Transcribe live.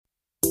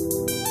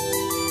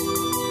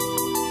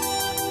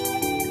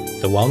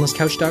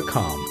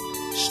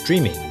thewellnesscouch.com,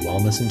 streaming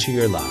wellness into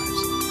your lives.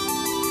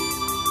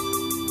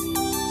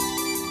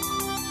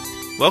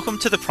 Welcome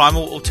to the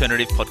Primal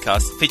Alternative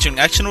Podcast, featuring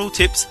actionable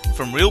tips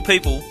from real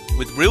people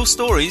with real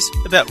stories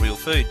about real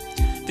food.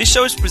 This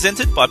show is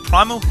presented by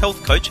Primal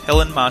Health Coach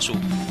Helen Marshall,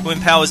 who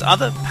empowers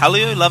other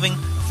paleo-loving,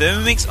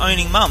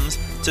 Thermomix-owning mums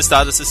to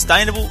start a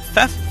sustainable,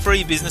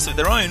 faff-free business of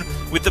their own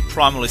with the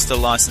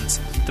Primalista license.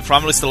 The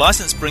Primalista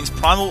license brings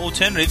primal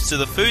alternatives to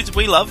the foods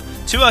we love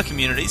to our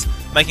communities,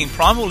 making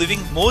primal living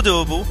more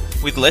doable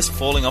with less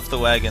falling off the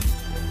wagon.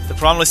 The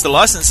Primalista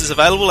license is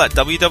available at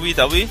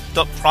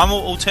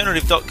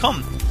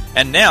www.primalalternative.com.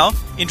 And now,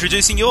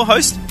 introducing your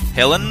host,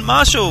 Helen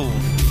Marshall.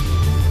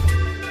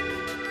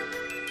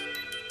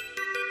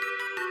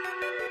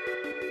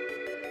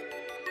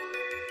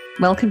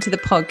 Welcome to the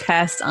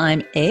podcast.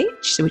 I'm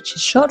H, which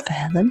is short for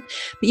Helen,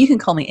 but you can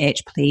call me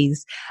H,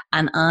 please.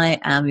 And I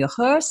am your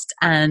host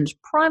and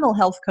primal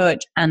health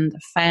coach and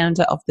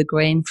founder of the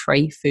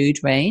grain-free food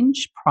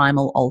range,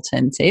 Primal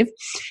Alternative.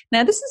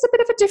 Now, this is a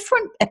bit of a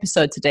different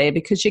episode today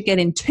because you're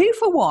getting 2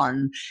 for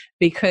 1,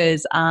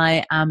 because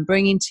I am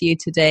bringing to you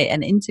today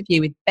an interview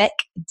with Beck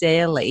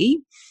Daly,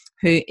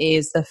 who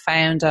is the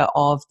founder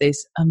of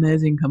this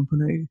amazing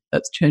company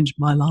that's changed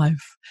my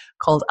life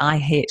called I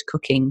Hate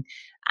Cooking.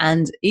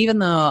 And even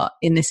though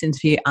in this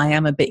interview I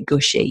am a bit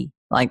gushy,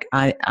 like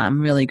I'm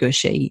really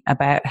gushy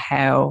about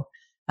how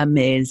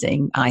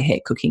amazing I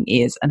Hate Cooking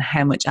is and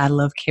how much I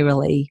love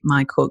Kiralee,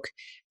 my cook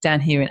down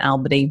here in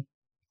Albany.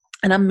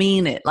 And I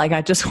mean it. Like,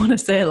 I just want to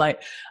say,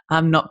 like,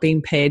 I'm not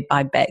being paid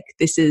by Beck.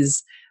 This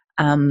is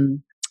a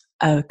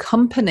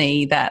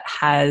company that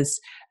has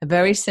a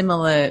very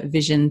similar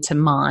vision to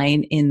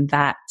mine, in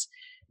that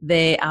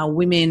they are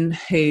women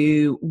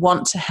who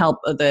want to help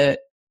other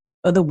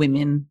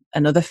women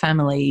and other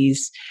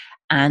families,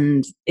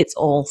 and it's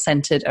all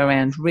centered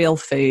around real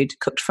food,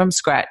 cooked from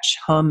scratch,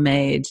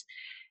 homemade.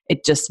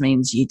 It just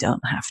means you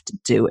don't have to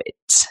do it,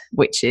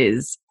 which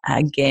is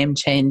a game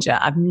changer.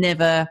 I've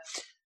never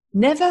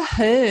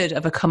heard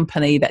of a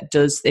company that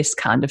does this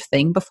kind of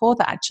thing before,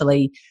 that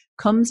actually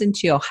comes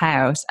into your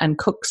house and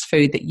cooks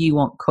food that you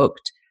want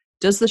cooked,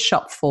 does the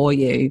shop for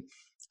you,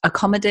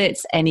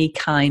 accommodates any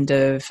kind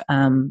of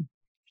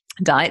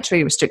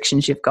dietary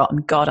restrictions you've got.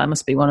 And God, I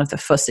must be one of the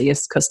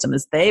fussiest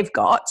customers they've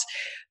got,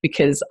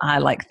 because I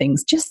like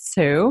things just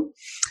so.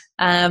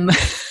 And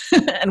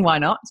why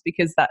not?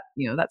 Because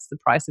that's the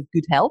price of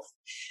good health.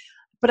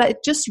 But I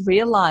just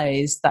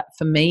realized that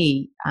for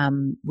me,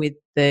 with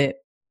the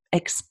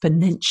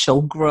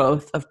exponential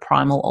growth of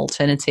Primal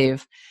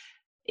Alternative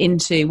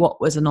into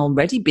what was an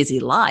already busy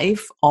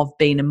life of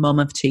being a mum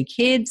of 2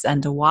 kids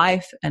and a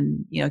wife,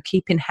 and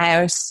keeping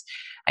house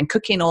and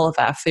cooking all of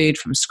our food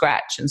from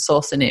scratch and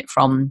sourcing it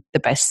from the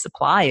best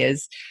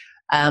suppliers,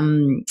 I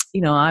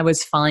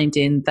was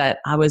finding that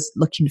I was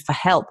looking for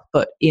help,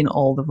 but in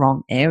all the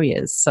wrong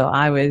areas. So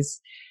I was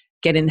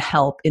getting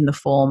help in the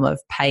form of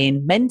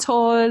paying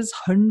mentors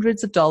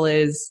hundreds of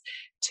dollars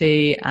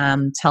to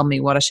tell me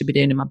what I should be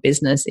doing in my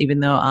business, even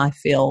though I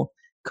feel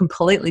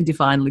completely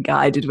divinely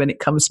guided when it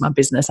comes to my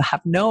business. I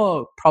have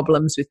no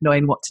problems with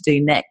knowing what to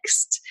do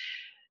next.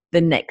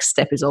 The next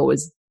step is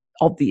always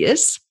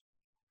obvious.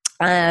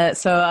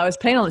 So I was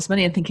paying all this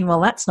money and thinking,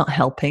 well, that's not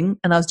helping.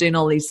 And I was doing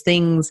all these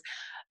things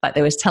like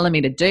they was telling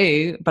me to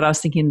do, but I was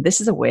thinking, this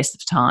is a waste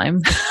of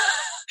time.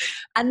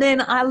 And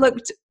then I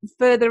looked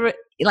further,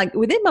 like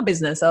within my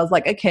business. I was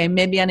like, okay,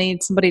 maybe I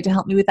need somebody to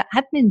help me with the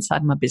admin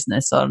side of my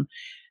business, or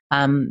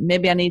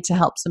maybe I need to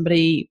help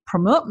somebody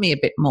promote me a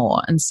bit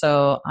more. And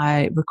so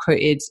I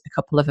recruited a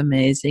couple of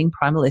amazing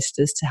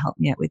primalistas to help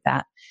me out with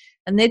that.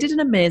 And they did an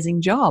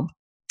amazing job.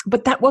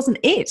 But that wasn't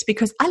it,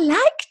 because I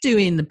like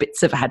doing the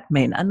bits of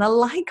admin and I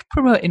like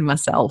promoting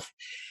myself.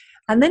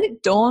 And then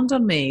it dawned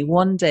on me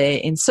one day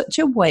in such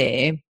a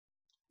way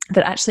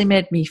that actually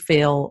made me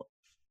feel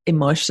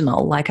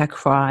emotional, like I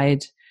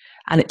cried.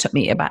 And it took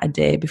me about a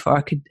day before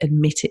I could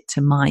admit it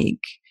to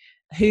Mike,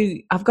 who,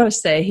 I've got to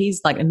say,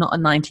 he's like not a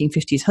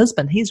 1950s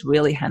husband. He's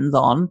really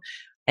hands-on.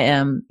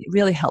 It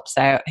really helps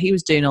out. He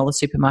was doing all the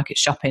supermarket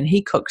shopping.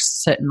 He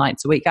cooks certain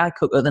nights a week. I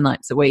cook other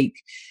nights a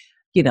week.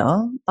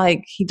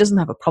 Like, he doesn't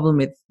have a problem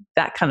with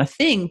that kind of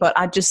thing. But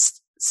I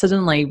just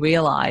suddenly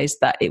realized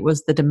that it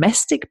was the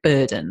domestic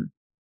burden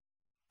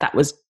that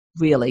was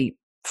really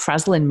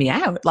frazzling me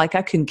out. Like,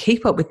 I can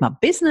keep up with my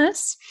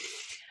business,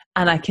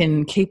 and I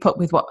can keep up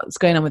with what's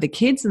going on with the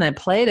kids and their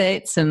play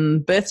dates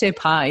and birthday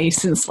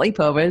parties and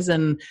sleepovers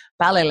and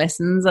ballet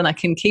lessons. And I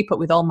can keep up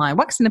with all my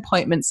waxing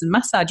appointments and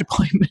massage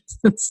appointments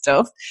and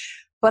stuff.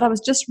 But I was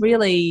just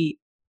really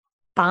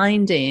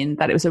finding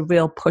that it was a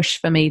real push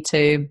for me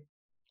to,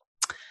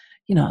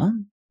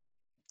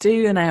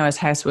 do an hour's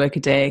housework a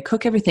day,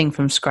 cook everything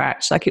from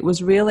scratch. Like, it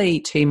was really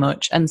too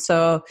much. And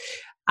so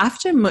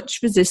after much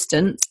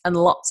resistance and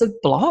lots of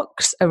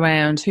blocks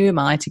around, who am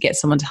I to get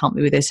someone to help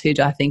me with this? Who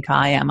do I think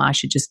I am? I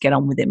should just get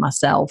on with it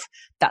myself.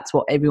 That's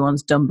what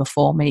everyone's done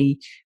before me.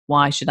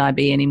 Why should I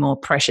be any more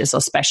precious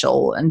or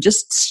special? And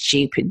just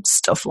stupid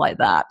stuff like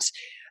that.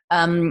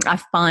 I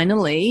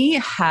finally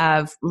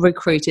have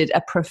recruited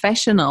a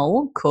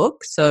professional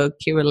cook, so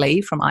Kira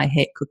Lee from I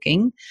Hate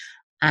Cooking,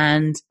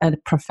 and a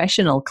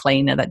professional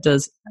cleaner that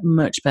does a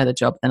much better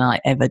job than I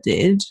ever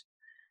did.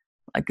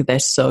 Like, they're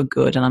so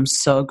good, and I'm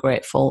so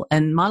grateful.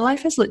 And my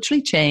life has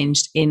literally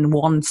changed in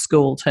one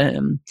school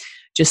term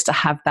just to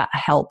have that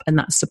help and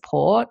that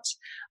support.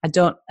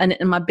 And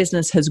my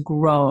business has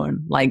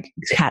grown like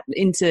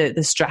into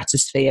the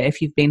stratosphere.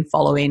 If you've been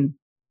following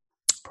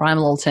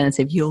Primal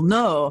Alternative, you'll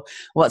know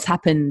what's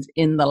happened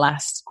in the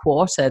last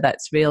quarter.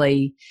 That's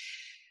really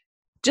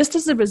just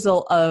as a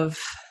result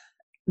of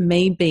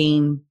me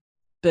being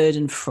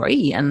burden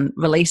free and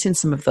releasing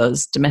some of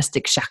those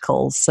domestic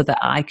shackles so that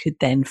I could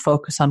then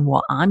focus on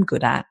what I'm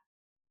good at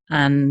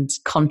and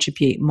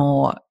contribute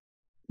more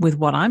with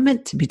what I'm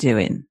meant to be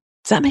doing.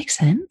 Does that make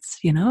sense?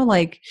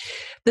 Like,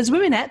 there's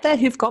women out there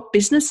who've got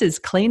businesses,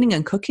 cleaning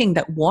and cooking,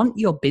 that want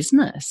your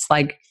business.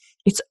 Like,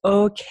 it's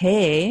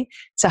okay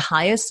to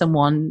hire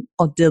someone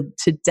or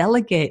to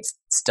delegate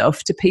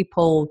stuff to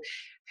people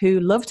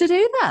who love to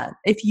do that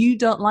if you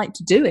don't like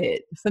to do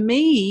it. For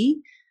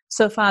me,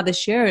 so far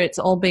this year, it's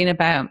all been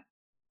about,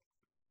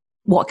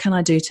 what can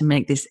I do to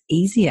make this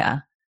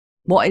easier?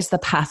 What is the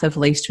path of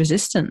least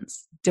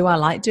resistance? Do I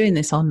like doing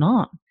this or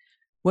not?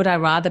 Would I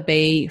rather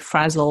be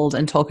frazzled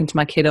and talking to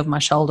my kid over my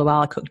shoulder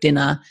while I cook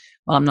dinner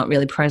while I'm not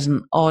really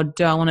present? Or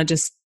do I want to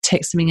just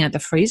take something out the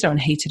freezer and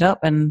heat it up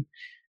and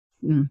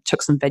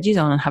chuck some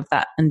veggies on and have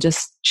that and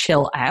just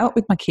chill out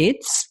with my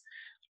kids?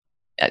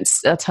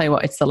 I'll tell you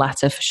what, it's the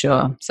latter for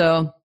sure.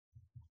 So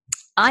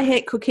I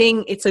Hate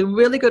Cooking. It's a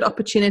really good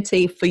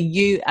opportunity for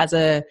you as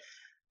a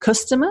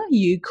customer.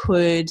 You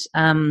could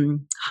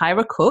hire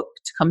a cook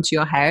to come to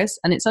your house,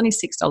 and it's only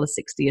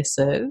 $6.60 a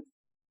serve.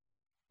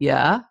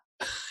 Yeah.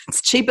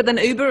 It's cheaper than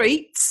Uber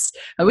Eats.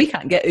 And we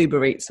can't get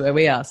Uber Eats where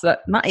we are. So that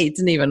it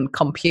didn't even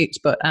compute.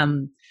 But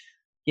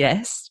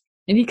yes.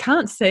 And you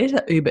can't say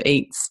to Uber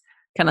Eats,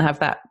 can I have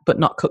that but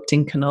not cooked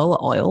in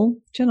canola oil?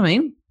 Do you know what I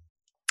mean?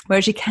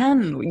 Whereas you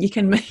can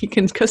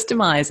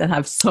customize and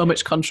have so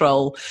much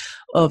control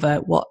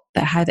over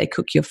how they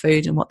cook your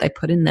food and what they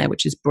put in there,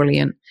 which is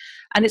brilliant.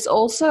 And it's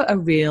also a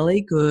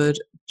really good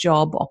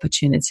job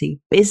opportunity,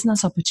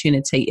 business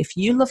opportunity. If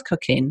you love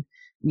cooking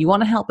and you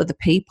want to help other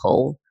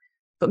people,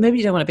 but maybe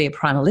you don't want to be a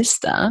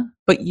Primalista,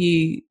 but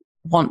you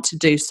want to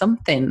do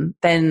something,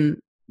 then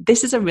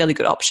this is a really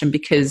good option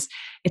because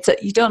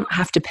you don't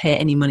have to pay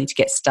any money to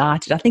get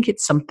started. I think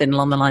it's something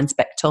along the lines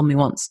Beck told me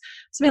once,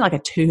 something like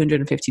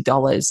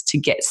 $250 to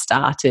get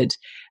started,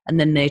 and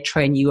then they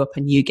train you up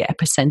and you get a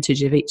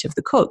percentage of each of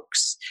the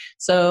cooks.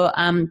 So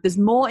there's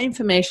more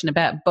information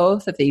about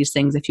both of these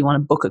things if you want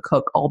to book a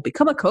cook or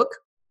become a cook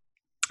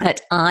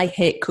at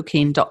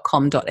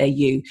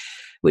ihatecooking.com.au,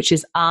 which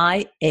is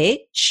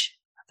IH,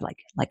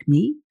 like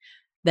me,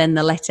 then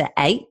the letter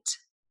 8,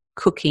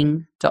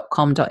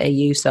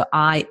 cooking.com.au. So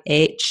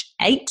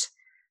IH8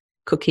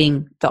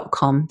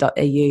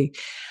 cooking.com.au.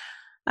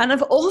 And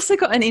I've also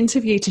got an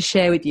interview to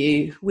share with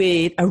you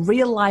with a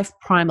real life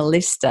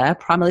Primalista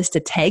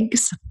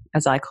Tegs,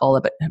 as I call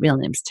her, but her real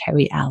name's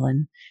Terry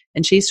Allen.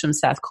 And she's from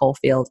South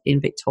Caulfield in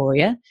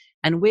Victoria.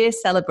 And we're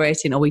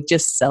celebrating, or we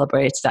just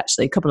celebrated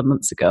actually a couple of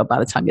months ago by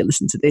the time you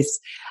listen to this,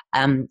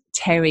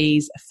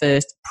 Terry's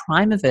first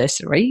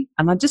Primiversary.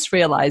 And I just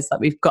realized that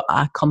we've got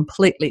our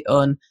completely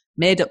own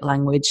made up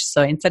language.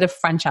 So instead of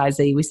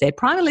franchisee, we say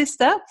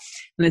Primalista.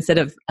 And instead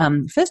of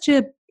first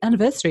year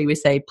anniversary, we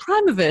say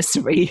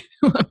Primiversary.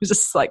 It was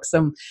just like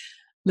some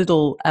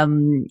little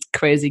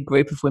crazy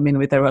group of women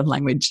with their own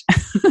language.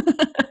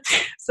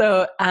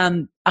 So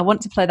I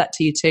want to play that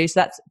to you too. So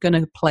that's going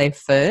to play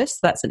first.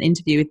 That's an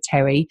interview with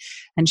Terry,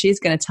 and she's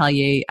going to tell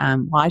you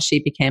why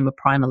she became a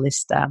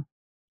Primalista,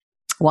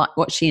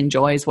 what she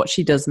enjoys, what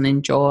she doesn't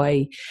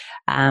enjoy,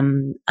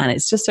 and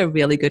it's just a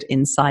really good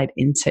insight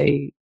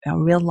into a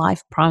real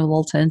life primal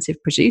alternative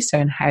producer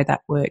and how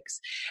that works.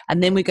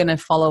 And then we're going to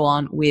follow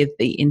on with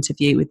the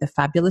interview with the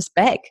fabulous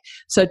Beck.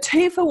 So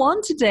 2 for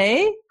 1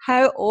 today.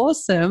 How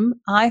awesome.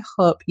 I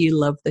hope you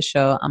love the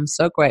show. I'm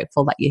so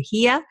grateful that you're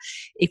here.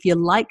 If you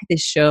like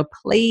this show,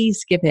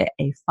 please give it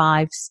a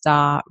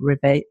 5-star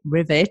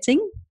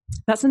rating.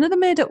 That's another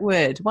made up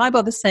word. Why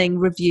bother saying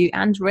review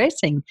and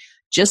rating?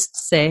 Just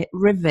say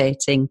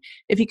rating.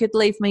 If you could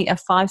leave me a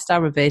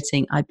 5-star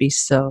rating, I'd be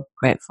so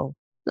grateful.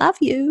 Love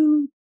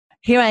you.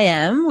 Here I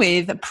am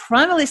with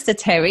Primalista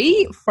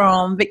Terry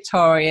from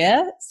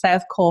Victoria,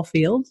 South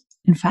Caulfield,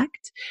 in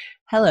fact.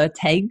 Hello,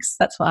 Tegs.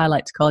 That's what I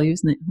like to call you,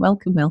 isn't it?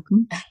 Welcome,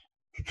 welcome.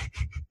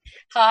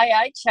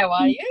 Hi, H. How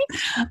are you?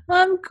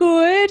 I'm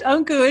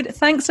good.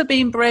 Thanks for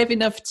being brave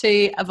enough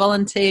to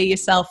volunteer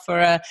yourself for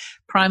a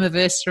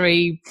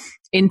Primiversary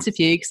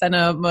interview, because I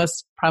know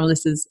most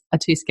Primalistas are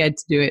too scared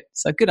to do it.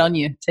 So good on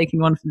you,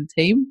 taking one for the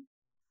team.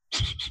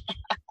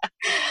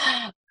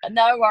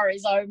 No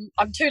worries.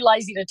 I'm too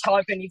lazy to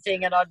type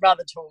anything, and I'd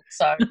rather talk.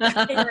 So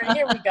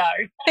here we go.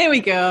 Here we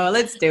go.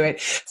 Let's do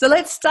it. So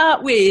let's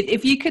start with,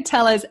 if you could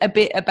tell us a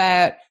bit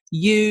about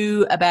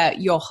you,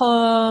 about your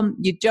home,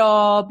 your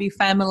job, your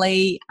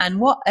family, and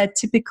what a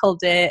typical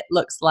day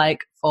looks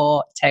like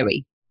for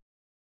Terry.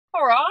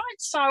 All right.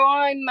 So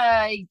I'm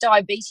a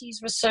diabetes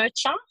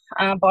researcher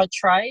by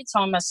trade.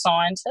 So I'm a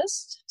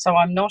scientist. So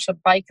I'm not a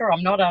baker.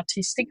 I'm not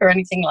artistic or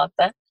anything like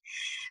that.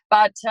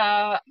 But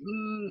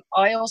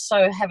I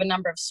also have a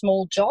number of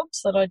small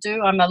jobs that I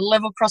do. I'm a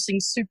level crossing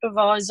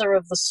supervisor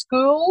of the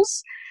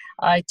schools.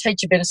 I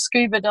teach a bit of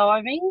scuba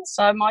diving.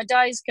 So my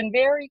days can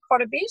vary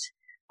quite a bit.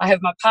 I have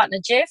my partner,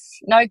 Jeff,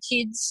 no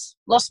kids,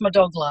 lost my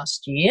dog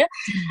last year.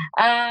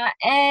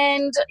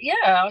 And,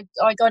 yeah,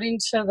 I got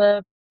into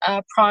the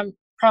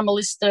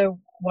Primalista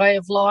way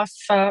of life,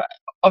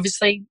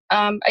 obviously,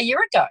 a year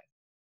ago.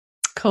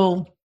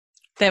 Cool.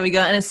 There we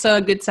go. And it's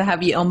so good to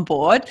have you on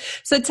board.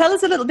 So tell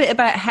us a little bit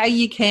about how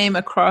you came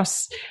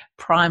across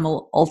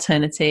Primal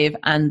Alternative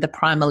and the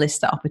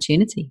Primalista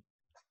opportunity.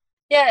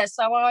 Yeah,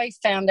 so I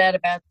found out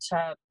about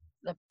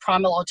the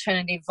Primal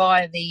Alternative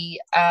via the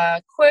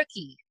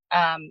Quirky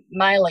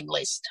mailing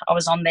list. I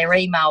was on their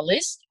email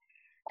list,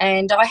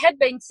 and I had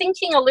been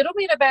thinking a little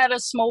bit about a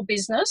small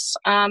business,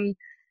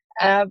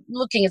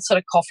 looking at sort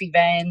of coffee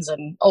vans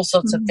and all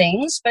sorts of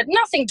things, but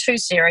nothing too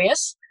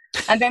serious.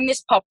 And then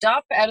this popped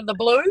up out of the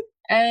blue,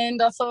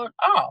 and I thought,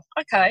 oh,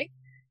 okay.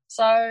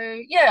 So,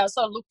 yeah,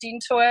 so I looked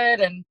into it,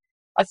 and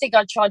I think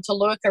I tried to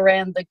lurk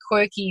around the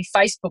Quirky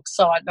Facebook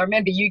site. And I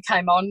remember you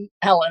came on,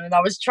 Helen, and I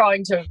was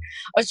trying to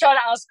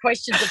ask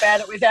questions about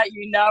it without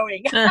you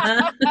knowing.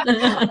 I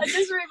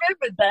just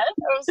remembered that.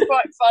 It was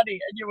quite funny,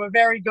 and you were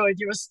very good.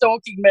 You were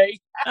stalking me.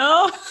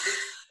 Oh.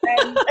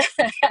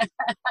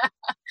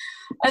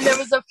 And there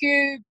was a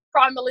few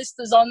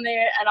Primalistas on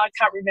there, and I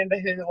can't remember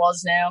who there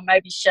was now.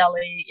 Maybe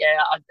Shelley.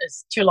 Yeah,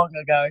 it's too long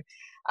ago.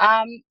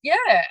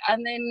 Yeah,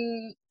 and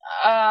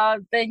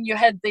then you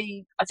had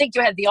the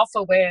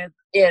offer where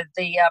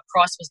the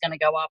price was going to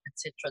go up,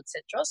 etc.,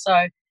 etc. So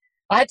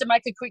I had to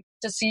make a quick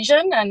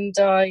decision, and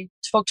I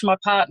talked to my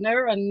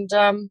partner, and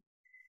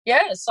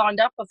signed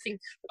up. I think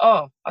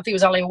it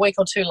was only a week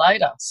or two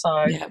later.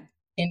 So yeah.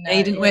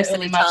 You didn't waste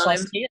any March time.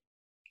 last year.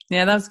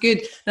 Yeah, that was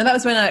good. Now that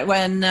was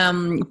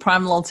when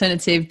Primal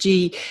Alternative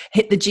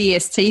hit the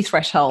GST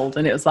threshold,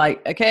 and it was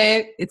like,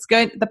 okay, it's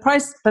going. The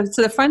price,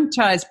 so the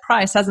franchise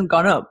price hasn't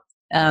gone up.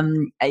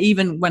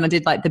 Even when I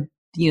did like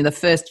the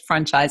first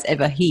franchise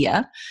ever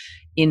here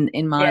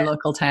in my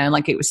local town,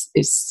 like it's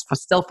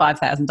still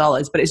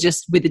 $5,000, but it's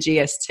just with the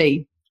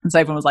GST, and so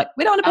everyone was like,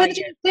 we don't want to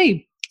pay the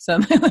GST. So,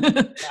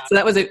 so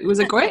it was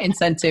a great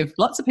incentive.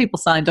 Lots of people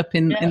signed up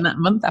in that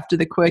month after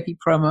the Quirky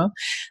promo. It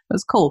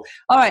was cool.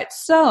 All right.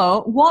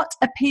 So what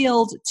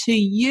appealed to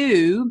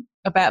you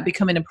about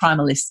becoming a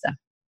Primalista?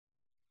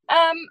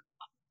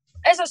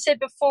 As I said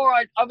before,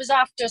 I was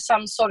after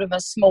some sort of a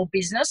small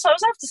business. I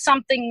was after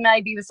something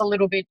maybe with a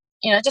little bit,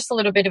 just a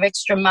little bit of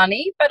extra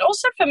money. But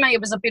also for me, it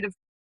was a bit of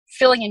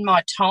filling in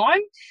my time,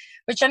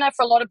 which I know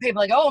for a lot of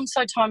people, like, oh, I'm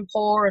so time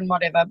poor and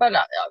whatever. But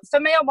for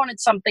me, I wanted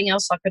something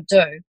else I could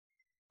do.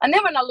 And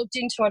then when I looked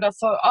into it, I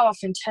thought, oh,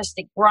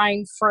 fantastic,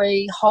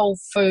 grain-free, whole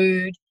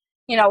food,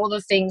 all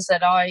the things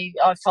that I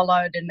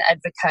followed and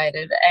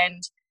advocated.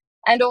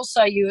 And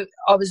also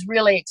I was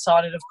really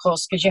excited, of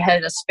course, because you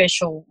had a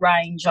special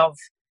range of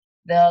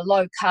the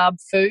low-carb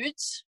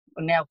foods,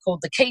 now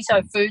called the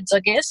keto foods, I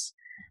guess,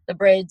 the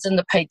breads and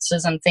the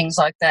pizzas and things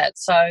like that.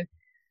 So,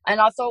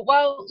 and I thought,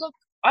 well, look,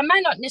 I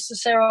may not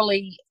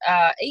necessarily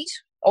eat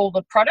all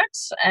the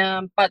products,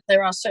 but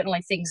there are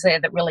certainly things there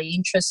that really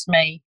interest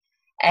me.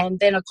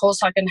 And then, of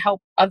course, I can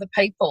help other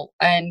people.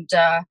 And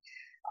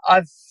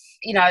I've,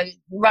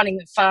 running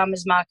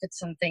farmers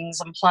markets and things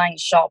and playing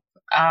shop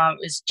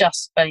has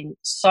just been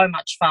so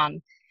much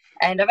fun.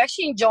 And I've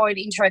actually enjoyed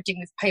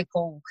interacting with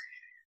people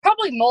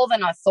probably more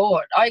than I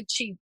thought. I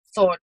actually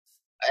thought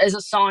as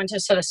a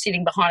scientist sort of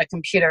sitting behind a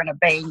computer and a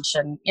bench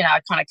and,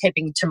 kind of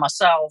keeping to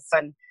myself.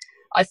 And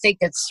I think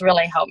it's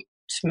really helped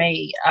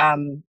me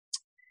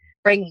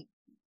bring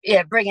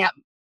out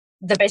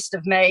the best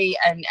of me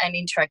and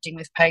interacting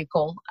with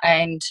people,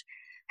 and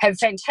have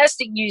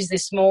fantastic news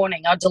this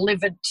morning. I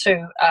delivered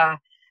to a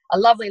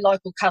lovely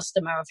local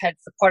customer I've had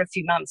for quite a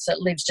few months that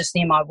lives just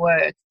near my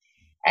work,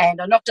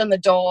 and I knocked on the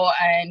door,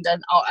 and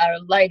a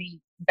lady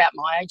about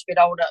my age, a bit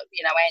older,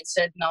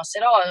 answered, and I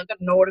said, oh, I've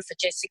got an order for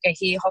Jessica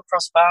here, hot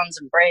cross buns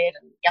and bread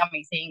and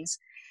yummy things.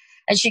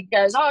 And she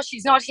goes, oh,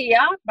 she's not here,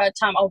 but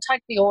I'll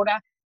take the order.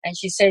 And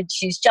she said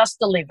she's just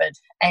delivered,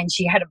 and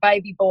she had a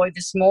baby boy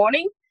this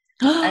morning.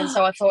 And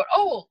so I thought,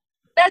 oh,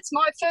 that's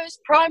my first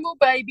Primal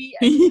baby.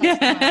 Yeah.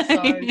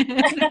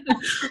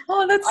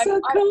 Oh, that's so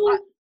cool.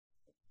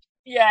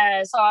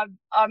 So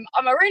I'm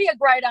already a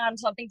great aunt,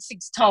 I think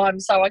 6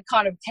 times. So I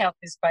kind of count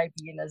this baby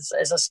in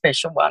as a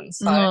special one.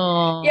 So so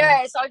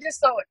I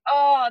just thought,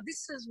 oh,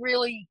 this is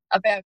really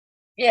about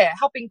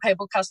helping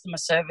people, customer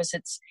service.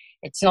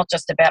 It's not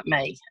just about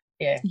me.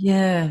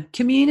 Yeah,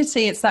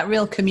 community. It's that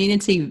real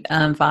community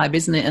vibe,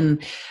 isn't it?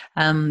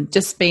 And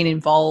just being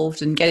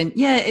involved and getting.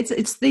 Yeah,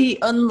 it's the.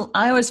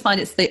 I always find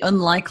it's the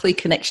unlikely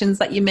connections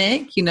that you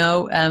make.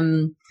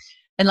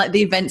 And like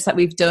the events that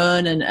we've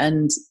done,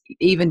 and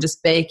even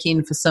just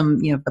baking for some,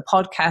 the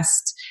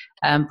podcast,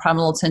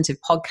 Primal Alternative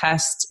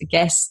podcast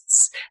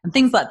guests and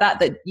things like that.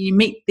 That you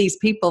meet these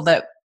people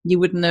that you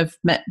wouldn't have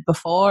met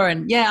before.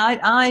 And yeah,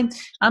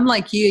 I'm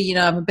like you, you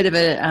know, I'm a bit of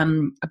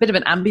an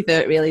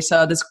ambivert really.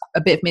 So there's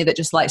a bit of me that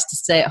just likes to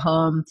stay at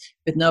home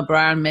with no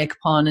bra and makeup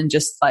on and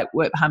just like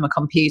work behind my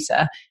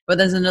computer. But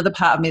there's another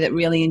part of me that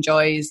really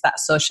enjoys that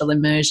social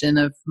immersion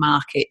of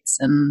markets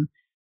and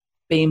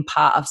being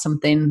part of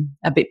something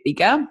a bit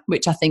bigger,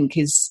 which I think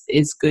is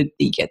good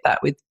that you get that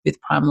with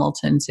Primal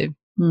Alternative.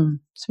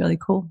 It's really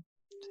cool.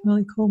 It's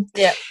really cool.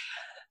 Yeah.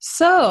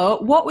 So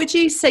what would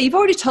you say, you've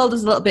already told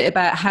us a little bit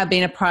about how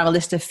being a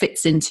Primalista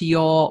fits into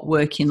your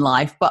working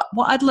life, but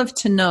what I'd love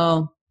to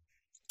know,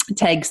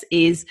 Tegs,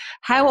 is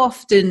how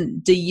often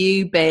do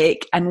you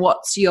bake and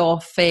what's your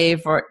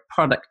favourite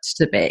product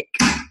to bake?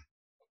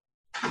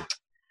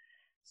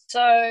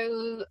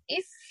 So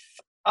if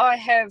I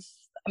have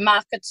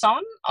markets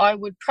on, I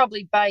would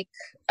probably bake,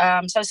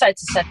 so say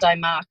it's a Saturday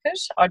market,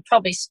 I'd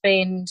probably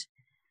spend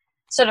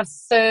sort of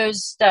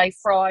Thursday,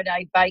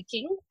 Friday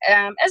baking.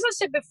 As I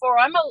said before,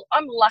 I'm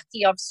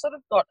lucky. I've sort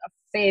of got a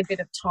fair bit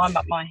of time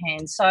up my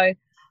hands, so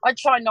I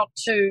try not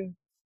to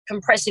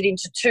compress it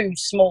into too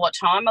small a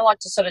time. I like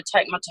to sort of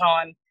take my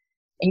time,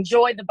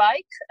 enjoy the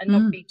bake, and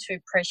not be too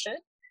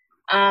pressured.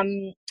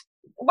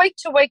 Week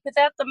to week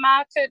without the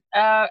market,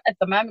 at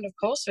the moment, of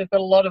course, we've got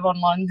a lot of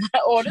online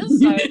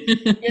orders. So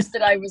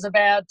yesterday was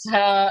about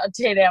a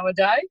 10-hour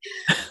day.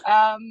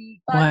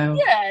 But wow.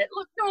 Yeah,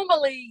 look,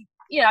 normally,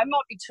 you know, it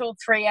might be 2 or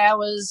 3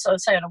 hours, I'd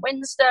say on a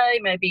Wednesday,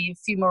 maybe a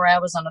few more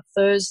hours on a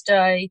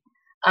Thursday.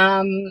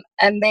 And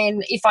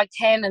then if I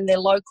can and they're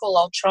local,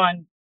 I'll try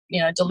and,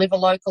 you know, deliver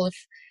local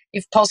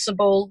if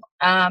possible.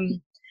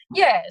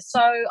 Yeah, so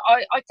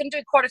I can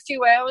do quite a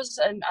few hours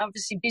and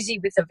obviously busy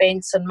with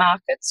events and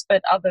markets,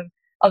 but other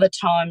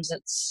times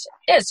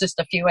it's just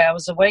a few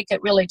hours a week.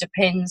 It really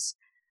depends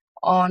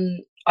on,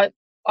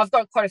 I've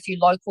got quite a few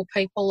local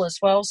people as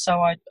well, so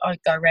I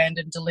go around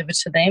and deliver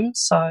to them.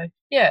 So,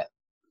 yeah.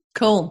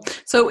 Cool.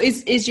 So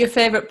is your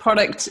favourite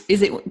product,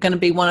 is it going to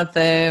be one of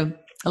the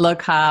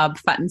low-carb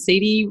fat and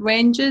seedy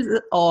ranges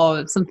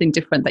or something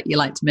different that you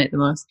like to make the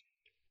most?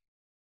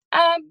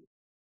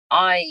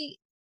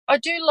 I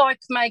do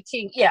like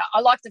making, I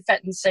like the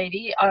fat and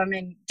seedy. I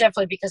mean,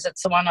 definitely because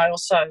it's the one I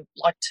also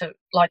like to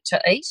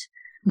eat.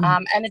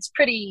 And it's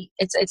pretty,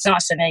 it's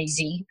nice and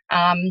easy.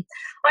 I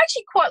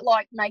actually quite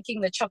like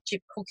making the choc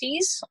chip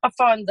cookies. I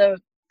find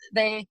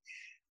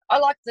I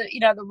like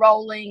the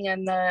rolling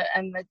and I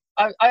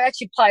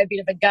actually play a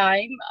bit of a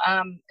game.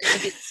 It's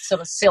a bit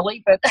sort of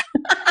silly, but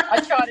I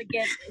try to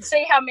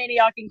see how many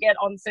I can get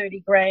on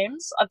 30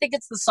 grams. I think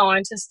it's the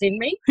scientist in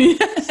me.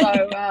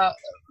 So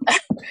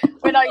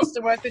when I used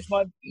to work with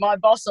my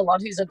boss a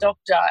lot, who's a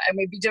doctor, and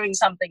we'd be doing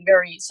something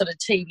very sort of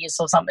tedious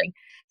or something,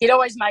 he'd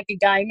always make a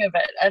game of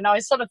it. And I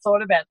sort of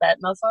thought about that,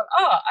 and I thought,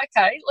 oh,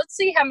 okay, let's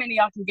see how many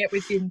I can get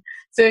within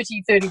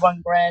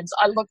 31 grams.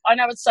 I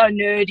know it's so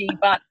nerdy,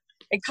 but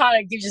it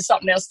kind of gives you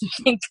something else to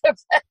think about.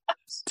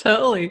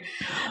 Totally.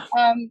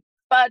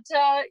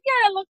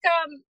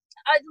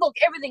 Look,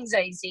 everything's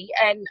easy,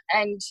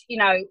 and you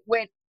know,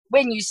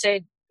 when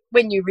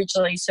you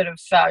originally sort of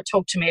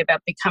talked to me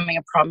about becoming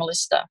a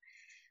Primalista,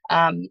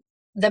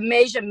 the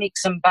measure,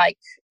 mix, and bake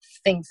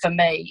thing for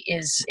me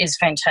is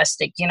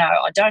fantastic. You know,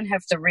 I don't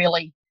have to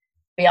really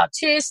be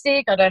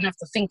artistic. I don't have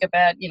to think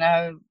about, you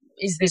know,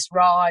 is this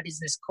right? Is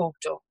this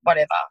cooked or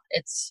whatever?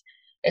 It's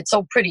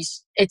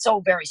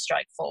all very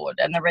straightforward,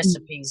 and the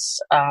recipes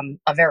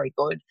are very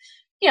good.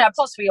 You know,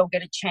 plus we all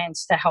get a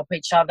chance to help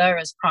each other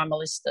as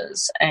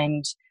Primalistas.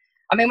 And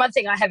I mean, one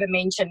thing I haven't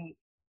mentioned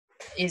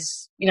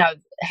is, you know,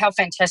 how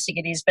fantastic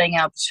it is being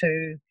able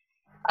to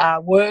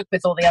work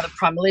with all the other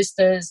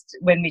Primalistas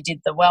when we did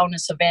the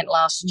wellness event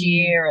last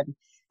year,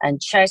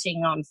 and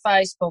chatting on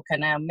Facebook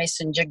and our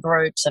messenger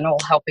groups and all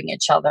helping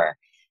each other.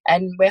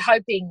 And we're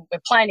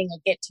planning a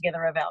get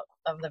together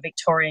of the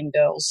Victorian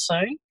girls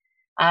soon.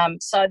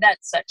 So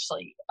that's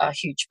actually a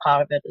huge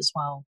part of it as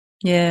well.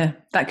 Yeah,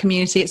 that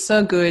community, it's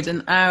so good.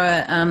 And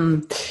our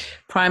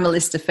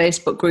Primalista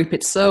Facebook group,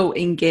 it's so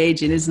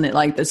engaging, isn't it?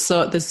 Like there's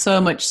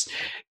so much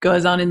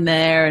goes on in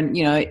there, and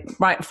you know,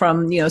 right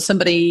from, you know,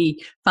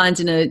 somebody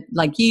finding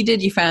like you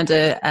did, you found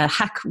a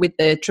hack with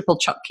the triple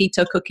choc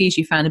keto cookies,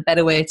 you found a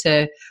better way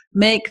to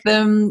make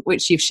them,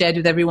 which you've shared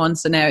with everyone.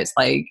 So now it's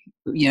like,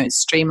 you know, it's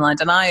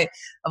streamlined. And I've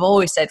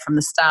always said from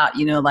the start,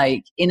 you know,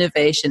 like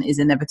innovation is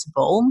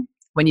inevitable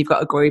when you've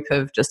got a group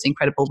of just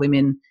incredible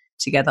women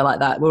together like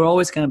that. We're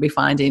always going to be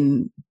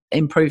finding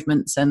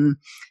improvements and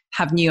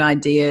have new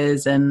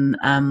ideas, and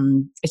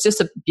it's just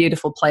a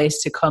beautiful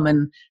place to come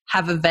and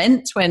have a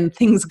vent when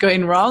things are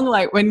going wrong,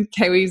 like when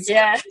Kerry's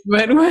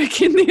weren't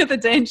working the other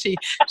day, and she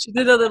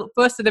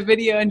posted a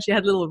video and she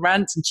had a little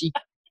rant and she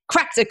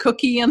cracked a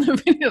cookie on the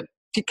video.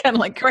 She kind of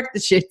like cracked the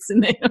shits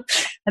in there,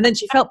 and then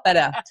she felt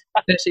better.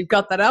 So she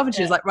got that off, and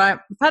she was like, "Right,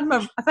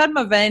 I've had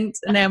my vent,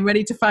 and now I'm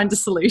ready to find a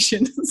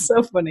solution." It's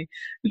so funny.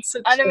 It's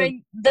such I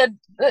mean, the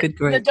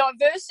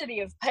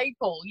diversity of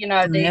people, you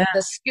know, the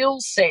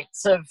skill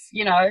sets of,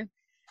 you know,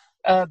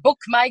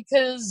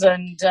 bookmakers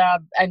and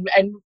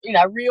you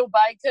know, real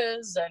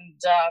bakers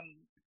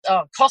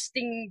and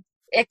costing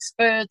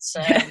experts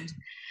and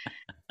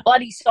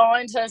bloody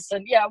scientists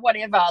and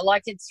whatever.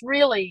 Like it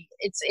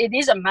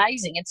is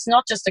amazing. It's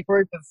not just a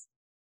group of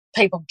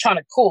people trying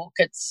to cook.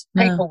 It's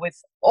people with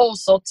all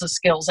sorts of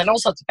skills and all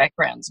sorts of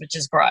backgrounds, which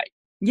is great.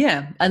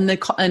 Yeah,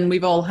 and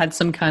we've all had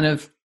some kind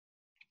of,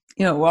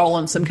 we're all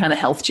on some kind of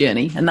health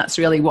journey, and that's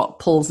really what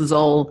pulls us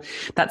all.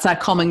 That's our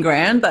common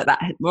ground. That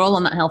we're all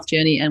on that health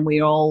journey, and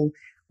we're all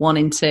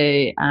wanting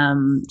to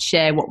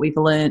share what we've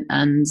learned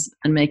and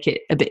make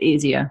it a bit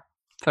easier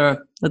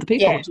for other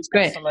people, which is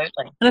great.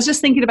 Absolutely. And I was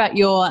just thinking about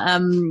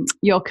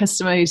your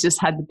customer who's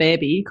just had the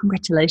baby.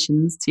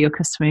 Congratulations to your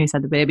customer who's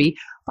had the baby.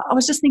 But I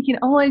was just thinking,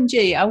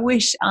 OMG, I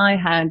wish I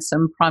had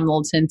some Primal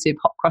Alternative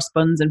hot cross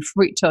buns and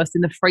fruit toast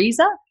in the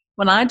freezer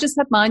when I just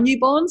had my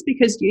newborns,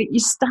 because you're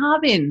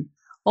starving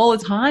all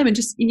the time and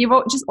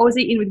you're just always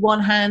eating with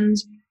one hand,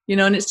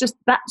 and it's just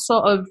that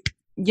sort of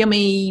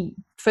yummy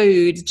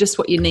food, just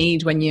what you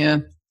need when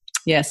you're.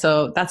 Yeah,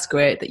 so that's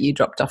great that you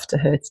dropped off to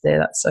her today.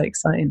 That's so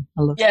exciting.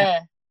 I love that. Yeah.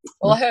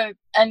 Well, her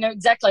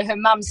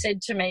mum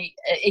said to me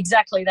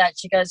exactly that.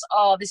 She goes,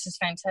 "Oh, this is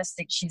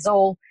fantastic. She's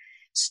all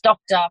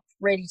stocked up,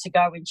 ready to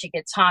go when she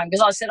gets home."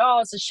 Because I said, "Oh,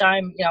 it's a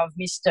shame, I've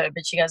missed her."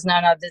 But she goes, "No,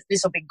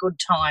 this will be good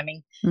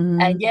timing."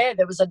 Mm-hmm. And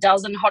there was a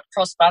dozen hot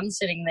cross buns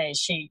sitting there.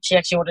 She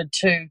actually ordered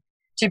two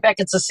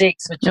packets of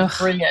 6, which is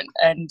brilliant,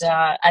 and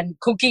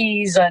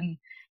cookies and.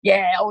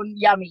 Yeah, all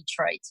yummy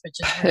treats, which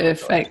is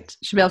perfect. Really good.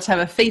 She'll be able to have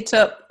her feet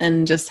up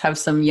and just have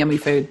some yummy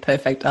food.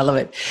 Perfect. I love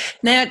it.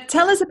 Now,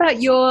 tell us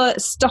about your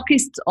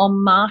stockists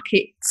on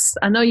markets.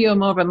 I know you're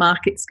more of a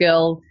markets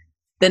girl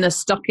than a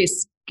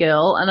stockist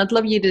girl, and I'd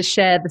love you to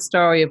share the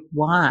story of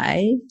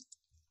why.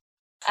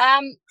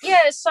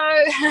 So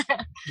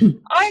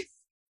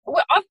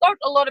I've got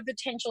a lot of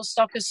potential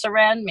stockists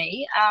around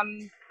me,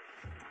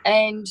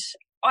 and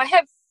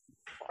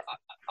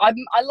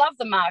I love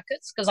the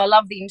markets because I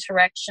love the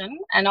interaction,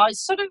 and I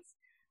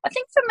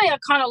think for me, I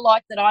kind of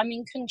like that I'm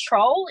in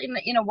control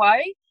in a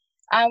way.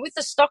 With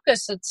the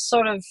stockists, it's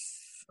sort of,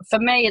 for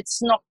me,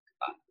 it's not,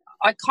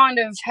 I kind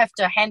of have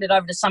to hand it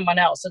over to someone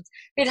else. It's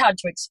a bit hard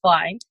to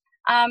explain.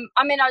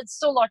 I'd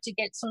still like to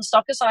get some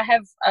stockists. I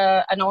have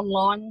an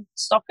online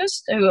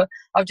stockist who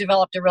I've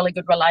developed a really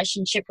good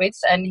relationship with,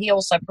 and he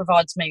also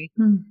provides the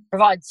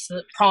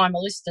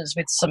primalistas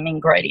with some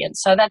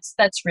ingredients. So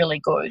that's really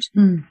good.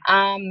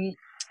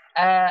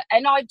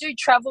 And I do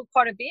travel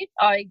quite a bit.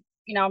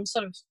 I'm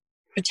sort of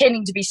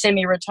pretending to be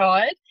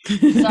semi-retired.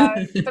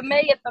 So for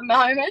me at the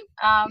moment,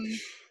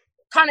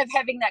 kind of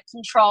having that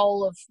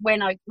control of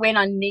when I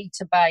need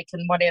to bake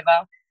and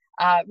whatever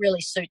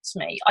really suits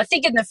me. I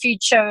think in the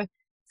future,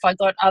 if I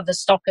got other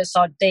stockists,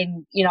 I'd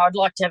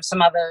like to have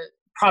some other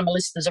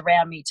primalistas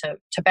around me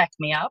to back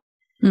me up.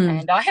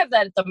 And I have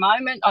that at the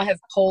moment. I have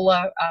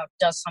Paula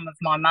does some of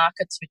my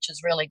markets, which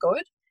is really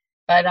good.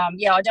 But I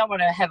don't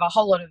want to have a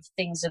whole lot of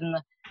things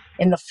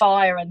in the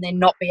fire and then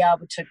not be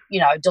able to,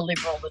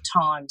 deliver all the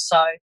time.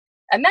 So,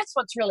 and that's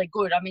what's really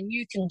good. I mean,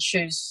 you can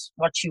choose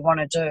what you want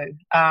to do.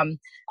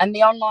 And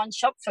the online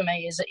shop for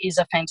me is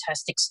a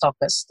fantastic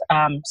stockist.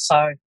 I'm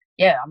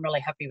really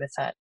happy with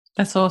that.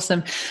 That's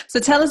awesome.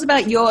 So tell us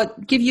about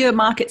give your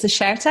markets a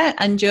shout out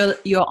and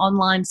your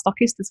online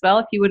stockist as well,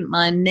 if you wouldn't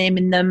mind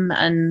naming them,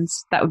 and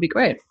that would be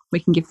great. We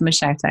can give them a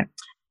shout out.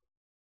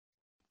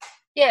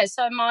 Yeah,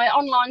 so my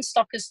online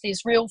stockist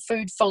is Real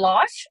Food for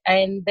Life,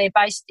 and they're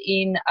based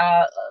in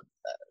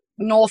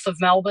north of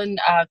Melbourne,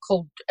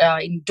 called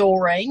in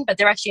Doreen, but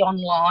they're actually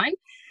online.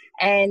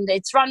 And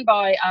it's run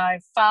by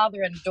a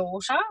father and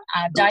daughter.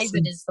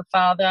 David is the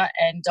father,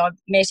 and I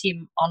met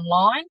him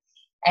online.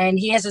 And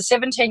he has a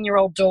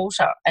 17-year-old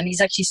daughter, and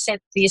he's actually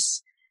set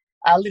this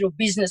little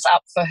business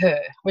up for her,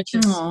 which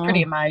is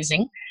pretty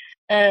amazing.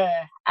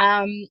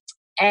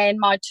 And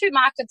my 2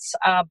 markets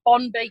are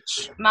Bond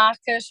Beach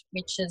Market,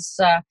 which is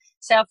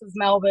south of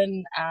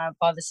Melbourne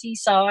by the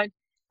seaside,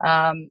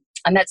 and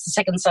that's the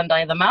second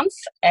Sunday of the month.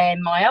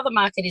 And my other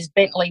market is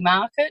Bentley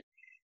Market,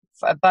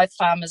 both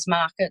farmers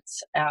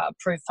markets,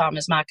 approved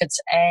farmers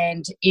markets,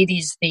 and it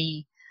is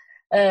the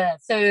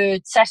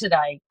third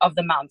Saturday of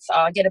the month.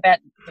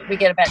 We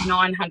get about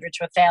 900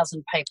 to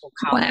 1,000 people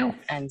come. Wow.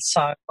 And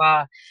so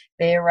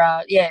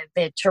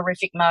they're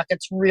terrific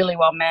markets, really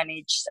well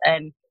managed,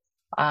 and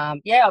I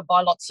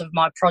buy lots of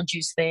my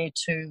produce there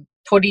to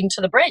put into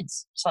the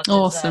breads, such as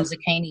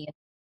zucchini.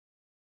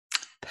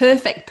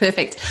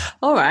 Perfect.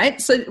 All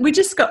right. So we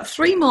just got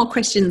 3 more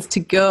questions to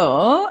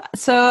go.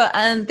 So,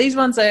 and these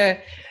ones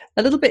are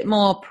a little bit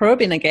more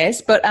probing, I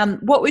guess. But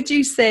what would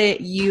you say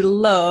you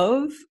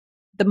love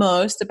the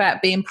most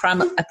about being a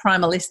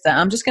primalista?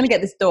 I'm just going to get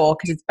this door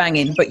because it's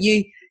banging. But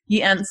you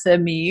answer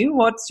me.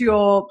 What do you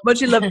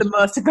love the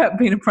most about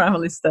being a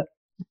primalista?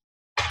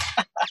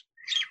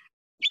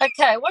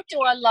 Okay, what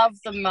do I love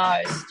the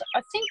most?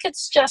 I think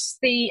it's just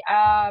the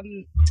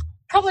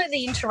probably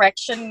the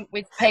interaction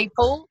with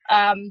people.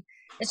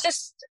 It's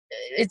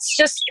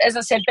just as I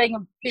said, being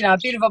a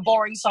bit of a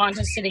boring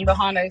scientist sitting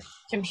behind a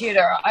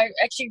computer. I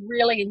actually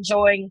really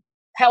enjoying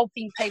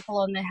helping people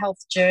on their health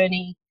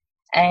journey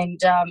and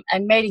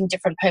meeting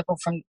different people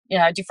from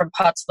different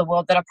parts of the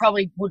world that I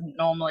probably wouldn't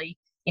normally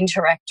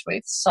interact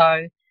with.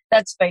 So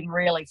that's been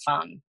really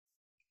fun.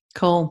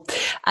 Cool.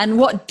 And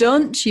what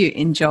don't you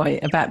enjoy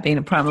about being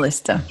a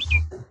Primalista?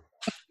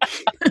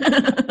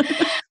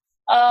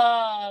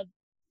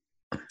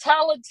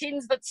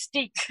 Tarlatan that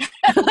stick.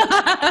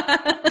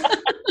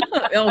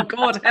 Oh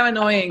God, how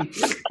annoying.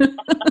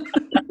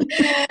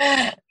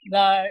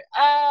 No.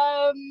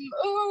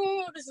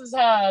 This is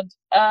hard.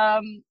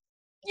 Yeah,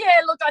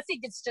 look, I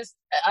think it's just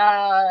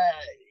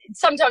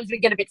sometimes we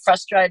get a bit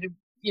frustrated,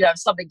 if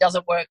something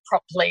doesn't work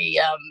properly,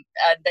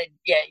 and then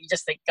you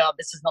just think, God,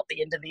 this is not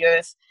the end of the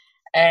earth.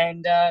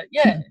 And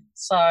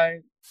so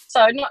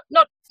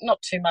not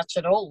too much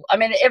at all. I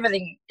mean,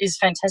 everything is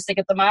fantastic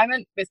at the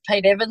moment with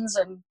Pete Evans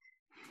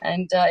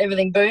and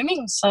everything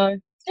booming. So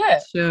yeah,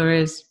 sure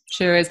is.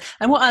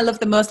 And what I love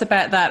the most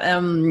about that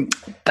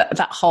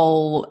that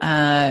whole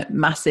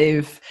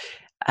massive,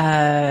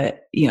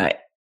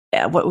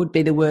 what would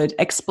be the word,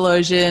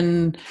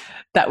 explosion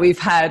that we've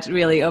had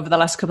really over the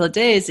last couple of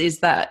days is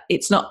that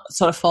it's not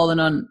sort of fallen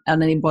on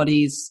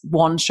anybody's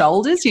one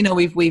shoulders.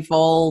 We've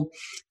all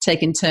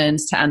taken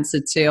turns to answer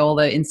to all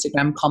the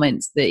Instagram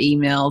comments, the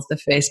emails, the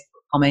Facebook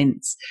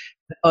comments,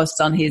 the posts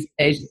on his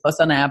page, the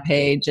posts on our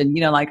page. And,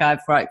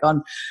 I've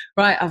gone,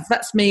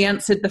 that's me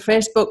answered the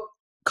Facebook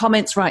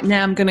comments right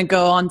now. I'm going to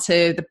go on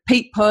to the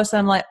Pete post.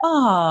 I'm like,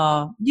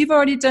 you've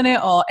already done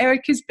it, or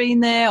Erica's been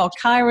there, or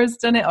Kyra's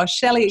done it, or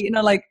Shelley,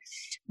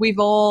 we're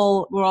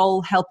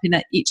all helping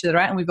each other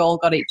out, and we've all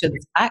got each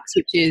other's backs,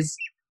 which is,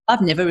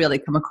 I've never really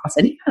come across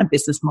any kind of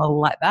business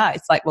model like that.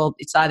 It's like, well,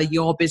 it's either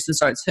your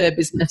business or it's her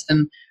business,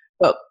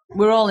 but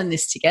we're all in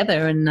this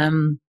together,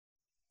 and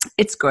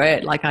it's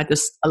great. Like, I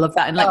love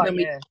that. And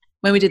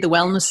when we did the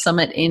wellness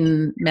summit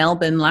in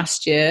Melbourne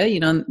last year,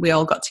 we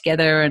all got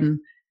together and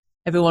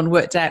everyone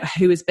worked out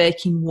who was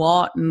baking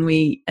what,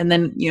 and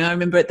then I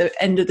remember at the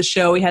end of the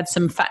show we had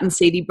some fat and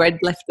seedy bread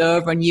left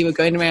over, and you were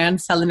going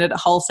around selling it at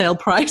wholesale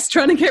price,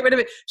 trying to get rid of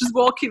it, just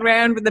walking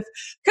around with come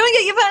and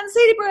get your fat and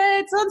seedy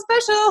bread, it's on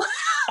special.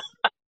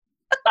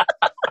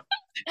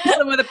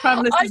 Some of the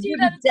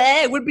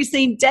Primalistas would be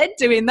seen dead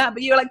doing that,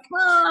 but you were like,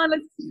 come on,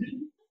 let's.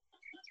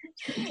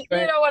 You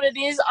know what it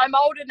is? I'm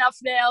old enough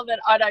now that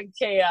I don't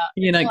care.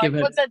 You don't give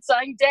it. What's that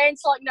saying?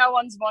 Dance like no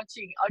one's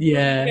watching. I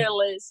couldn't care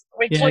less.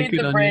 We cleared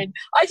the bread.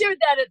 I do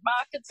that at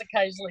markets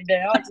occasionally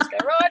now. I just go,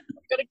 right,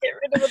 I've got to get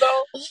rid of it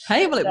all.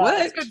 Hey, well, it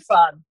worked. It's good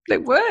fun.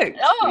 It worked.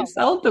 You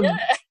sold them,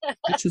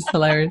 which is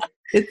hilarious.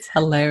 It's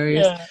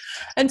hilarious. Yeah.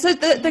 And so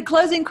the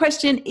closing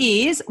question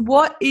is,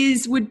 what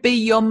would be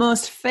your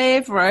most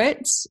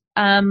favourite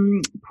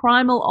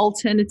primal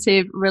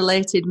alternative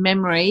related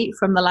memory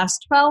from the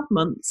last 12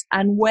 months,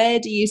 and where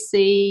do you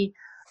see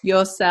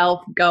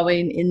yourself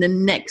going in the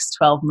next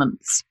 12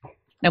 months?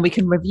 And we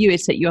can review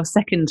it at your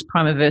second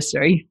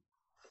Primiversary.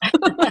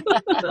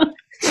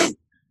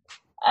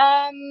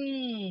 I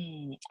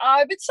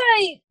would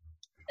say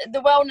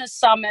the Wellness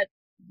Summit,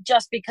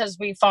 just because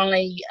we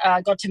finally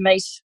got to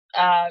meet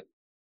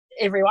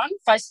everyone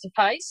face to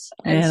face,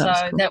 and so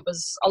cool. That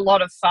was a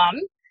lot of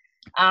fun.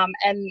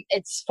 And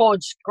it's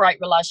forged great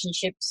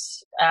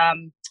relationships,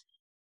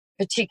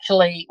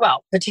 particularly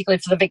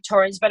for the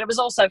Victorians, but it was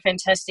also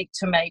fantastic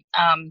to meet,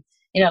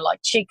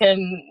 like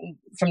Chicken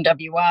from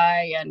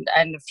WA and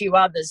a few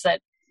others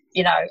that,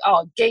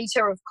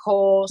 Geeta, of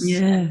course,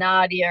 and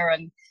Nadia,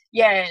 and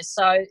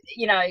so,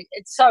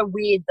 it's so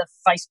weird, the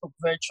Facebook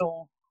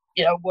virtual,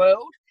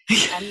 world.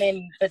 And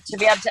then, but to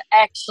be able to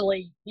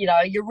actually,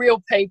 you're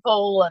real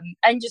people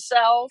and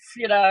yourself,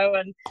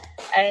 and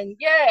I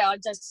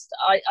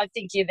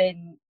think you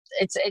then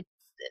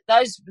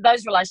those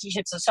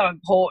relationships are so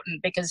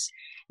important, because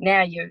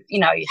now you're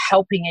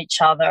helping each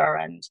other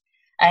and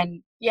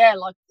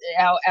like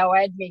our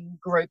admin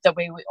group that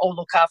we all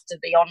look after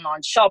the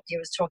online shop. He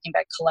was talking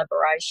about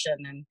collaboration,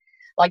 and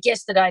like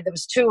yesterday there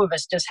was 2 of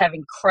us just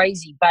having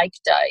crazy bake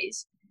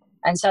days.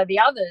 And so the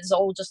others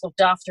all just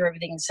looked after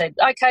everything and said,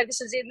 okay,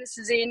 this is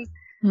in.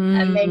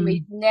 And then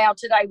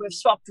today we've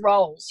swapped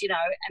roles,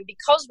 and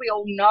because we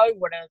all know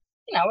what a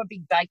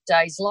big bake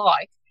day's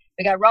like,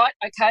 we go, right,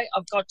 okay,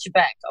 I've got your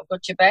back.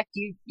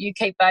 You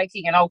keep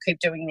baking and I'll keep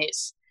doing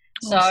this.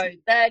 Awesome. So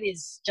that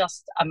is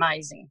just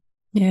amazing.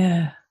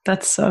 Yeah,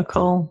 that's so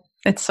cool.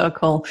 It's so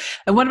cool.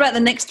 And what about the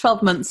next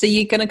 12 months? Are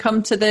you going to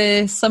come to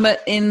the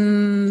summit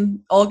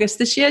in August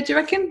this year, do you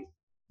reckon?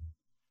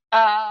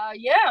 I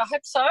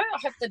hope so. I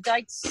hope the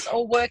dates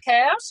all work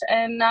out,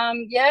 and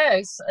and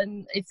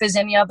if there's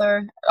any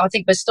other, I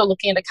think we're still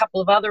looking at a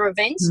couple of other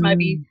events,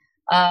 maybe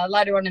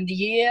later on in the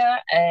year,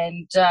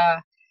 and so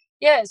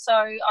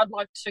I'd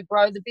like to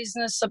grow the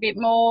business a bit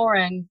more,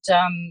 and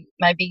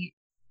maybe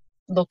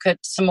look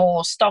at some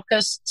more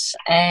stockists,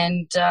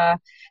 and some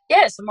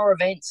more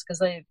events, because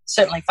they're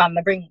certainly fun.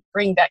 They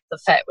bring back the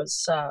fat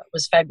was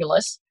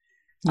fabulous.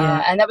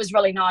 Yeah. And that was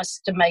really nice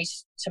to meet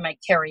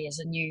Kerry as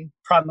a new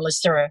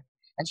Primalista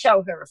and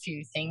show her a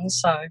few things.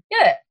 So,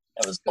 that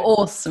was good.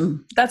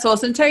 Awesome. That's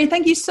awesome. Terry,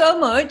 thank you so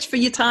much for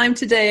your time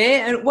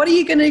today. And what are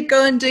you going to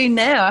go and do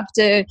now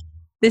after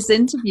this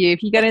interview? Have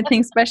you got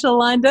anything special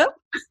lined up?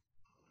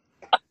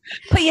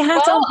 Put your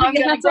hat on. Put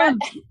your hat on.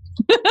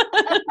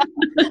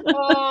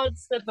 Oh,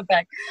 it's at the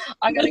back.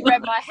 I'm going to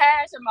grab my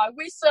hat and my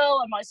whistle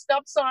and my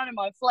stop sign and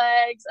my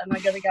flags, and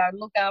I'm going to go and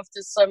look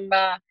after some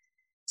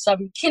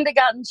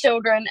kindergarten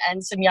children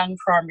and some young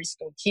primary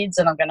school kids,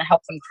 and I'm going to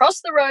help them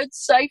cross the road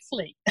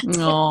safely.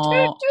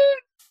 Oh,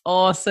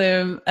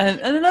 awesome. And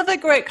another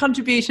great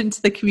contribution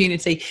to the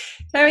community.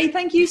 Terry,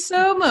 thank you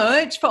so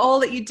much for all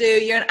that you do.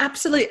 You're an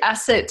absolute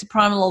asset to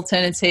Primal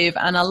Alternative,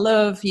 and I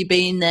love you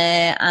being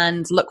there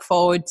and look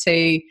forward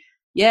to,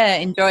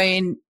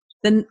 enjoying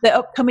the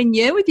upcoming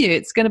year with you.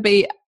 It's going to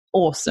be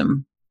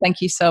awesome.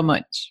 Thank you so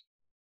much.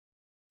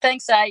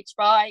 Thanks, H.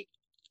 Bye.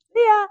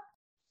 Yeah.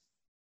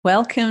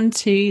 Welcome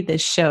to the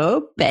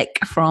show,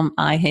 Beck from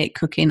I Hate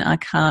Cooking. I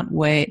can't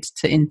wait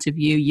to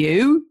interview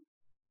you.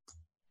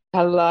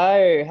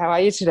 Hello, how are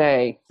you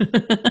today?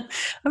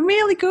 I'm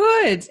really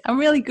good.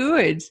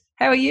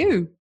 How are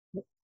you?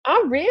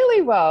 I'm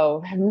really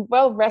well. I'm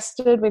well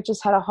rested. We've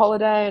just had a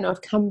holiday and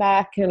I've come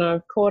back and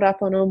I've caught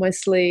up on all my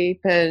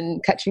sleep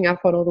and catching up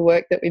on all the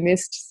work that we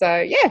missed.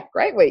 So, yeah,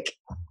 great week.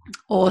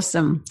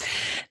 Awesome.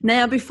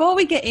 Now, before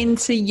we get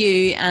into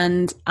you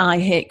and I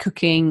Hate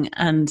Cooking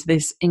and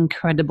this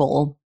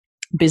incredible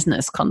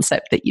business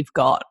concept that you've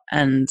got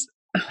and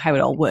how it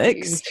all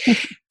works,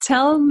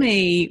 tell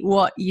me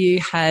what you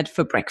had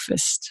for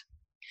breakfast.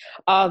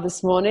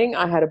 This morning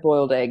I had a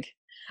boiled egg.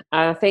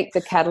 I think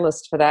the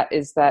catalyst for that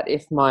is that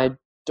if my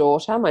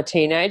daughter, my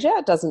teenager,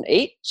 doesn't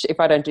eat, if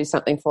I don't do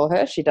something for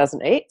her, she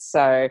doesn't eat.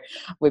 So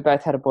we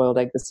both had a boiled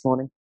egg this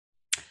morning.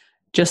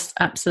 Just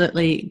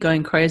absolutely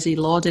going crazy,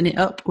 lording it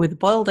up with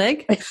boiled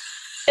egg.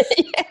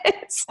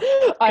 Yes.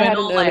 I had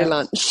an early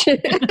lunch.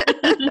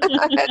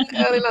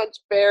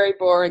 Very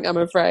boring, I'm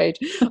afraid.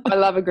 I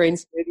love a green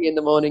smoothie in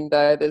the morning,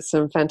 though. There's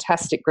some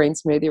fantastic green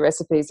smoothie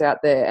recipes out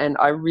there, and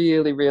I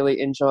really,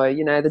 really enjoy,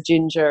 the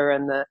ginger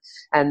and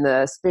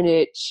the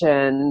spinach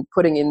and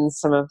putting in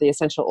some of the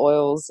essential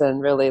oils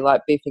and really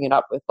like beefing it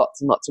up with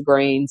lots and lots of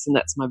greens, and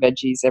that's my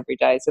veggies every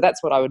day. So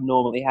that's what I would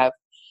normally have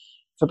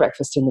for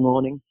breakfast in the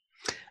morning.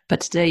 But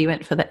today you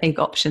went for the egg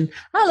option.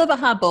 I love a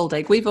hard-boiled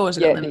egg. We've always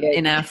got them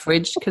in our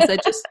fridge because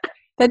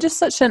they're just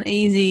such an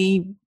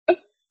easy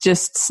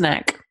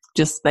snack.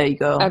 Just there you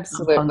go.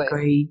 Absolutely. I'm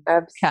hungry.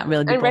 Can't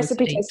really be and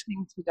recipe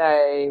testing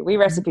today. We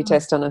recipe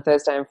test on a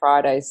Thursday and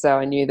Friday, so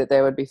I knew that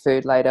there would be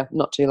food later,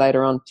 not too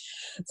later on.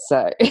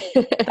 So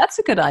that's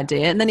a good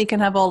idea. And then you can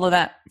have all of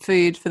that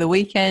food for the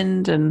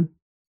weekend. And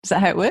is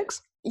that how it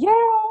works? Yeah.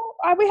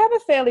 We have a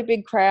fairly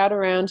big crowd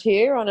around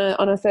here on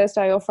a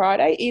Thursday or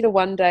Friday. Either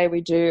one day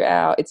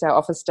it's our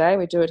office day.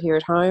 We do it here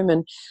at home,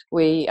 and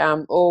we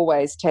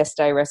always test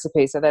a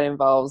recipe. So that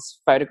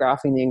involves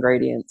photographing the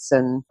ingredients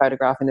and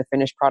photographing the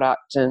finished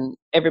product and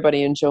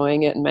everybody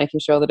enjoying it and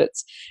making sure that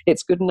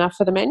it's good enough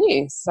for the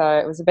menu. So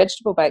it was a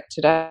vegetable bake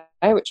today,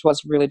 which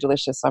was really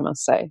delicious, I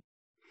must say.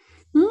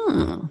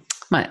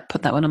 Might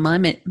put that one on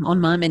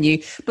my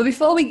menu. But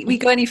before we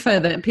go any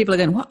further, and people are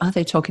going, what are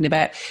they talking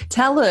about?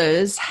 Tell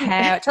us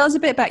a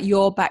bit about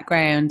your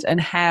background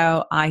and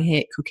how I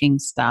Hate Cooking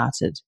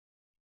started.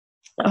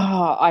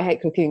 Oh, I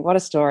Hate Cooking. What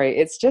a story.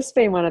 It's just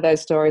been one of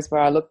those stories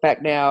where I look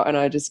back now and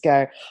I just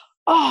go,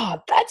 oh,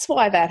 that's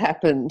why that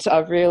happened.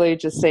 I've really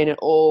just seen it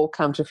all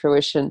come to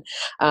fruition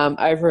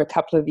over a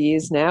couple of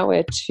years now.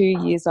 We're 2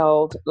 years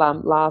old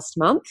last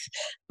month,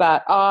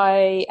 but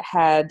I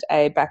had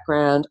a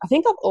background. I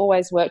think I've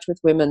always worked with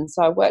women.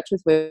 So I worked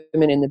with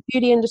women in the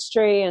beauty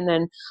industry, and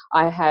then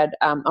I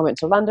went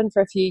to London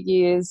for a few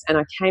years, and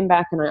I came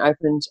back and I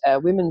opened a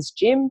women's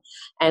gym.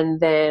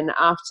 And then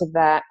after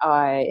that,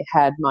 I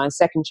had my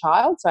second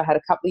child. So I had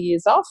a couple of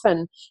years off,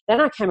 and then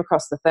I came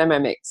across the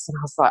Thermomix, and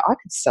I was like, I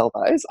could sell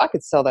those. I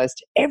could sell those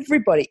to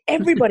everybody.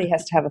 Everybody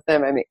has to have a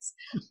Thermomix.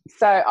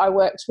 So I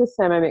worked with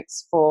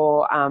Thermomix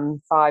for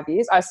 5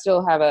 years. I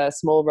still have a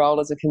small role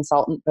as a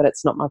consultant, but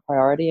it's not my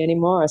priority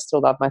anymore. I still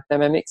love my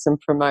Thermomix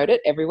and promote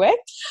it everywhere.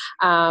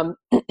 I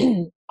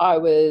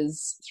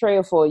was 3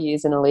 or 4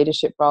 years in a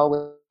leadership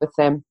role with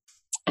them.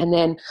 And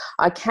then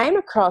I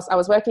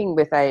was working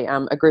with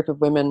a group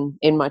of women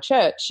in my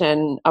church,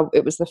 and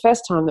it was the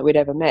first time that we'd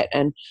ever met.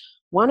 And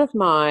one of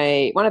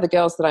the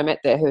girls that I met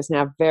there, who is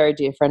now a very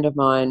dear friend of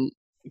mine,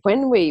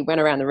 when we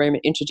went around the room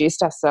and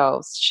introduced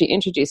ourselves, she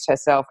introduced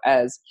herself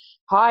as,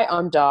 hi,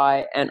 I'm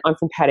Di, and I'm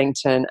from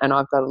Paddington, and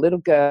I've got a little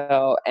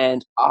girl,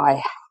 and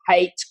I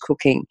hate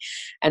cooking.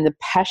 And the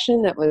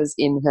passion that was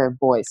in her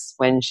voice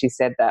when she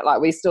said that, like,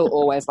 we still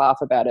always laugh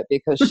about it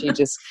because she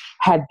just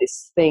had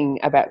this thing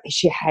about,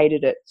 she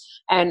hated it.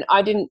 And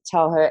I didn't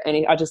tell her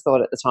I just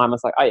thought at the time, I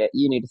was like, oh yeah,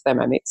 you need a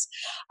Thermomix.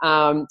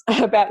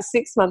 About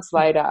 6 months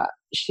later,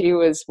 she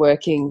was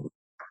working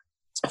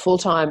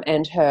full-time,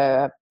 and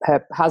her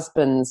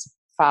husband's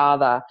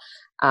father,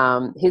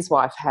 his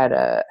wife had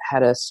a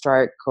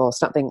stroke or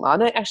something.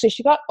 Actually,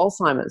 she got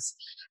Alzheimer's,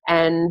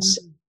 and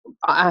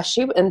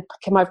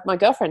my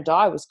girlfriend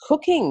Di was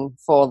cooking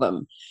for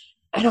them,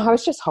 and I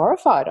was just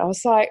horrified. I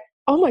was like,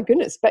 oh my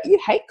goodness, but you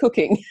hate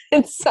cooking.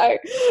 And so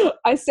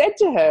I said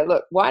to her,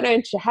 look, why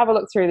don't you have a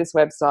look through this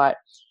website,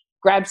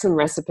 grab some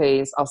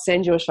recipes, I'll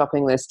send you a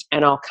shopping list,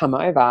 and I'll come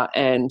over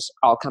and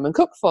I'll come and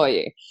cook for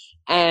you.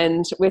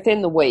 And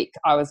within the week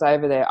I was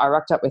over there, I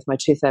rocked up with my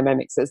 2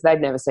 Thermomixes.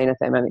 They'd never seen a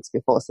Thermomix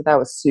before, so they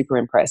were super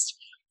impressed.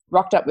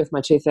 Rocked up with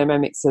my 2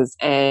 Thermomixes,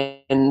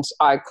 and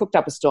I cooked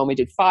up a storm. We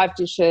did 5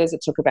 dishes.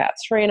 It took about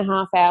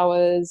 3.5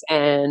 hours,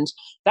 and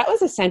that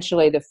was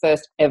essentially the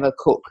first ever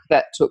cook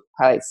that took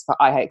place for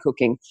I Hate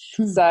Cooking.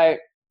 So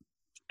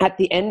at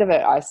the end of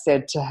it, I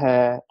said to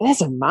her,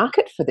 there's a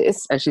market for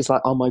this. And she's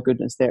like, oh my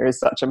goodness, there is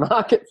such a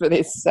market for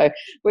this. So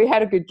we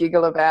had a good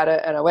giggle about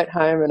it, and I went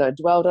home and I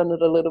dwelled on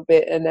it a little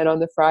bit. And then on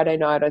the Friday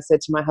night, I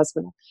said to my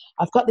husband,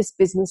 I've got this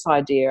business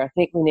idea.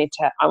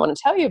 I want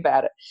to tell you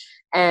about it.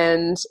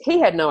 And he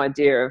had no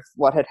idea of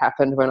what had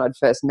happened when I'd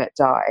first met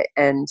Di.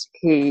 And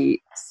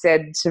he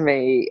said to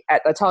me,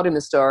 I told him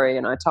the story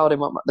and I told him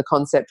what the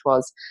concept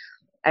was.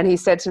 And he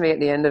said to me at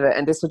the end of it,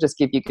 and this will just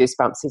give you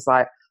goosebumps, he's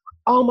like,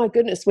 oh my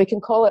goodness, we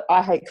can call it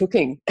I Hate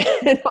Cooking.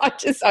 And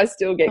I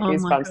still get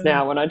goosebumps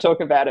now when I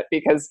talk about it,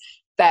 because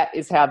that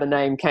is how the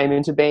name came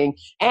into being.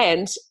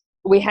 And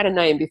we had a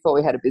name before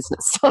we had a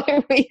business. So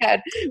we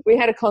had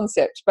a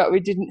concept, but we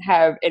didn't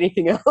have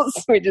anything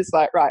else. We're just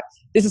like, right,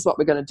 this is what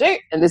we're going to do,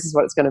 and this is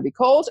what it's going to be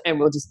called, and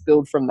we'll just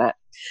build from that.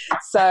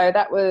 So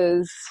that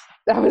was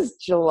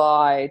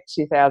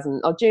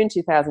June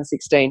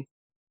 2016.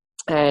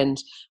 And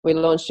we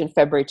launched in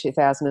February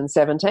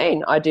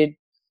 2017. I did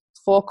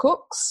 4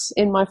 cooks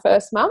in my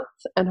first month,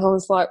 and I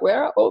was like,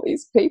 where are all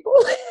these people?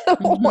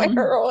 Where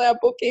are all our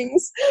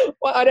bookings?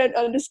 Well, I don't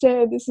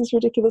understand. This is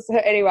ridiculous.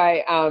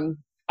 Anyway,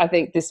 I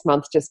think this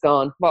month just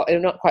gone. Well,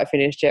 it's not quite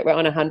finished yet. We're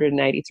on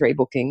 183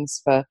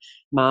 bookings for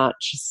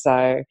March.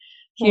 So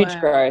huge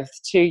growth,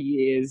 2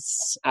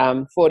 years,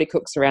 40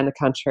 cooks around the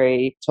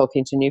country,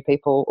 talking to new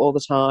people all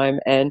the time,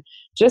 and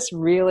just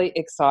really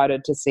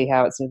excited to see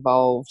how it's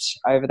evolved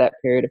over that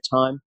period of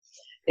time.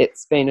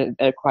 It's been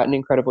quite an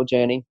incredible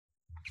journey.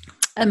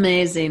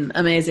 Amazing.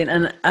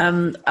 And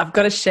I've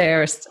got to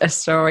share a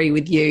story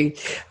with you.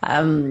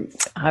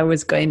 I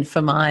was going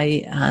for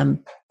my,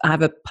 I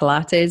have a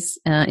Pilates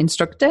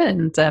instructor,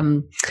 and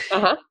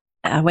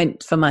I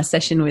went for my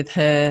session with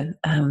her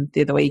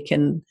the other week,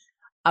 and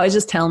I was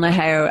just telling her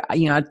how,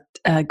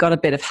 I got a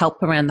bit of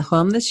help around the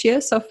home this year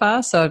so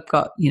far. So I've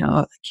got,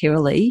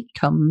 Kira Lee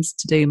comes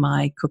to do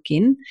my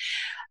cooking,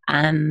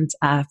 and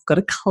I've got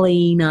a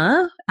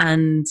cleaner,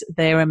 and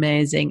they're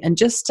amazing. And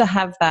just to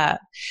have that,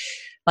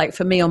 like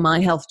for me on my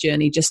health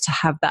journey, just to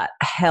have that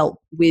help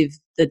with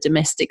the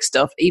domestic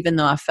stuff, even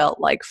though I felt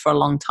like for a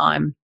long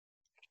time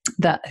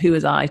that who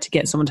was I to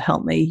get someone to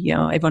help me?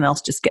 Everyone else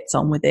just gets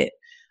on with it.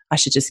 I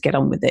should just get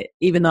on with it,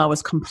 even though I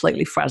was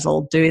completely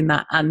frazzled doing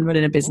that and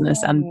running a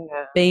business and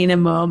being a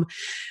mum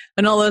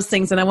and all those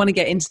things. And I want to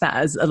get into that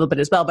as a little bit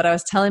as well. But I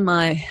was telling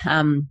my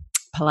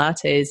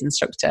Pilates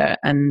instructor,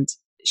 and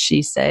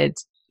she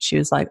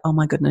was like, oh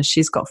my goodness,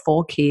 she's got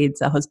 4 kids.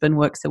 Her husband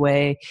works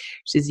away.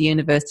 She's a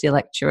university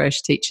lecturer.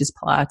 She teaches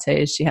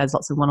Pilates. She has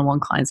lots of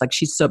one-on-one clients. Like,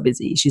 she's so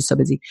busy.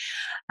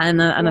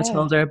 And I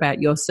told her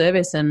about your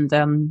service, and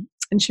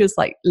she was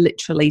like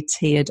literally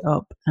teared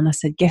up. And I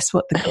said, guess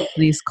what the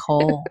company is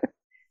called?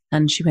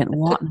 And she went,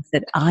 what? And I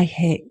said, I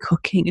Hate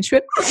Cooking. And she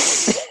went,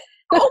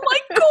 oh my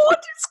God,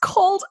 it's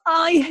called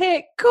I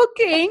Hate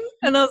Cooking.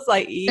 And I was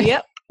like,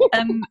 yep.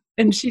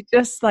 And she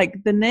just like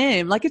the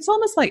name, like it's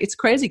almost like it's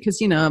crazy because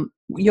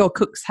your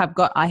cooks have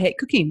got I Hate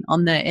Cooking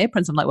on their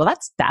aprons. I'm like, well,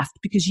 that's daft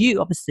because you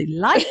obviously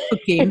like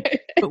cooking,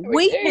 but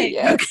we hate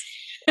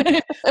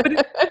cooking.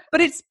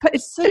 but it's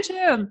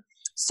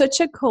such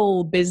a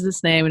cool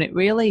business name, and it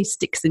really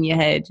sticks in your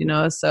head,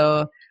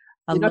 So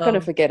you're not going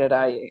to forget it,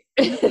 are you?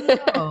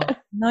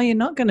 No, you're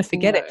not going to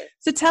forget it.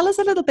 So tell us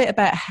a little bit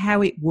about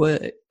how it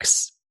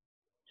works.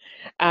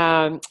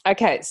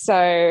 Okay,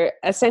 so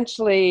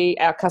essentially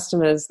our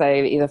customers,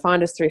 they either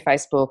find us through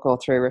Facebook or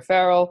through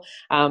referral.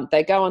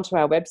 They go onto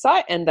our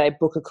website and they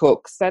book a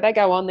cook. So they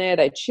go on there,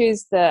 they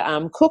choose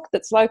the cook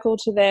that's local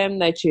to them,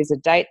 they choose a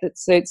date that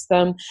suits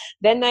them.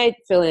 Then they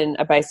fill in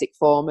a basic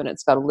form, and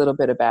it's got a little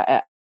bit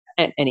about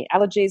any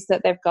allergies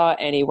that they've got,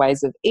 any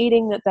ways of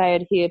eating that they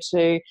adhere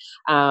to.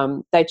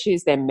 They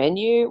choose their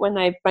menu when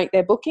they make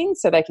their booking,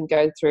 so they can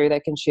go through, they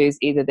can choose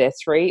either their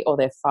 3 or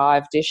their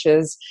 5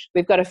 dishes.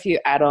 We've got a few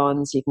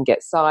add-ons. You can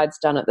get sides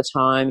done at the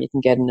time. You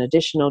can get an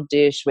additional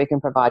dish. We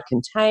can provide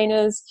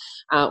containers.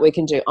 We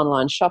can do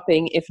online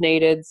shopping if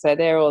needed. So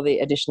they're all the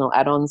additional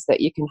add-ons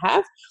that you can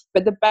have.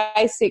 But the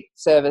basic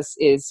service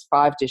is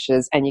 5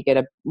 dishes, and you get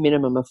a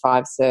minimum of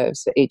 5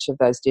 serves for each of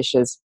those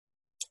dishes.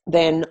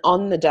 Then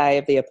on the day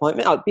of the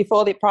appointment,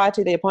 prior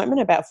to the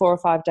appointment, about 4 or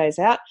 5 days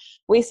out,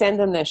 we send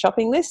them their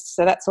shopping list.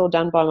 So that's all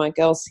done by my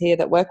girls here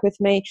that work with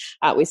me.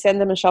 We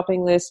send them a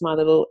shopping list. My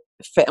little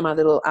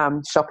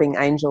shopping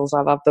angels,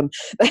 I love them.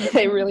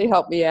 They really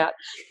help me out.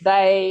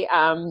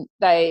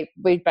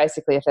 We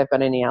basically, if they've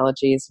got any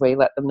allergies, we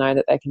let them know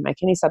that they can make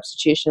any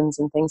substitutions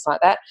and things like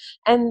that.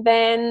 And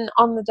then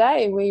on the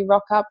day, we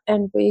rock up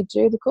and we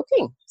do the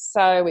cooking.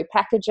 So we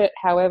package it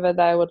however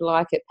they would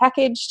like it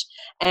packaged,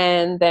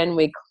 and then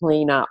we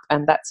clean up,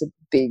 and that's a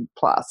big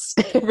plus.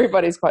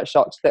 Everybody's quite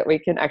shocked that we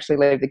can actually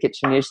leave the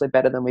kitchen usually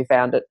better than we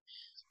found it.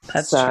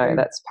 That's true.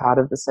 That's part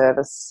of the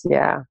service.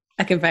 Yeah.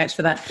 I can vouch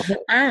for that.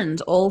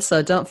 And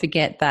also, don't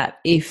forget that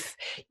if,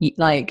 you,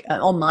 like,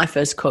 on my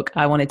first cook,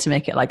 I wanted to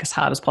make it like as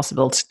hard as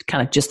possible to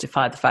kind of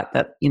justify the fact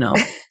that, you know,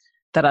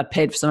 that I'd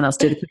paid for someone else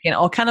to do the cooking,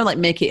 or kind of like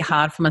make it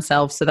hard for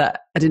myself so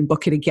that I didn't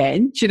book it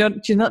again. Do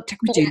you know,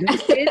 we do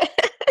those weird,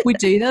 we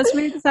do those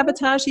weird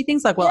sabotagey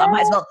things. Like, well, I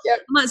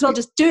might as well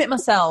just do it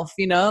myself,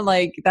 you know,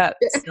 like that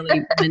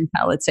silly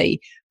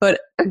mentality.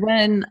 But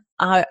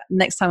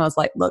next time I was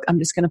like, look, I'm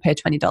just going to pay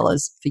 $20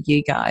 for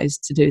you guys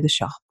to do the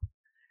shop.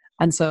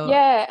 And so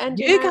and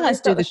you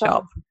guys do the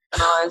shop.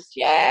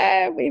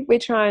 Yeah, we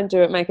try and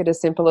do it, make it as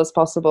simple as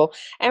possible.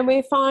 And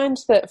we find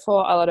that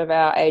for a lot of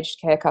our aged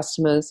care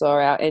customers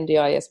or our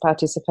NDIS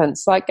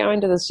participants, like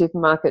going to the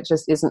supermarket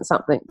just isn't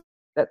something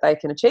that they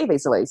can achieve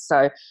easily.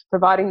 So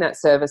providing that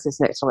service is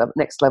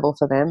next level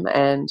for them.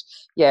 And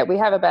yeah, we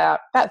have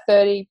about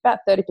 30%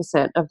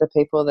 of the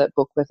people that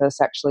book with us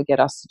actually get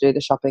us to do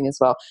the shopping as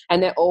well.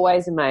 And they're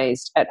always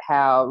amazed at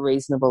how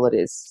reasonable it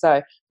is.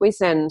 So we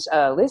send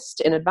a list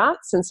in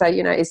advance and say,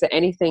 you know, is there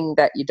anything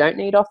that you don't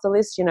need off the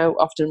list? You know,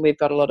 often we've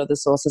got a lot of the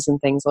sauces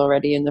and things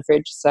already in the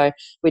fridge. So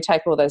we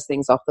take all those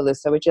things off the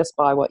list. So we just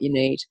buy what you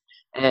need.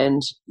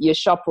 And your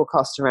shop will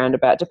cost around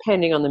about,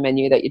 depending on the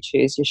menu that you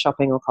choose, your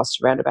shopping will cost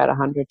around about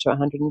 $100 to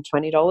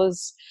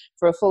 $120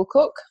 for a full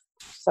cook.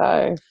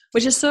 So,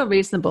 which is so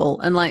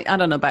reasonable. And like, I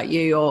don't know about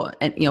you, or,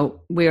 you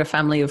know, we're a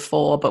family of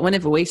 4, but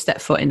whenever we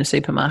step foot in a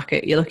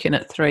supermarket, you're looking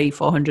at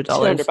 $300-$400.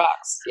 $200,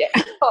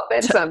 yeah. Oh,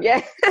 then some,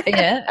 yeah.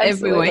 Yeah,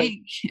 every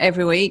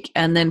week.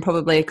 And then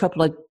probably a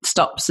couple of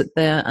stops at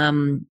the,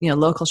 you know,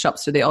 local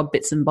shops for the odd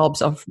bits and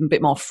bobs of a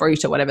bit more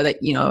fruit or whatever that,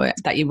 you know,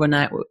 that you run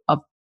out of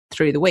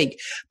through the week.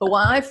 But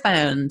what I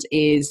found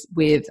is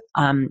with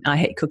I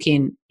Hate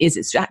Cooking is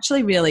it's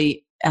actually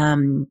really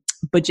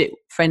budget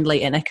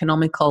friendly and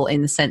economical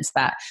in the sense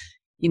that,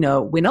 you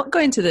know, we're not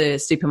going to the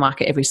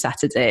supermarket every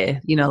Saturday,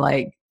 you know,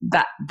 like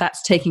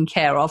that's taken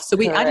care of. So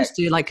I just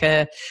do like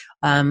a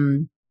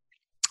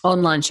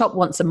online shop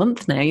once a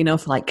month now, you know,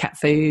 for like cat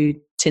food,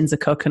 tins of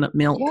coconut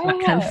milk, that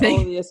kind of thing.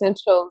 All the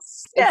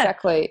essentials. Yeah.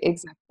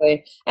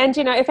 Exactly. And,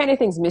 you know, if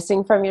anything's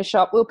missing from your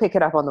shop, we'll pick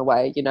it up on the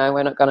way. You know,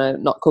 we're not going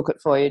to not cook it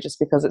for you just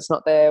because it's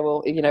not there.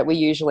 Well, you know, we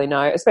usually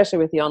know, especially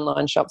with the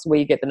online shops,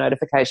 we get the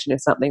notification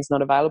if something's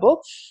not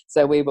available.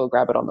 So we will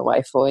grab it on the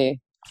way for you.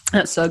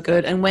 That's so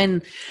good. And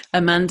when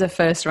Amanda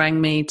first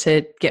rang me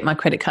to get my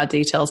credit card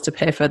details to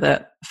pay for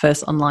the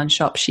first online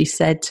shop, she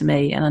said to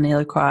me, and I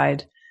nearly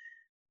cried,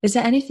 "Is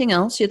there anything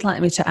else you'd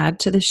like me to add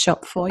to this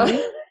shop for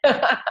you?"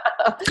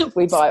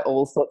 We buy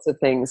all sorts of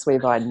things. We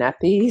buy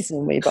nappies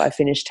and we buy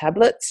finished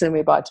tablets and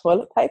we buy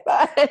toilet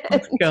paper. Oh,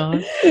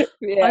 God.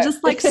 Yeah. I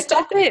just like,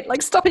 stop it.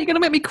 Like, stop it. You're going to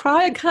make me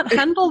cry. I can't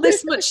handle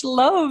this much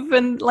love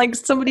and like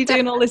somebody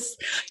doing all this,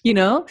 you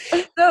know.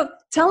 So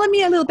tell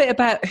me a little bit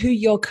about who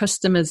your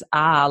customers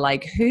are.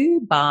 Like,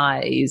 who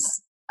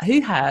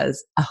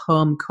has a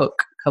home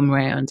cook come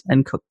around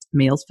and cook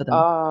meals for them?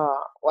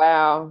 Oh,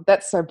 wow.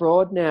 That's so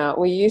broad now.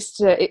 We used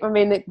to, I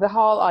mean, the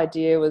whole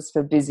idea was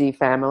for busy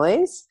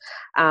families,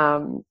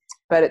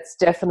 but it's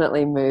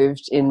definitely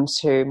moved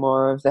into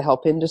more of the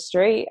help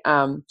industry.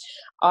 I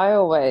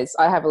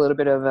have a little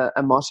bit of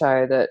a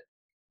motto that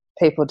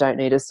people don't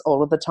need us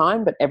all of the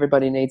time, but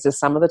everybody needs us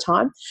some of the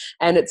time.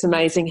 And it's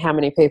amazing how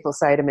many people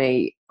say to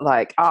me,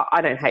 like, "Oh,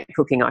 I don't hate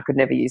cooking. I could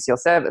never use your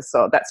service,"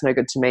 or "That's no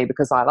good to me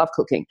because I love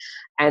cooking."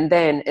 And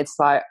then it's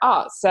like,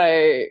 oh,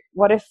 so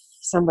what if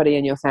somebody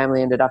in your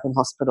family ended up in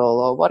hospital?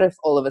 Or what if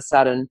all of a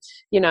sudden,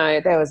 you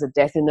know, there was a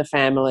death in the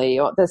family?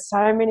 Or there's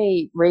so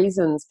many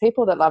reasons.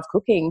 People that love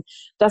cooking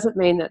doesn't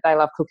mean that they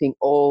love cooking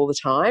all the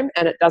time.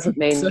 And it doesn't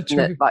mean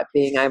that like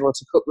being able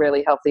to cook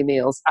really healthy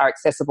meals are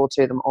accessible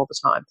to them all the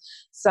time.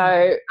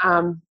 So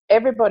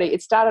everybody,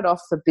 it started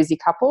off for busy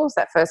couples.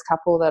 That first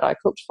couple that I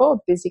cooked for,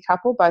 busy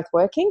couple, both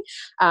working.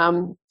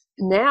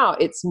 Now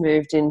it's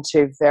moved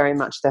into very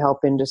much the help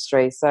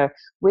industry. So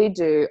we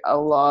do a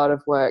lot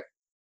of work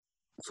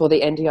for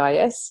the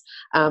NDIS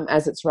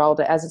as it's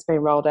been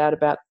rolled out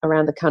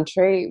around the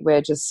country.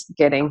 We're just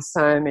getting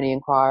so many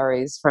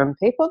inquiries from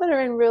people that are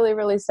in really,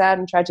 really sad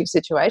and tragic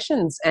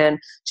situations and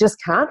just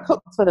can't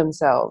cook for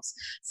themselves.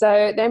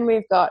 So then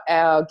we've got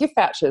our gift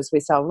vouchers. We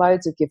sell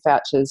loads of gift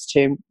vouchers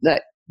to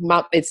that.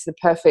 It's the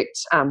perfect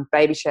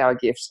baby shower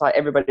gift. Like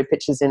everybody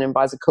pitches in and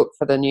buys a cook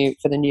for the new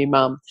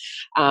mum.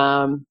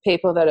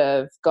 People that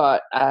have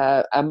got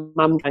a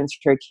mum going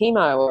through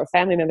chemo or a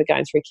family member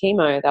going through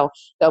chemo,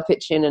 they'll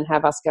pitch in and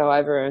have us go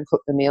over and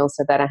cook the meal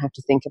so they don't have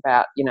to think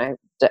about, you know,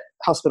 the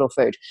hospital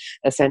food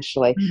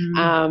essentially.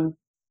 Mm-hmm.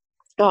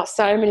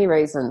 So many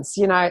reasons.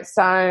 You know,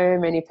 so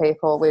many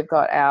people. We've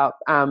got our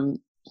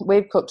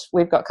we've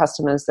got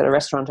customers that are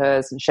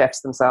restaurateurs and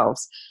chefs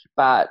themselves,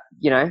 but,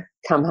 you know,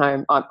 come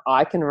home.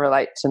 I can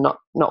relate to not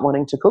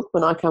wanting to cook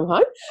when I come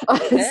home.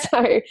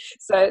 Yeah.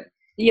 So,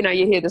 you know,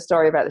 you hear the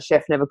story about the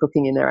chef never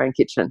cooking in their own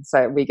kitchen.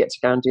 So we get to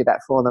go and do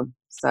that for them.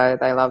 So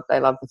they love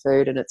the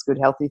food, and it's good,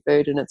 healthy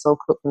food, and it's all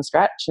cooked from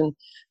scratch, and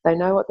they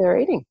know what they're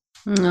eating.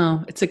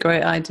 No, it's a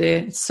great idea.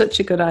 It's such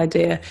a good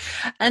idea.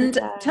 And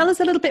tell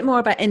us a little bit more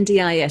about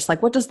NDIS.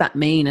 Like, what does that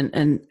mean?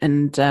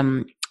 And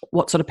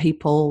what sort of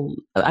people?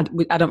 I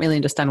don't really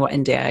understand what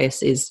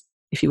NDIS is.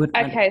 If you would.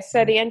 Okay,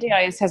 so the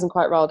NDIS hasn't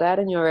quite rolled out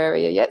in your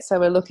area yet, so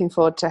we're looking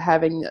forward to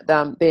having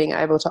being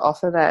able to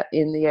offer that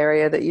in the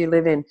area that you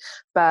live in.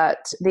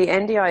 But the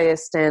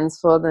NDIS stands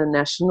for the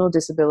National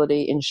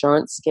Disability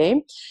Insurance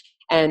Scheme,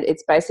 and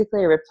it's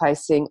basically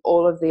replacing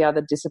all of the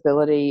other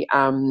disability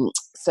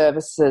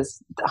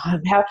services.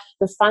 How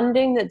the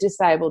funding that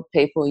disabled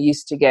people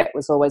used to get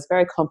was always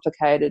very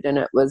complicated, and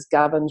it was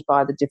governed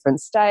by the different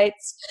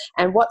states.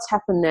 And what's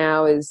happened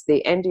now is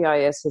the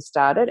NDIS has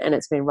started, and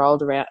it's been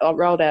rolled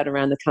out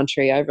around the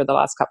country over the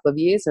last couple of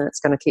years, and it's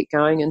going to keep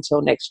going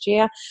until next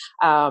year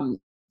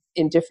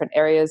in different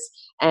areas.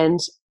 And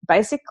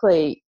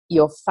basically,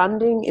 your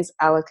funding is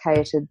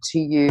allocated to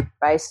you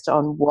based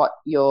on what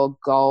your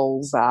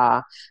goals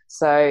are.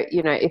 So,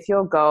 if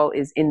your goal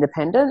is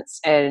independence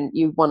and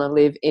you want to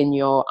live in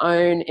your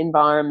own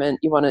environment,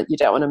 you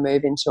don't want to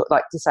move into,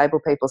 like,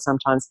 disabled people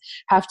sometimes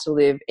have to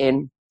live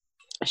in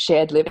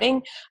shared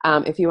living.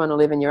 If you want to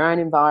live in your own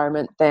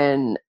environment,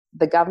 then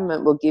the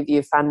government will give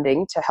you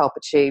funding to help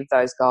achieve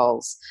those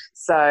goals.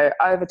 So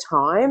over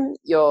time,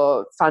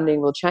 your funding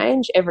will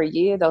change. Every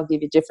year, they'll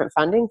give you different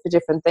funding for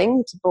different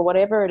things, but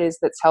whatever it is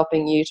that's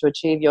helping you to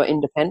achieve your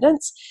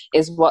independence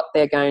is what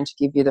they're going to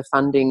give you the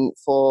funding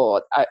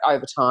for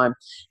over time.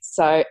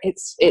 So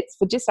it's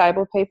for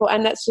disabled people,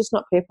 and that's just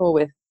not people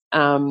with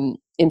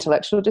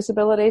intellectual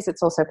disabilities.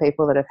 It's also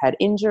people that have had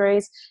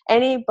injuries.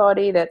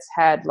 Anybody that's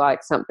had,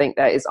 like, something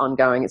that is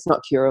ongoing, it's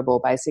not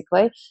curable,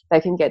 basically, they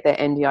can get their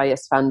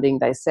NDIS funding.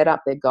 They set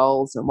up their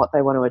goals and what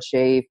they want to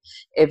achieve.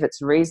 If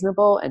it's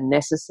reasonable and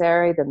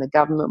necessary, then the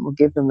government will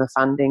give them the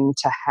funding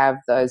to have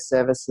those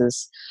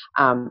services.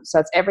 So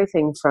it's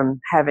everything from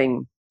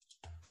having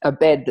a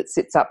bed that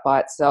sits up by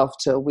itself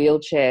to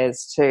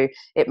wheelchairs, to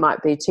it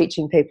might be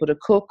teaching people to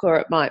cook, or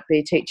it might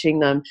be teaching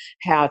them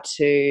how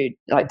to,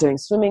 like, doing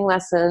swimming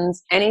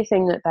lessons.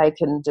 Anything that they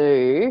can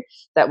do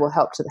that will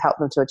help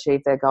them to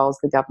achieve their goals,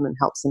 the government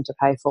helps them to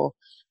pay for.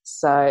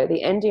 So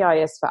the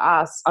NDIS for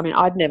us, I mean,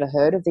 I'd never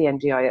heard of the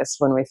NDIS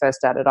when we first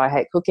started I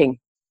Hate Cooking,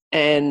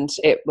 and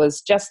it was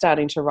just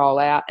starting to roll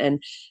out,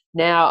 and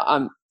now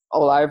I'm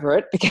all over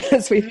it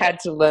because we've had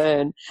to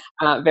learn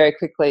very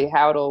quickly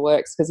how it all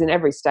works, because in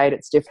every state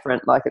it's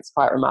different. Like, it's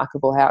quite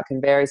remarkable how it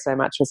can vary so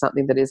much for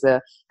something that is a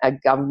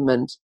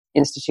government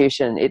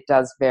institution. It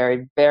does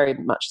vary very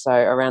much so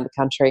around the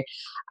country.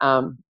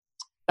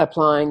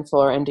 Applying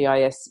for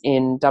NDIS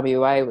in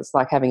WA was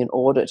like having an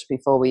audit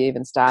before we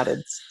even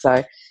started.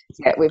 So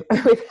yeah, we've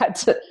had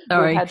to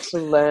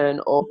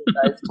learn all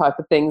those type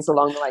of things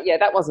along the way. Yeah,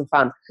 that wasn't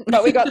fun,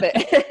 but we got there.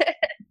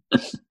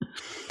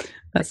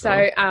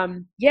 So,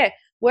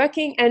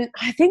 working, and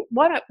I think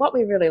what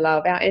we really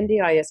love, our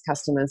NDIS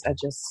customers are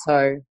just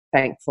so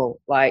thankful.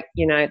 Like,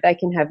 they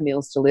can have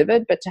meals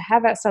delivered, but to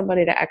have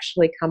somebody to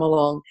actually come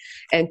along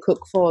and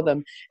cook for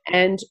them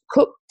and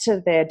cook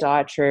to their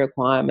dietary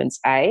requirements,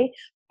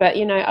 but,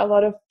 a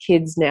lot of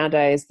kids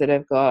nowadays that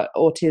have got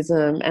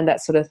autism and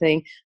that sort of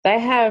thing, they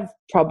have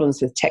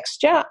problems with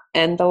texture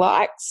and the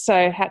likes.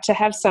 So to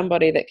have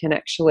somebody that can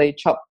actually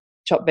chop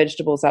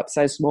vegetables up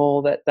so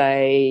small that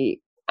they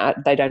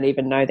don't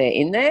even know they're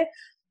in there.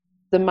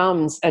 The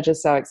mums are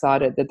just so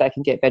excited that they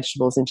can get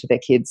vegetables into their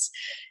kids.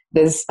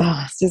 There's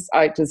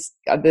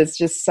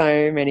just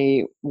so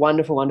many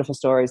wonderful, wonderful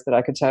stories that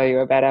I could tell you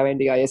about our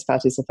NDIS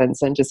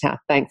participants, and just how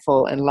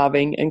thankful and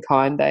loving and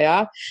kind they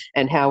are,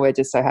 and how we're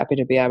just so happy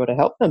to be able to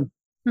help them.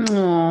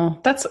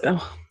 Oh, that's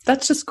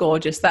just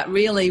gorgeous. That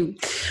really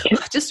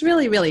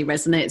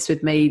resonates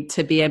with me,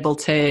 to be able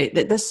to,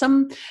 there's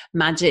some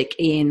magic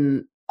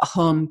in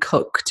home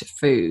cooked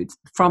food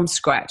from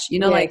scratch,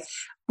 Yes. like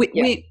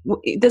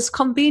there's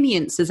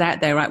conveniences out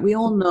there, right? We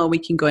all know we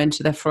can go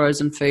into the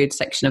frozen food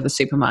section of the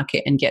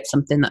supermarket and get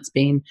something that's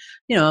been,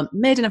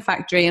 made in a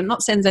factory. I'm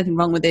not saying there's anything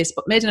wrong with this,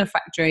 but made in a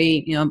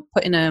factory,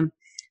 put in a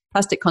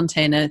plastic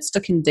container,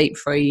 stuck in deep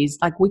freeze.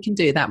 Like, we can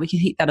do that. We can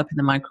heat that up in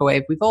the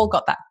microwave. We've all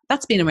got that.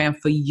 That's been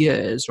around for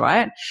years,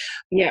 right?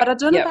 Yeah. But I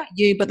don't know about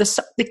you, but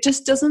it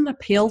just doesn't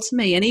appeal to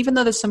me. And even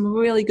though there's some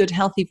really good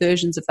healthy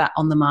versions of that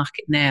on the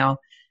market now,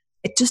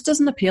 it just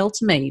doesn't appeal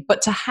to me.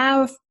 But to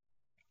have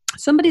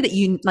somebody that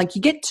you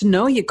get to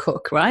know your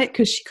cook, right?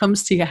 Because she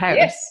comes to your house.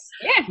 Yes.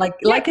 Yeah.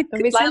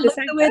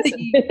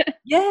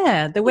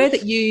 The way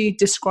that you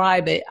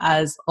describe it,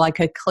 as like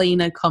a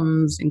cleaner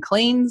comes and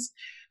cleans,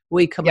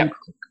 we come and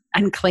cook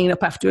and clean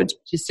up afterwards,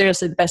 which is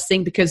seriously the best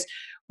thing, because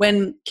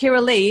when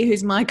Kira Lee,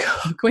 who's my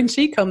cook, when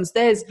she comes,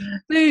 there's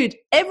food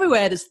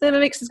everywhere. There's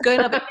Thermomix is going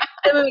over there,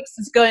 Thermomix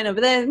is going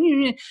over there.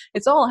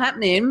 It's all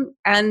happening.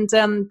 And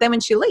then when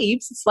she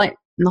leaves, it's like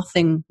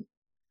nothing.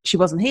 She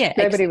wasn't here.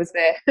 Nobody was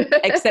there.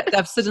 Except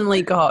I've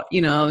suddenly got,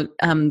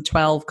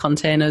 12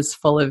 containers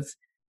full of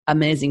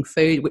amazing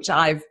food, which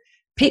I've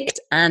picked.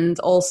 And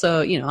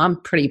also, I'm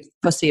pretty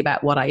fussy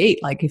about what I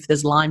eat. Like, if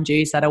there's lime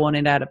juice, I don't want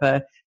it out of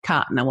a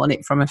carton. I want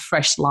it from a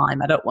fresh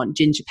lime. I don't want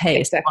ginger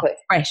paste. Exactly. I want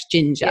fresh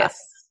ginger.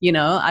 Yes. You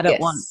know, I don't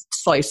want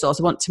soy sauce.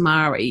 I want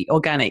tamari,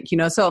 organic, you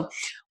know. So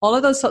all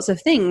of those sorts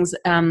of things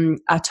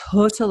are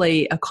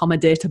totally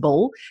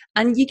accommodatable.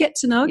 And you get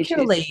to know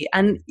Kiralee.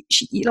 And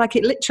like,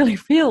 it literally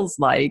feels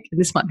like, and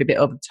this might be a bit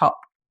over the top,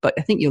 but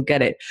I think you'll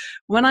get it.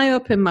 When I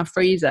open my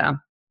freezer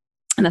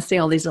and I see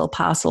all these little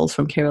parcels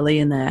from Kiralee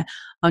in there,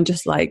 I'm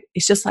just like,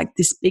 it's just like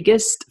this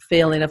biggest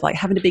feeling of like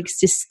having a big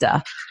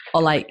sister,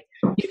 or like,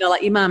 you know,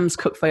 like your mum's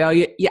cooked for you, or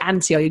your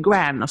auntie or your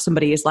gran or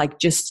somebody is like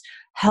just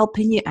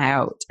helping you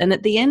out. And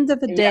at the end of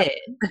the day,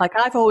 like,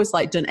 I've always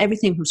like done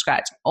everything from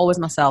scratch, always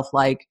myself,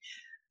 like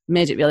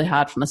made it really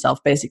hard for myself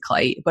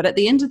basically. But at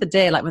the end of the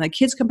day, like when the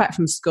kids come back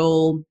from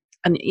school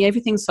and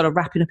everything's sort of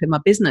wrapping up in my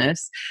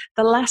business,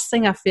 the last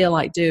thing I feel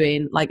like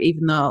doing, like,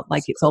 even though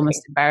like it's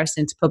almost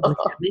embarrassing to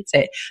publicly admit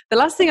it, the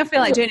last thing I feel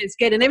like doing is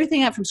getting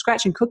everything out from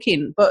scratch and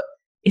cooking. But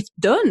it's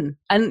done,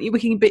 and we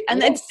can be,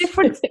 and it's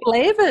different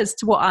flavors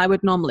to what I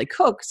would normally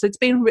cook. So it's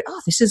been,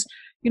 this is,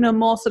 you know,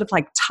 more sort of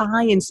like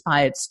Thai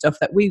inspired stuff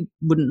that we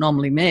wouldn't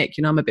normally make.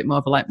 You know, I'm a bit more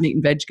of a like meat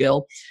and veg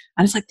girl,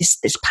 and it's like this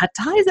pad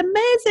Thai is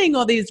amazing,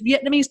 or these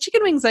Vietnamese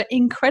chicken wings are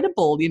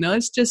incredible. You know,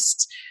 it's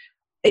just,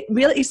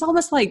 it's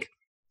almost like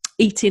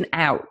eating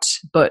out,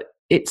 but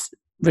it's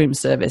room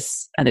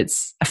service and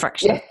it's a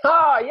fraction. Yeah.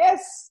 Oh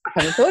yes, I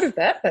haven't thought of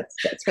that.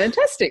 That's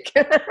fantastic.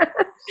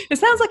 It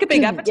sounds like a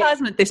big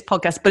advertisement, this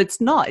podcast, but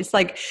it's not. It's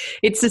like,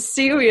 it's a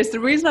serious,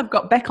 the reason I've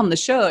got Beck on the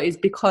show is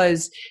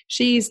because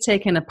she's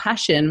taken a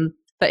passion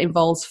that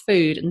involves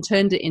food and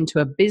turned it into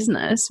a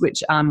business,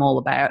 which I'm all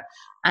about.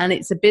 And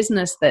it's a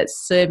business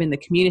that's serving the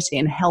community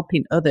and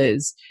helping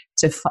others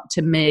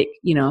to make,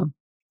 you know,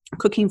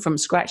 cooking from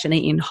scratch and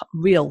eating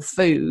real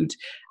food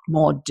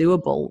more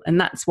doable.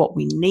 And that's what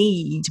we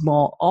need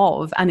more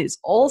of. And it's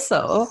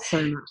also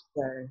so much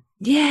so.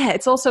 Yeah,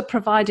 it's also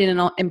providing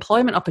an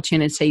employment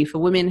opportunity for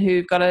women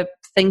who've got a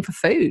thing for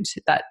food,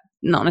 that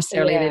not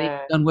necessarily they need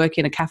to go and work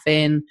in a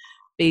cafe and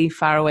be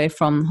far away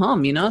from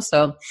home, you know.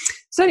 So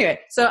anyway,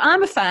 so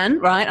I'm a fan,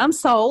 right? I'm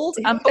sold.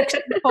 I'm booked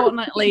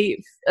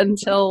fortnightly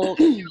until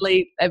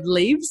Kiralee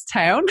leaves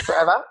town.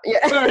 Forever.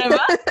 Yeah.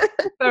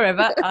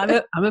 Forever.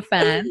 I'm a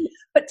fan.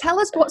 But tell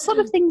us, what sort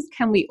of things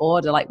can we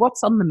order? Like,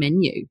 what's on the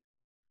menu?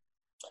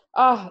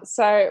 Oh,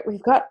 so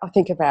we've got, I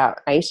think, about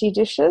 80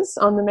 dishes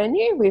on the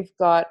menu. We've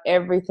got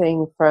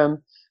everything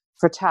from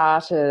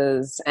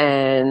frittatas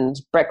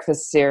and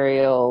breakfast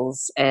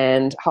cereals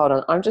and, hold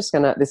on,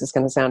 this is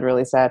going to sound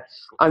really sad.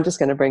 I'm just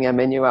going to bring our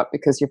menu up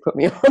because you put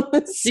me on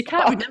this. You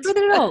can't remember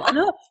them at all. I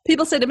know.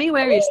 People say to me,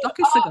 where are your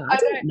stockists? I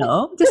don't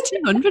know. There's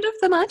 200 of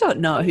them. I don't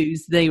know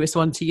who's the nearest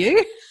one to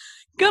you.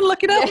 Go and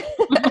look it up.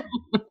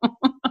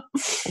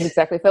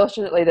 Exactly.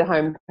 Fortunately, the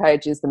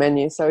homepage is the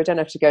menu, so we don't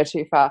have to go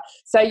too far.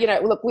 So, you know,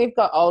 look, we've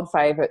got old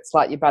favourites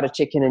like your butter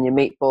chicken and your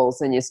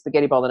meatballs and your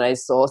spaghetti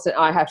bolognese sauce. And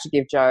I have to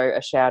give Jo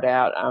a shout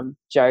out.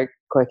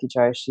 Quirky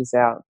Jo, she's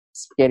our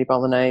spaghetti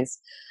bolognese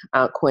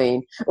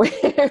queen.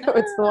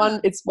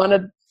 It's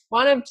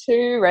one of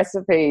two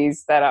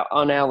recipes that are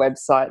on our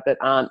website that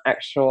aren't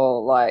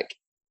actual like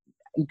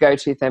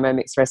go-to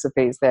Thermomix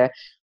recipes. They're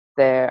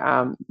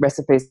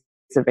recipes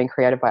that have been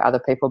created by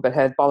other people, but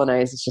her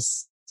bolognese is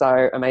just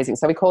so amazing.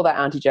 So we call that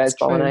Auntie Jo's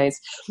bolognese.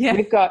 Yeah.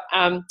 We've got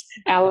our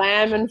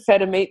lamb and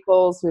feta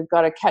meatballs. We've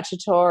got a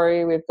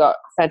cacciatore. We've got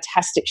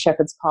fantastic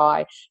shepherd's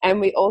pie.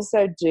 And we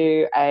also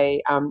do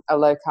a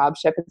low-carb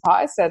shepherd's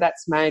pie. So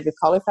that's made with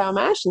cauliflower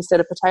mash instead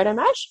of potato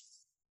mash.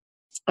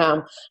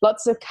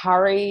 Lots of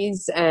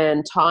curries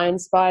and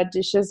Thai-inspired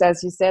dishes,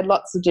 as you said.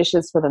 Lots of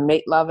dishes for the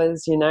meat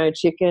lovers, you know,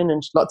 chicken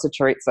and lots of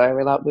chorizo.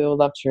 We all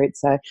love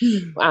chorizo.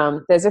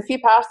 There's a few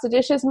pasta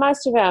dishes.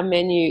 Most of our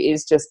menu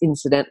is just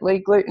incidentally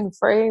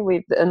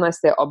gluten-free, unless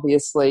they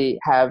obviously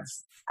have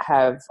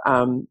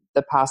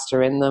the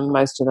pasta in them.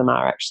 Most of them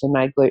are actually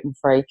made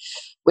gluten-free.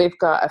 We've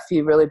got a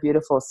few really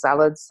beautiful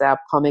salads. Our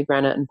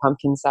pomegranate and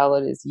pumpkin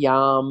salad is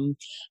yum.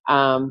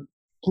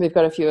 We've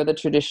got a few other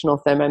traditional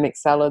Thermomix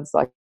salads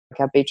like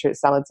our beetroot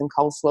salads and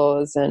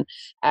coleslaws, and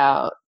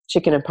our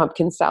chicken and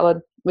pumpkin salad,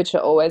 which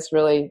are always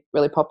really,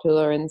 really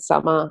popular in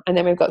summer. And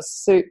then we've got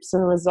soups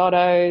and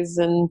risottos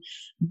and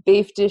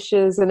beef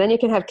dishes. And then you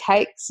can have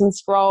cakes and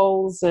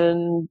scrolls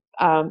and,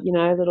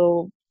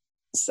 little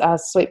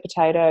sweet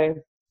potato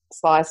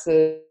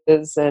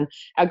slices and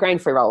our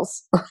grain-free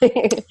rolls.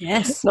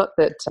 Yes. Not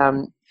that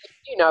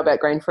you know about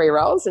grain-free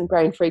rolls and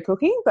grain-free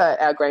cooking, but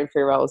our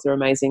grain-free rolls are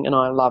amazing, and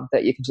I love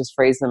that you can just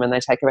freeze them and they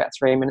take about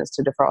 3 minutes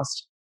to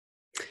defrost.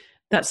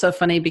 That's so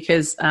funny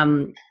because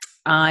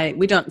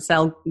we don't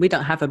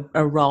have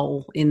a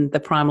roll in the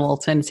Primal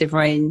Alternative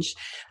range,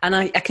 and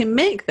I can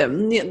make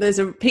them.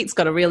 Pete's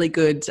got a really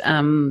good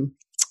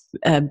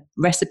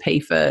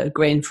recipe for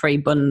grain-free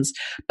buns,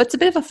 but it's a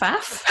bit of a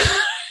faff.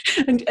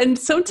 and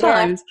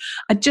sometimes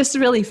I just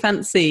really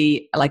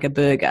fancy like a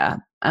burger,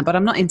 but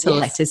I'm not into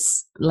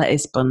lettuce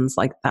buns.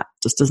 Like that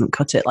just doesn't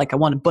cut it. Like I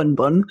want a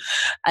bun.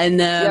 And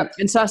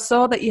so I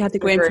saw that you had the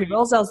grain-free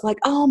rolls. I was like,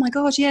 oh my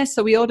gosh, yes.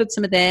 So we ordered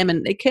some of them,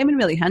 and it came in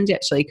really handy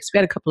actually because we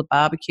had a couple of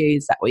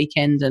barbecues that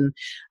weekend, and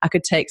I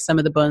could take some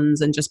of the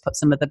buns and just put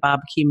some of the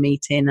barbecue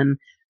meat in and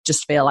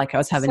just feel like I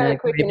was having a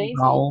quick and gravy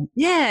easy. roll.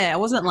 Yeah, I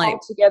wasn't like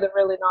Hold together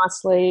really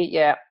nicely.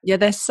 Yeah. yeah,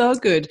 they're so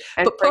good.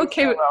 And But poor freeze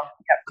so Kira, well.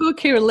 Yep. poor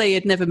Kira Lee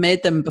had never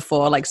made them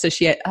before, like so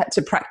she had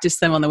to practice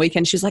them on the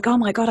weekend. She's like, "Oh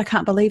my god, I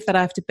can't believe that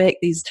I have to bake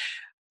these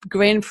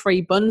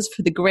grain-free buns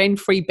for the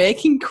grain-free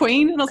baking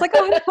queen." And I was like,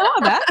 "Oh, I hadn't thought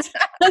of that.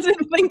 I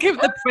didn't think of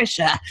the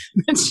pressure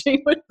that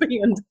she would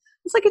be under."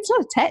 It's like it's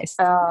not a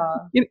test.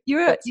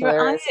 You're at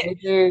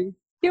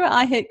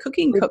I Hate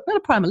Cooking cook, not a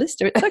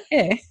Primalista. It's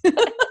okay.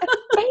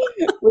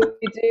 We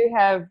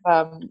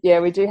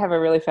do have a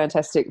really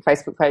fantastic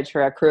Facebook page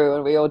for our crew,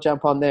 and we all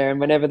jump on there, and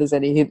whenever there's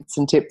any hints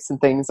and tips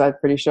and things, I'm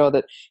pretty sure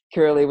that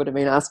Kiralee would have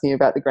been asking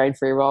about the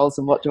grain-free rolls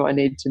and what do I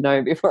need to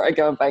know before I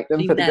go and bake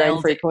them for the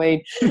grain-free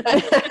queen. She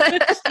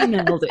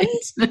nailed it.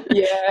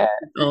 Yeah.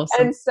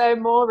 Awesome. And so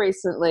more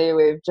recently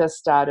we've just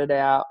started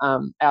our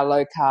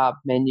low carb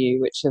menu,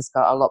 which has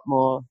got a lot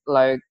more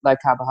low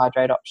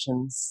carbohydrate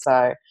options.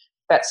 So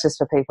that's just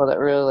for people that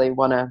really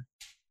want to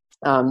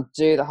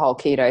do the whole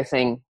keto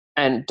thing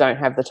and don't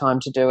have the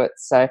time to do it.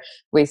 So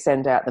we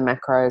send out the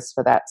macros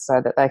for that so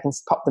that they can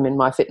pop them in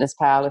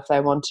MyFitnessPal if they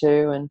want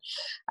to, and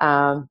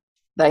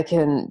they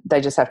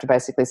just have to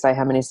basically say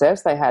how many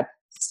serves they had.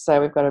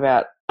 So we've got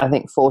about, I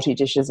think, 40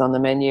 dishes on the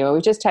menu.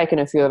 We've just taken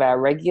a few of our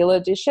regular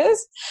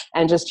dishes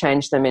and just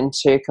changed them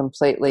into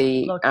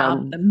completely low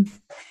carb.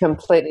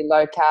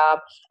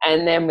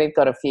 And then we've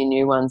got a few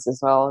new ones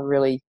as well, a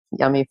really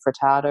yummy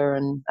frittata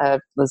and a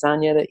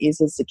lasagna that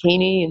uses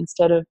zucchini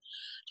instead of.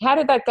 How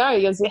did that go?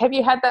 Have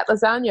you had that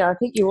lasagna? I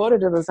think you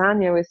ordered a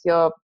lasagna with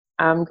your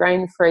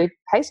grain-free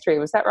pastry.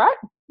 Was that right?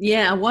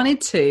 Yeah, I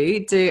wanted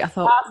to do. I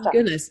thought, oh,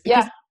 goodness,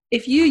 because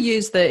if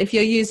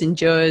you're using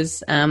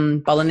Joe's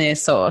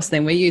bolognese sauce,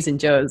 then we're using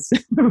Joe's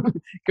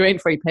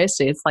grain-free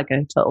pastry. It's like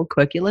a total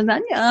quirky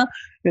lasagna.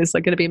 It's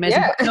like going to be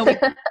amazing. Yeah. But no,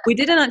 we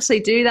didn't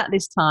actually do that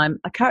this time.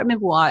 I can't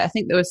remember why. I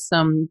think there was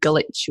some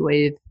glitch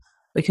with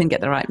we couldn't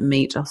get the right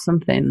meat or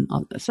something.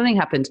 Something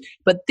happened.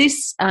 But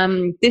this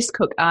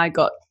cook, I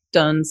got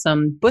done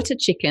some butter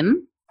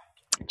chicken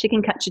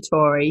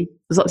cacciatore.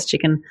 There's lots of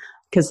chicken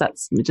because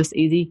that's just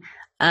easy.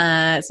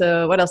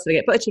 So what else did I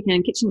get? Butter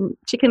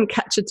chicken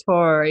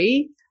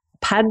cacciatore,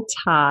 pad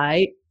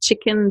thai,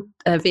 chicken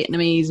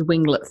Vietnamese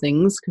winglet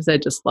things because they're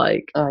just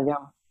like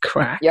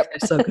crack. Yep.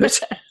 They're so good.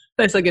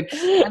 They're so good.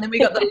 And then we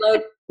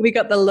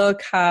got the low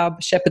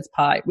carb shepherd's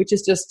pie, which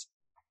is just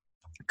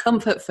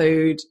comfort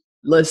food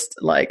list.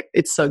 Like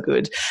it's so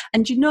good.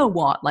 And you know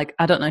what? Like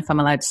I don't know if I'm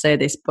allowed to say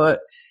this,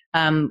 but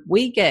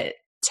we get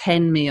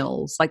 10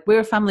 meals. Like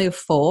we're a family of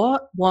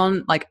 4.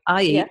 One, like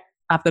I eat. Yeah.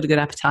 I've got a good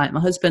appetite. My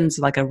husband's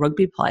like a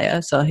rugby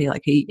player, so he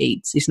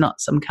eats. He's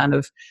not some kind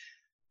of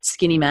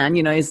skinny man,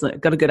 you know. He's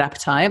got a good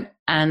appetite.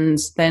 And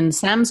then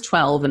Sam's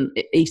 12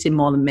 and eating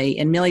more than me,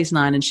 and Millie's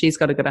 9 and she's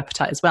got a good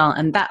appetite as well.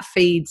 And that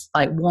feeds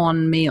like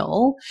one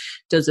meal,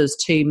 does us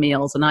 2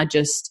 meals. And I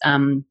just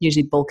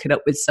usually bulk it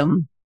up with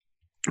some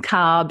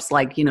carbs,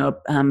 like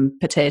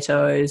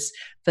potatoes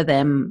for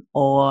them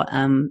or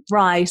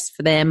rice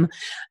for them,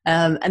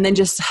 and then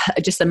just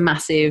a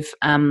massive.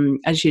 I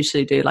just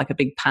usually do like a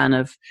big pan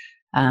of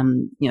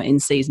in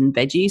season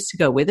veggies to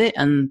go with it,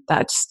 and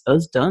that's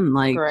us done.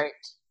 Like great.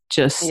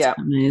 Just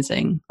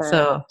amazing.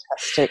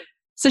 Fantastic.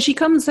 So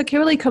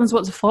Kiralee comes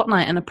once a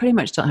fortnight, and I pretty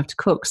much don't have to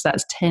cook. So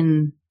that's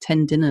 10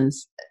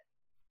 dinners,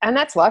 and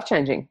that's life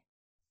changing.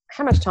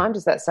 How much time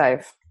does that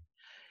save?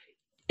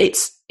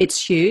 It's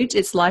huge.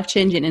 It's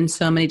life-changing in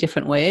so many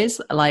different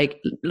ways, like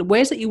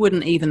ways that you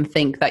wouldn't even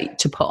think that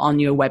to put on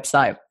your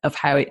website of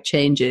how it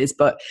changes.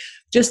 But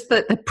just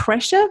the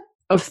pressure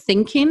of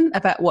thinking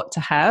about what to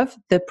have,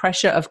 the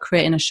pressure of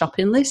creating a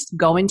shopping list,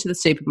 going to the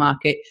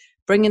supermarket,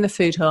 bringing the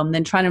food home,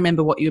 then trying to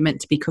remember what you're meant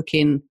to be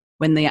cooking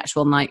when the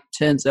actual night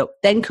turns up,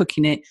 then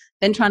cooking it,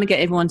 then trying to get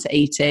everyone to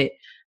eat it,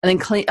 and then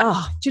clean.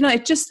 Oh, do you know,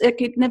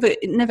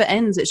 it never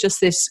ends. It's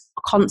just this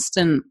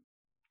constant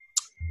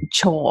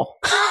chore.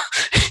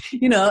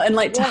 And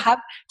like to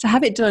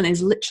have it done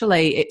is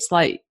literally, it's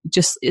like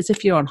just as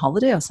if you're on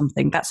holiday or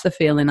something. That's the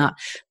feeling.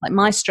 Like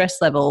my stress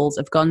levels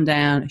have gone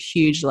down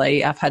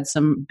hugely. I've had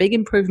some big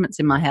improvements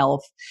in my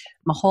health.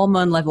 My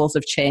hormone levels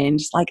have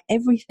changed, like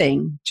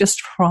everything just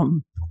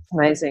from.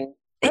 Amazing.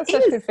 That's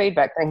such good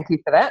feedback. Thank you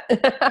for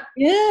that.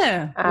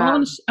 Yeah. I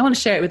want to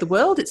share it with the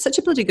world. It's such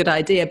a bloody good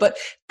idea. But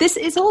this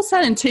is all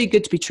sounding too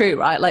good to be true,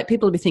 right? Like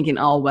people will be thinking,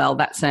 oh, well,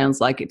 that sounds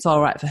like it's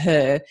all right for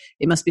her.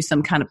 It must be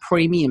some kind of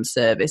premium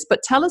service.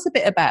 But tell us a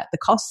bit about the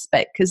cost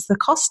spec, because the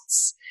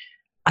costs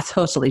are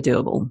totally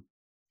doable.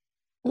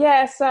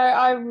 Yeah, so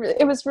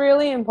it was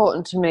really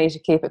important to me to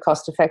keep it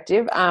cost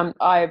effective.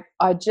 I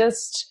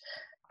just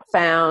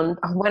found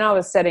when I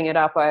was setting it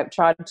up, I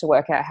tried to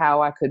work out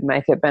how I could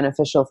make it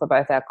beneficial for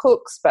both our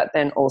cooks, but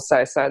then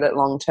also so that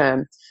long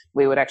term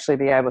we would actually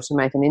be able to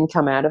make an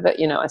income out of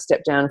it. I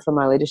stepped down from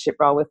my leadership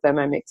role with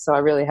Thermomix, so I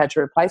really had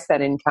to replace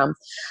that income.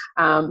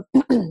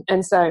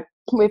 And so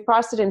we've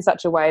priced it in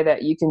such a way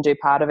that you can do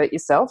part of it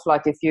yourself.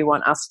 Like if you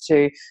want us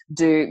to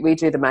we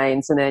do the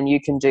mains and then you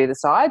can do the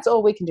sides,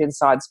 or we can do the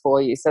sides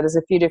for you. So there's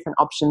a few different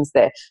options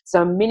there.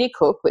 So a mini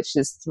cook, which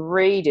is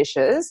 3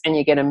 dishes, and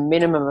you get a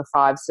minimum of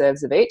 5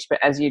 serves of each. But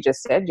as you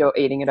just said, you're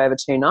eating it over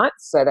 2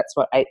 nights. So that's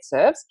 8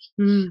 serves.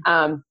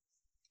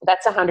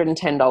 That's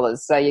 $110.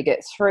 So you get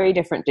 3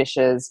 different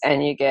dishes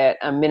and you get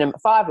a minimum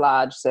 5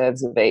 large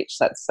serves of each.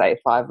 Let's say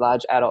 5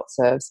 large adult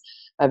serves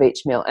of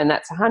each meal, and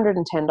that's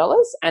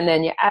 $110. And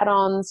then your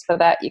add-ons for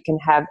that, you can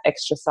have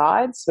extra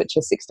sides, which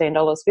are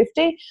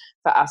 $16.50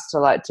 for us to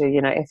like do,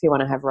 if you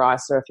want to have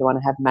rice, or if you want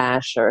to have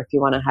mash, or if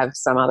you want to have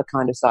some other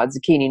kind of side,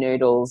 zucchini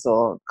noodles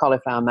or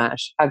cauliflower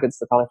mash. How good's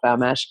the cauliflower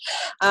mash?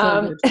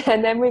 And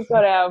then we've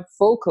got our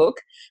full cook,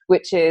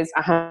 which is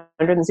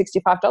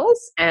 $165,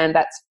 and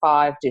that's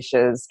 5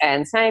 dishes.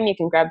 And same, you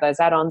can grab those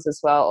add-ons as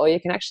well, or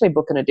you can actually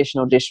book an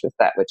additional dish with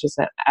that, which is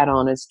that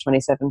add-on is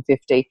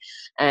 $27.50,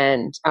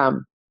 and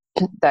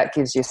that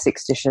gives you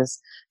 6 dishes.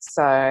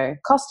 So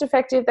cost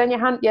effective. Then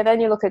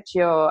you look at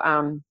your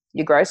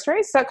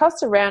groceries. So it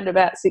costs around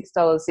about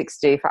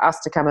 $6.60 for us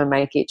to come and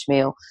make each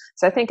meal.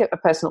 So I think a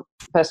personal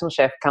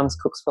chef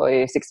cooks for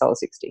you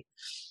 $6.60.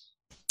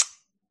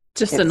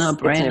 Just a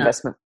no-brainer. It's an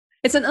investment.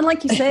 And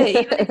like you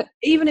say,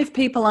 even if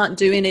people aren't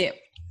doing it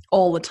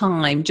all the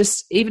time,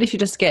 even if you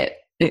just get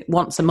it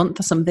once a month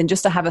or something,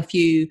 just to have a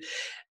few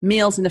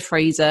meals in the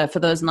freezer for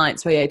those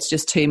nights where it's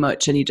just too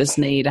much and you just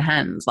need a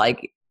hand.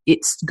 Like,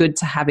 it's good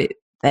to have it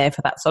there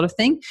for that sort of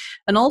thing.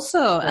 And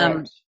also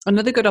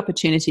another good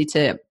opportunity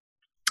to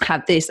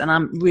have this, and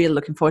I'm really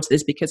looking forward to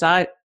this because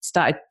I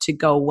started to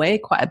go away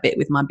quite a bit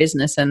with my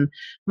business, and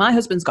my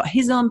husband's got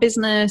his own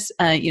business.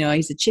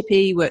 He's a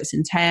chippy, works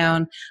in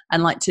town,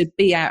 and like to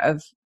be out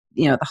of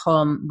the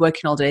home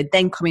working all day,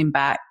 then coming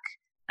back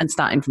and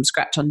starting from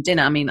scratch on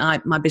dinner. I mean,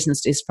 my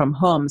business is from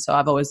home, so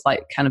I've always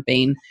like kind of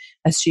been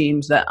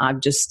assumed that I've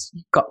just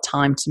got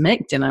time to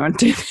make dinner and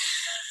do.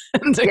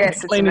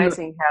 Yes, it's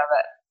amazing how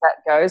that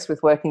goes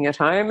with working at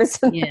home,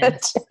 isn't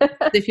it?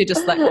 If you're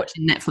just like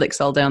watching Netflix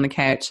all day on the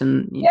couch,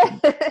 and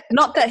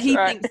not that he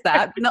thinks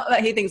that,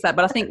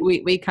 but I think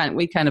we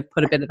kind of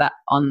put a bit of that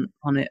on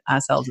it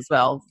ourselves as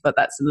well. But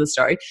that's another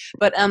story.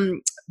 But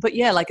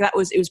yeah, like it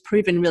was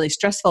proven really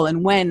stressful.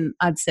 And when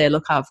I'd say,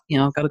 look, I've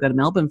got to go to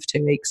Melbourne for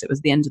 2 weeks, it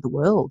was the end of the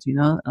world, and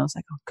I was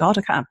like, oh God,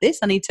 I can't have this.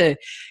 I need to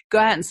go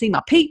out and see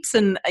my peeps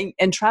and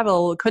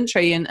travel the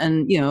country, and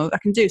I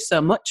can do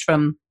so much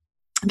from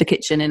the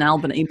kitchen in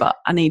Albany, but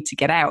I need to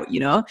get out,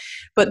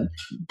 But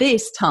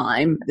this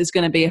time there's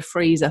going to be a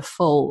freezer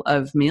full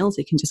of meals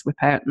you can just whip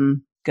out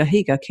and go, here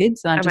you go,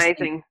 kids. And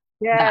amazing.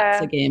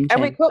 That's a game changer.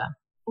 And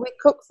we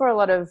cook for a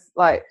lot of,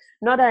 like,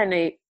 not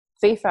only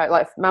FIFO,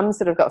 like mums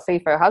that have got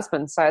FIFO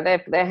husbands, so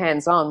they're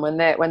hands on when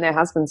their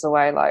husband's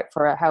away, like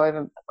for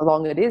however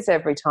long it is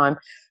every time.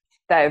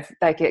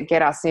 They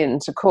get us in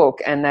to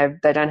cook, and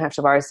they don't have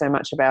to worry so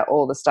much about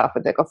all the stuff.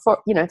 But they've got 3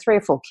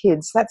 or 4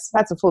 kids. That's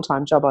a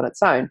full-time job on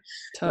its own.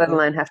 Totally. Let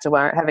alone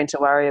having to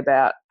worry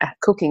about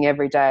cooking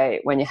every day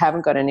when you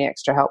haven't got any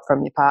extra help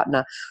from your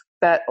partner.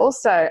 But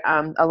also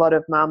a lot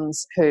of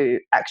mums who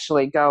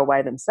actually go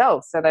away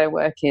themselves, so they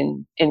work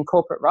in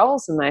corporate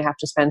roles and they have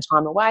to spend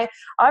time away.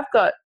 I've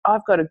got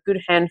a good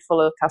handful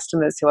of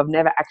customers who I've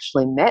never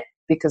actually met,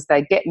 because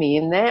they get me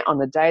in there on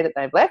the day that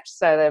they've left.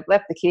 So they've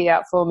left the key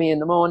out for me in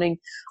the morning.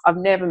 I've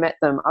never met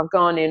them. I've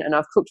gone in and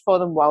I've cooked for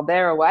them while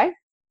they're away.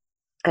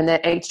 And then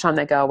each time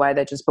they go away,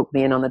 they just book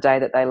me in on the day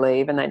that they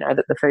leave, and they know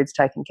that the food's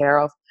taken care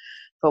of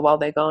for while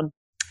they're gone.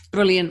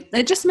 Brilliant.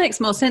 It just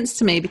makes more sense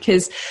to me,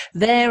 because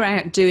they're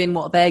out doing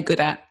what they're good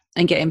at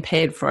and getting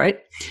paid for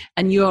it,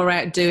 and you're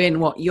out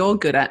doing what you're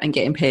good at and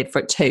getting paid for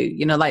it too.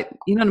 You know what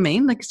I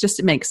mean? Like,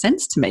 it makes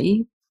sense to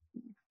me.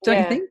 Don't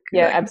you think?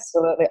 Yeah,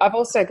 absolutely. I've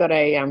also got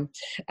a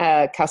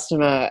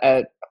customer.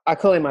 I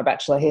call him my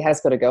bachelor. He has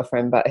got a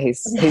girlfriend, but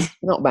he's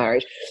not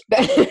married.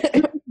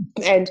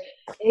 And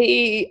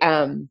he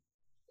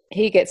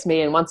gets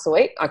me in once a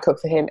week. I cook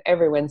for him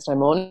every Wednesday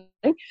morning,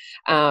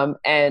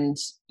 and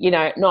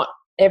not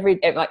every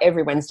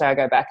Wednesday I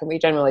go back, and we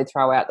generally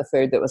throw out the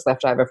food that was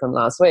left over from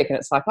last week. And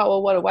it's like, oh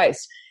well, what a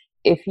waste.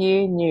 If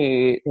you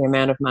knew the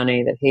amount of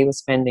money that he was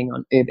spending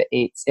on Uber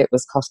Eats, it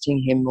was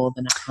costing him more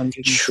than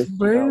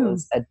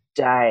 $150 a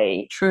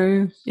day.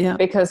 True, yeah.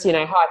 Because,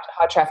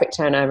 high traffic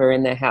turnover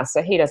in their house.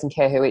 So he doesn't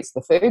care who eats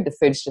the food. The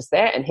food's just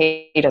there, and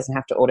he doesn't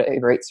have to order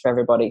Uber Eats for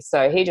everybody.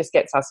 So he just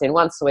gets us in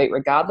once a week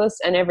regardless.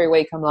 And every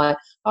week I'm like,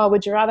 oh,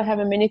 would you rather have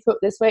a mini cook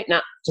this week? Nah,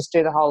 just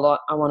do the whole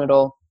lot. I want it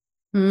all.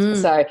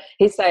 So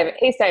he's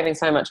saving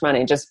so much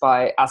money just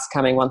by us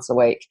coming once a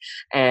week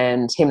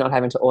and him not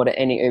having to order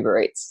any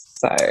Uber Eats.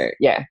 So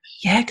yeah,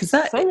 because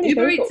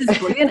Uber Eats is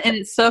brilliant and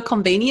it's so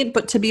convenient.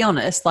 But to be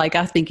honest, like,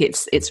 I think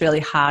it's really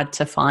hard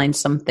to find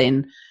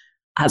something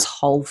as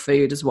whole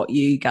food as what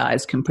you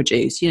guys can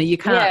produce. You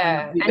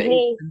can't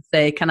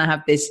say, can I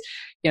have this?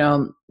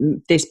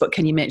 This, but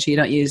can you make sure you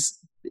don't use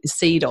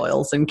seed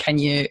oils? And can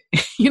you?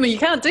 You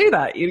can't do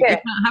that. You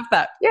can't have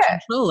that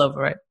control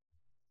over it.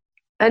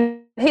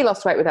 And he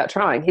lost weight without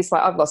trying. He's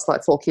like, I've lost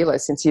like 4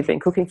 kilos since you've been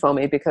cooking for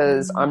me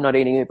because I'm not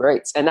eating Uber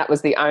Eats. And that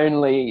was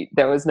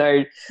there was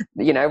no,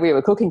 we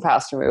were cooking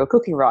pasta and we were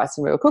cooking rice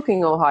and we were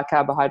cooking all high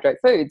carbohydrate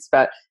foods,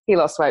 but he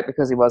lost weight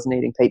because he wasn't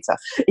eating pizza.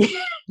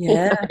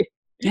 Yeah.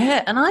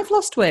 Yeah, and I've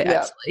lost weight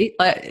actually,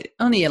 like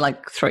only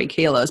like 3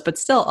 kilos, but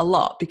still a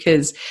lot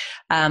because,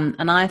 since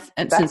I've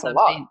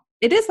been,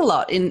 it is a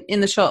lot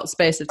in the short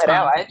space of time. At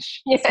our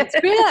age. Since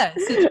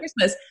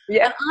Christmas.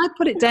 Yeah. And I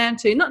put it down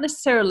to not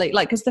necessarily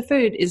like, because the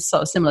food is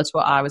sort of similar to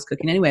what I was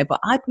cooking anyway,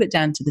 but I put it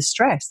down to the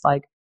stress.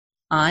 Like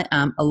I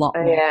am a lot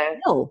more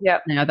ill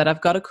now that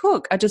I've got to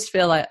cook. I just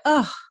feel like,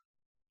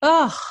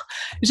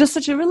 it's just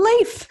such a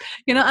relief,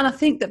 and I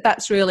think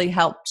that's really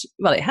helped.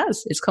 Well, it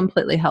has. It's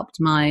completely helped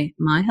my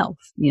health,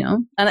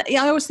 And I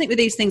always think with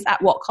these things,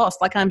 at what cost?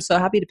 Like I'm so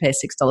happy to pay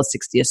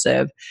 $6.60 a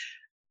serve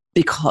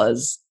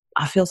because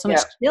I feel so much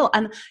chill.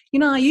 And,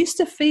 I used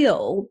to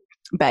feel,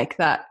 Beck,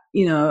 that,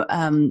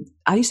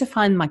 I used to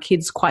find my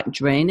kids quite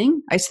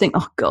draining. I used to think,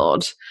 oh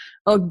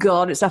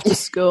God, it's after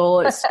school.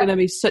 It's going to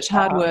be such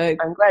hard work.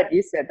 I'm glad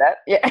you said that.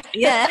 Yeah.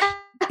 Yeah.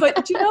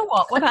 But do you know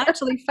what? What I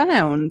actually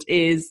found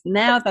is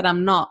now that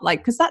I'm not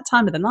like, because that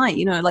time of the night,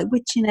 like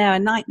witching hour,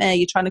 nightmare,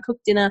 you're trying to cook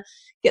dinner,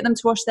 get them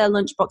to wash their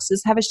lunch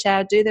boxes, have a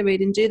shower, do the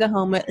reading, do the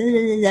homework.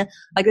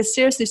 Like there's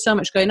seriously so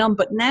much going on.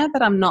 But now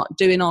that I'm not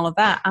doing all of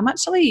that, I'm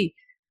actually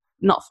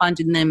not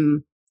finding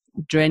them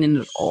draining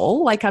at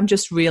all. Like I'm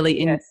just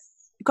really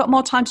got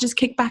more time to just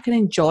kick back and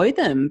enjoy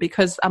them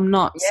because I'm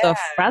not so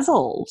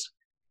frazzled.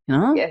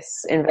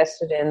 Yes,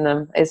 invested in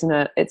them, isn't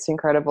it? It's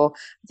incredible.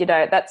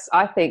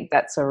 I think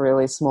that's a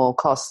really small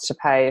cost to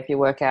pay if you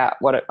work out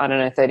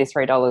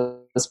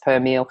 $33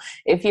 per meal.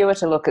 If you were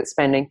to look at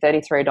spending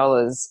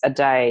 $33 a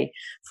day,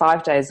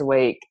 5 days a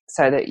week,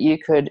 so that you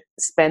could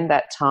spend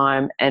that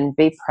time and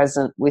be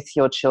present with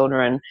your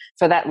children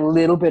for that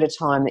little bit of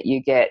time that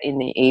you get in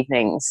the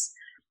evenings.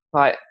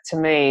 Like, to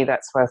me,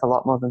 that's worth a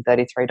lot more than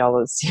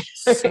 $33.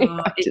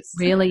 It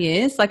really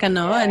is. Like, I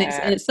know, and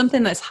it's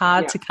something that's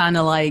hard to kind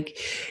of like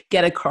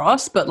get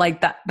across, but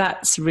like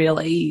that's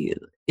really,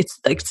 it's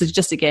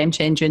just a game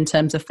changer in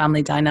terms of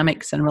family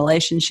dynamics and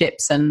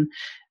relationships. And,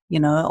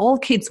 all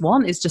kids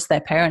want is just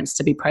their parents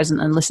to be present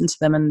and listen to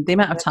them. And the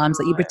amount of times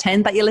that you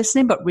pretend that you're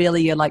listening, but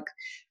really you're like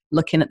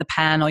looking at the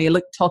pan or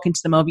you're talking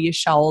to them over your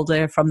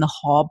shoulder from the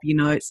hob,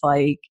 it's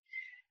like,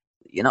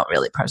 you're not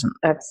really present.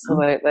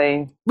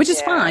 Absolutely. Which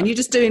is fine. You're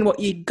just doing what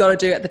you got to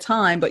do at the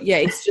time. But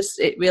it's just,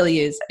 it really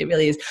is. It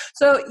really is.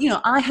 So,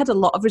 I had a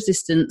lot of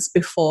resistance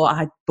before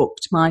I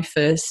booked my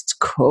first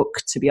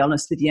cook, to be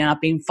honest with you.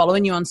 I've been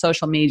following you on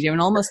social media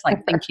and almost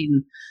like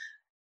thinking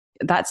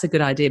that's a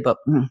good idea, but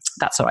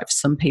that's all right for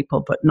some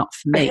people, but not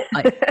for me.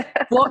 Like,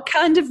 what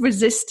kind of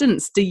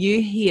resistance do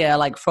you hear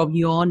like from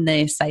your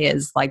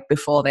naysayers, like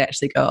before they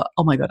actually go,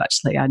 oh my God,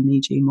 actually I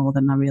need you more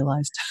than I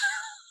realized?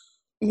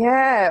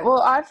 Yeah,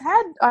 well, I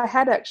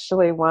had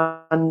actually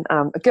one,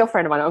 a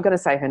girlfriend of mine, I'm going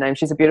to say her name,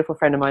 she's a beautiful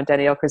friend of mine,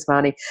 Danielle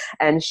Krismani,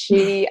 and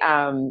she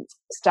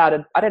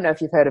started, I don't know if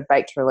you've heard of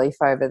Baked Relief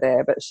over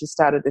there, but she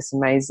started this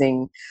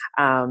amazing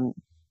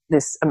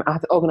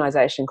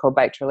organisation called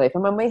Baked Relief.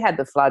 And when we had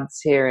the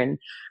floods here in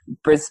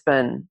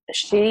Brisbane,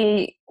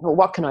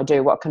 what can I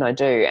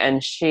do?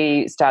 And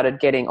she started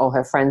getting all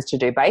her friends to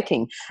do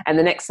baking. And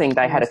the next thing,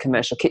 they had a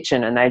commercial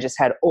kitchen and they just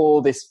had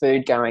all this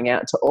food going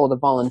out to all the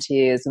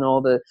volunteers and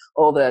all the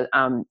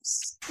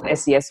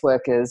SES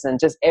workers and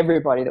just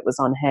everybody that was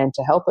on hand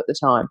to help at the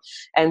time.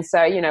 And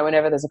so,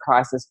 whenever there's a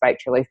crisis,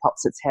 Baked Relief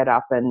pops its head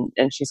up and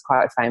she's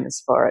quite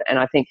famous for it. And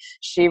I think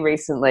she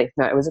recently,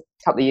 it was a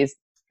couple of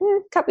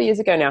years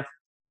ago now,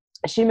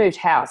 she moved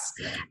house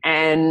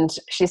and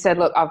she said,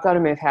 look, I've got to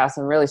move house.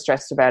 I'm really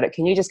stressed about it.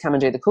 Can you just come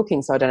and do the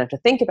cooking so I don't have to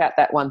think about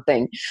that one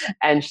thing?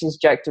 And she's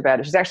joked about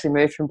it. She's actually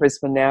moved from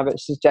Brisbane now, but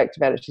she's joked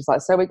about it. She's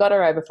like, so we got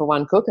her over for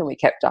one cook and we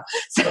kept her.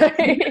 So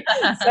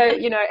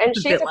and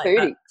she's a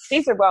foodie.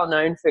 She's a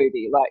well-known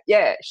foodie.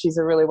 She's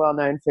a really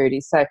well-known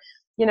foodie. So,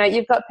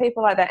 you've got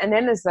people like that. And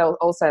then there's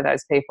also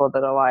those people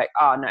that are like,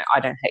 oh, no,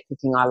 I don't hate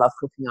cooking. I love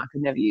cooking. I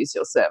could never use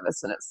your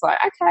service. And it's like,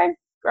 okay,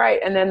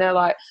 great. And then they're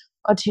like,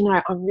 oh, do you know,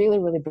 I'm really,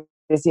 really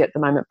busy at the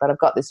moment, but I've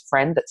got this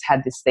friend that's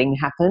had this thing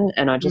happen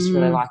and I just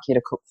really like you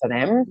to cook for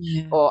them,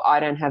 or I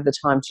don't have the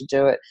time to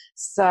do it.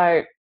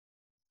 So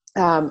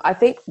I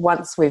think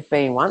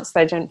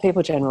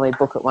people generally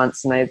book it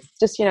once and they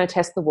just,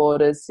 test the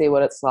waters, see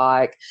what it's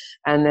like.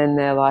 And then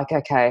they're like,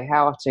 okay,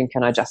 how often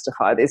can I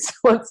justify this?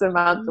 Once a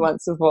month,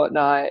 once a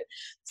fortnight.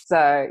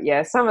 So,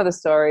 some of the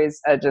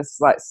stories are just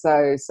like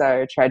so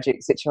tragic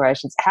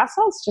situations.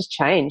 Households just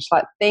change.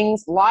 Like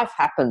life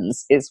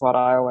happens is what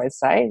I always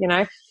say.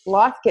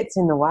 Life gets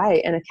in the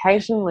way and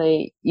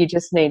occasionally you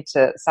just need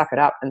to suck it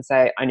up and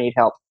say, I need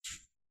help.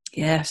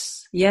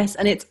 Yes.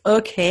 And it's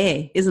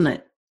okay, isn't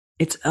it?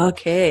 It's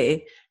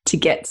okay to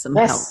get some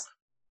help.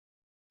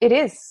 It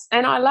is.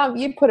 And I love,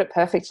 you put it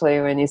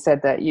perfectly when you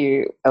said that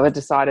you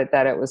decided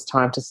that it was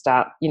time to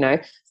start,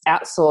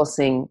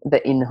 outsourcing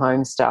the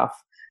in-home stuff.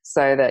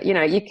 so that, you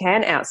know, you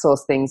can outsource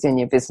things in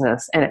your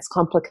business, and it's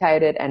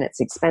complicated and it's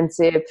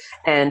expensive,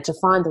 and to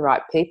find the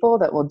right people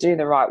that will do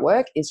the right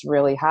work is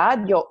really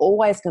hard. You're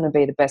always going to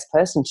be the best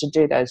person to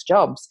do those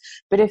jobs.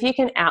 But if you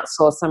can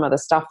outsource some of the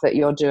stuff that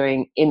you're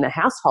doing in the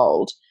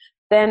household,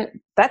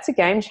 then that's a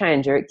game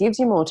changer. It gives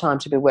you more time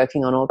to be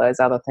working on all those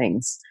other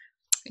things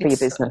for your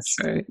business.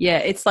 So true. Yeah,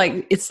 it's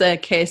like, it's a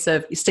case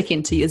of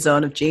sticking to your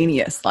zone of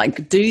genius.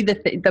 Like, do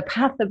the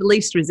path of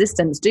least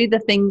resistance. Do the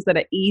things that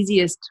are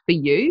easiest for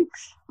you,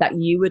 that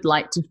you would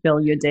like to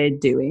fill your day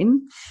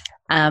doing,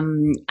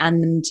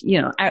 and, you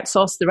know,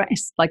 outsource the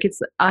rest. Like,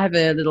 I have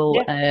a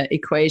little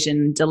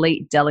equation: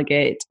 delete,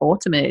 delegate,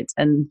 automate.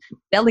 And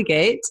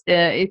delegate,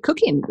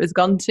 cooking has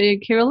gone to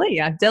Kira Lee.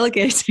 I've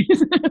delegated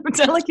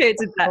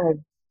that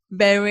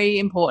very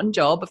important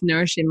job of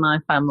nourishing my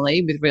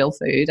family with real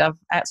food. I've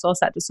outsourced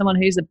that to someone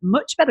who's a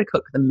much better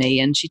cook than me,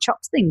 and she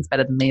chops things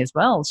better than me as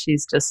well.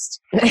 She's just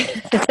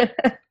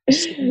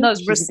she's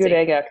a good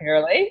egg out,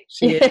 Kira Lee.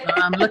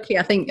 I'm lucky.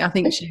 I think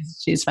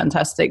she's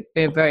fantastic.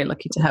 We're very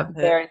lucky to have her.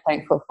 Very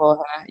thankful for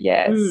her.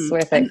 Yes, we're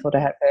thankful to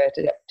have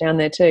her down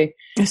there too.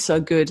 It's so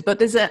good. But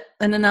there's an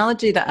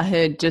analogy that I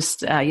heard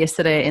just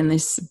yesterday in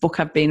this book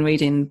I've been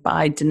reading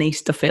by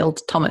Denise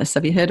Duffield Thomas.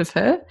 Have you heard of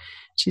her?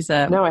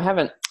 No, I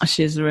haven't.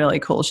 She's really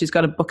cool. She's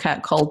got a book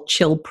out called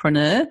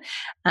Chillpreneur,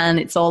 and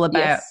it's all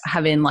about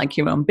having like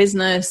your own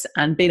business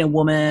and being a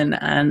woman,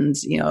 and,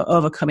 you know,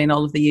 overcoming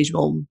all of the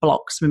usual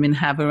blocks women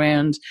have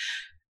around,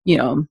 you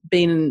know,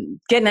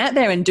 getting out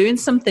there and doing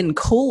something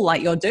cool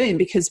like you're doing,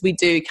 because we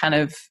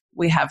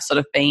have sort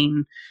of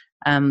been,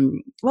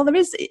 well, there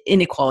is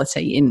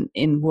inequality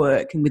in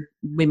work and with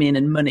women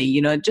and money,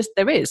 you know, just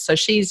there is. So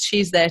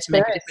she's there to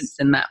make a difference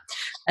in that.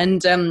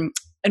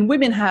 And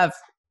women have,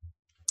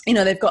 you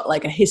know, they've got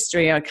like a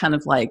history or kind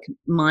of like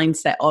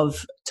mindset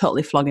of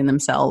totally flogging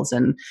themselves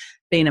and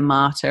being a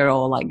martyr,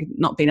 or like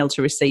not being able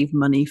to receive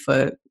money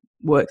for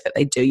work that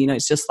they do. You know,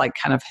 it's just like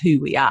kind of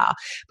who we are.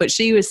 But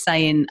she was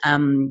saying,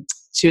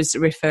 she was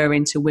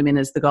referring to women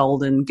as the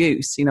golden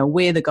goose. You know,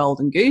 we're the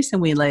golden goose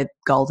and we lay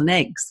golden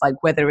eggs,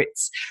 like whether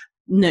it's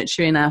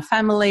nurturing our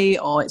family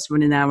or it's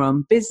running our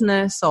own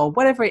business or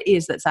whatever it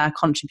is that's our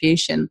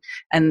contribution,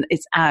 and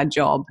it's our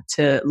job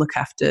to look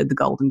after the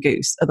golden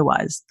goose,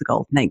 otherwise the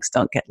golden eggs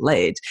don't get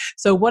laid.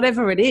 So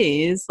whatever it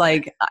is,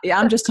 like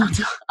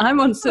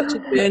I'm on such a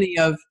journey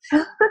of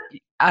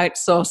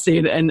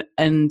outsourcing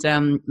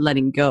and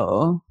letting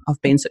go of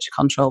being such a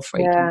control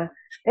freak. Yeah,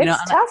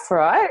 it's tough,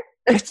 right?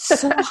 It's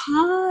so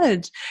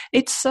hard.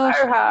 It's so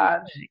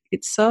hard.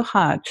 It's so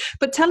hard.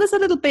 But tell us a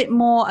little bit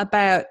more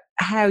about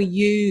how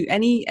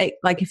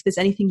if there's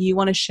anything you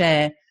want to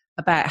share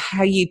about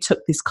how you took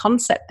this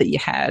concept that you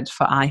had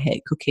for I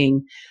Hate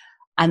Cooking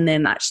and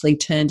then actually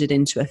turned it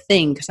into a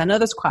thing. Because I know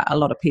there's quite a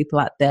lot of people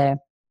out there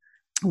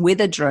with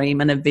a dream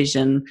and a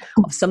vision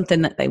of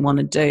something that they want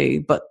to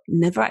do, but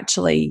never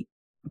actually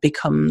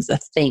becomes a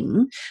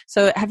thing.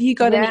 So have you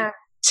got any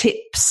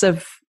tips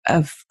of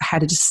how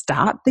to just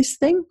start this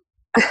thing?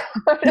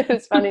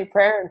 It's funny,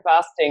 prayer and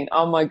fasting,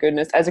 oh my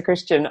goodness, as a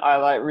Christian I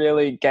like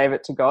really gave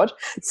it to God.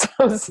 So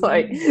I was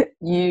like,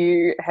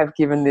 you have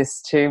given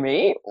this to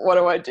me, what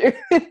do I do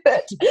with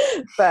it?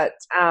 But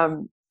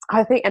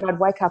I think, and I'd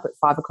wake up at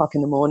 5 o'clock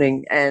in the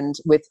morning and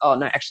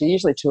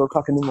usually 2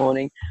 o'clock in the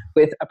morning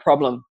with a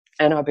problem.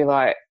 And I'd be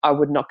like, I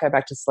would not go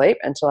back to sleep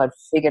until I'd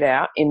figured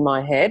out in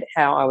my head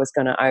how I was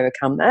going to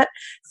overcome that.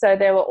 So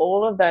there were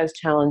all of those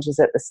challenges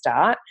at the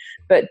start.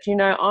 But, you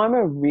know, I'm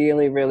a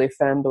really, really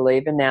firm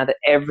believer now that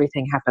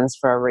everything happens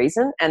for a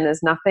reason, and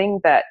there's nothing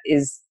that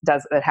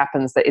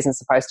happens that isn't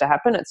supposed to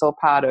happen. It's all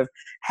part of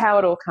how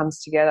it all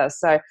comes together.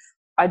 So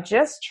I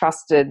just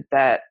trusted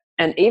that.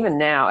 And even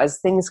now, as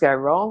things go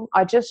wrong,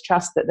 I just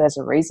trust that there's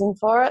a reason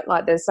for it.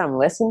 Like there's some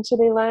lesson to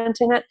be learned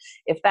in it.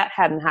 If that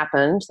hadn't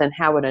happened, then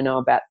how would I know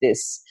about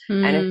this?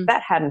 And if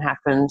that hadn't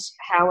happened,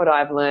 how would I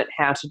have learned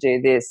how to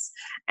do this?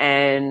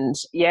 And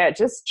yeah,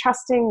 just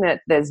trusting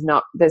that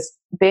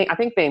I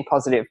think being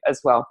positive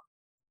as well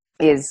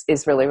is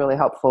really, really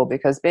helpful,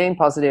 because being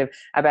positive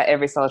about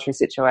every solitary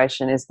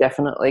situation is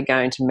definitely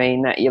going to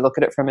mean that you look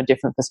at it from a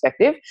different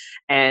perspective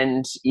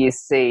and you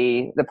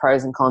see the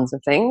pros and cons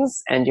of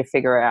things and you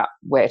figure out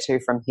where to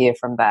from here,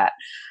 from that.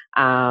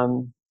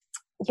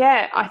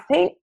 I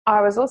think I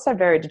was also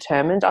very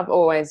determined. I've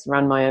always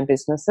run my own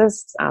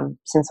businesses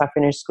since I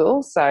finished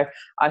school. So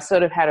I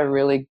sort of had a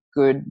really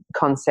good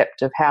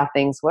concept of how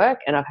things work,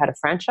 and I've had a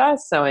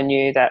franchise. So I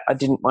knew that I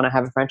didn't want to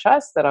have a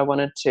franchise, that I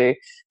wanted to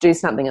do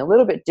something a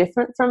little bit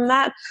different from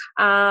that.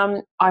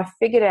 I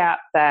figured out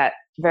that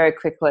very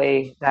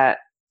quickly that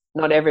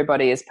not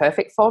everybody is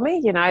perfect for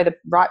me. You know, the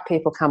right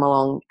people come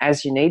along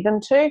as you need them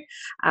to.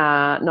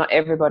 Not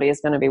everybody is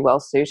going to be well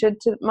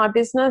suited to my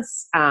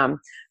business.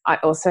 I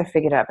also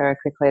figured out very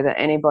quickly that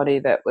anybody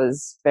that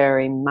was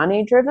very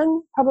money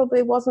driven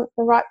probably wasn't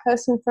the right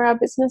person for our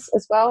business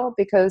as well,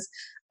 because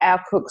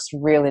our cooks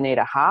really need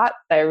a heart.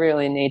 They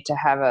really need to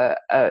have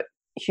a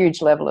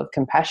huge level of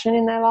compassion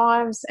in their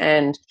lives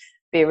and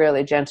be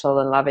really gentle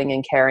and loving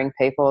and caring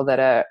people that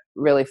are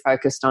really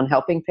focused on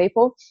helping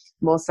people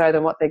more so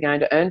than what they're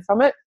going to earn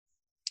from it.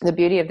 the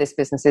beauty of this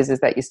business is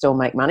that you still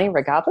make money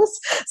regardless.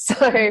 So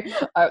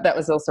that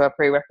was also a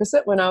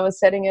prerequisite when I was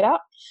setting it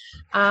up.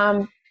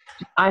 I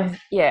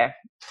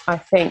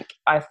think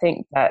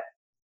that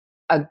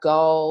a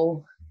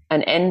goal,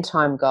 an end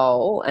time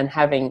goal, and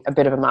having a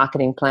bit of a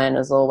marketing plan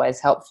is always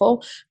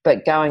helpful,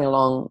 but going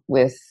along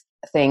with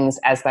things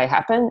as they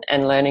happen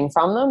and learning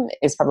from them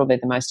is probably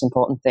the most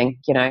important thing.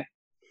 You know,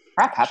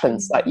 crap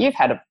happens. Like, you've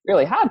had a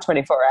really hard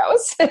 24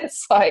 hours.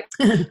 It's like,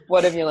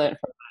 what have you learned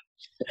from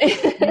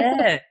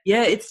yeah,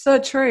 it's so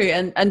true.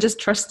 And just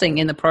trusting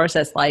in the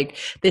process. Like,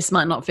 this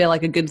might not feel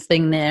like a good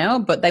thing now,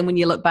 but then when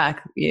you look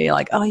back, you're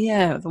like, oh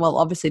yeah, well,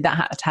 obviously that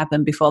had to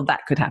happen before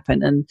that could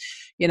happen. And,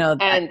 you know,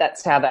 and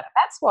that's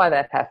why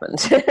that happened.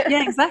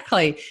 Yeah,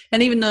 exactly.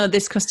 And even though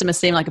this customer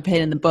seemed like a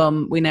pain in the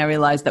bum, we now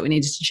realize that we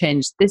needed to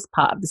change this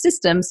part of the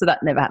system so that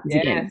never happens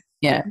again.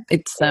 Yeah,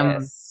 it's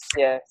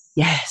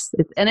yes,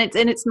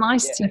 it's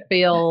nice to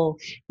feel,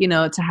 you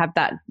know, to have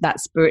that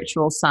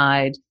spiritual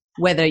side,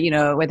 whether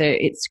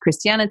it's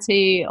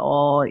Christianity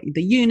or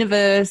the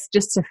universe,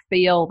 just to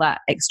feel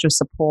that extra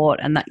support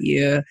and that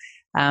you've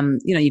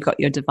got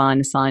your divine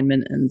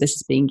assignment and this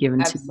is being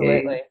given to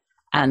you.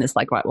 And it's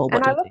like, right, well,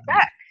 what do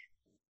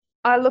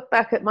I look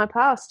back at my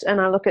past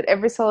and I look at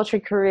every solitary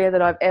career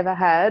that I've ever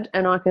had,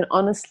 and I can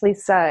honestly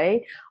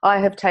say I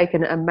have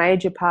taken a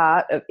major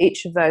part of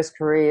each of those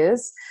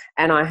careers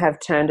and I have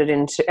turned it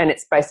into, and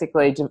it's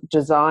basically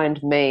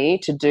designed me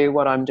to do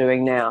what I'm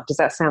doing now. Does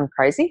that sound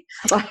crazy?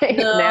 Now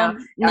I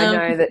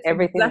know that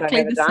everything that I've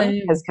ever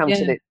done has come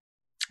to this.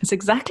 It's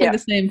exactly the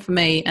same for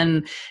me,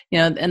 and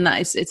and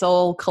that it's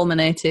all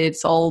culminated.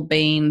 It's all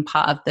been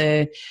part of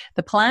the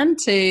plan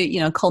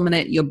to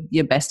culminate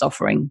your best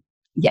offering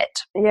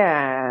yet.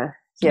 Yeah,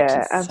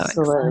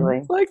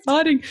 absolutely. So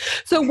exciting.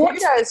 So what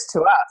goes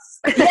to us?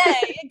 Yeah,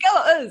 go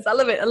us. I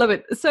love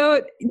it.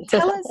 So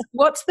tell us,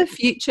 what's the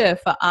future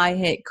for I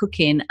Hate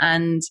Cooking,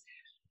 and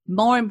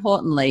more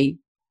importantly,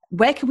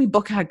 where can we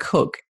book our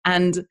cook?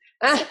 And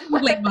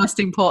most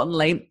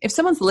importantly, if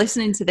someone's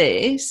listening to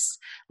this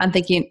and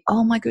thinking,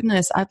 oh my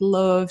goodness, I'd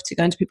love to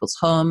go into people's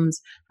homes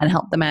and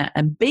help them out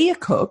and be a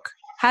cook,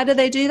 how do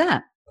they do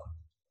that?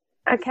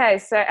 Okay,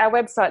 so our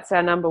website's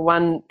our number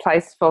one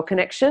place for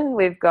connection.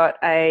 We've got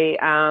a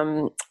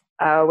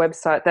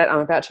website that I'm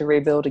about to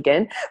rebuild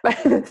again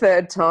for the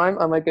third time.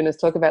 Oh my goodness,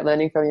 talk about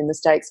learning from your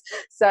mistakes.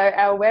 So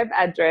our web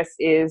address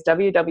is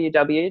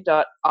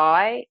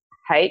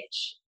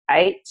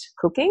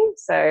www.ih8cooking,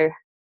 so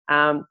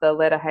the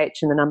letter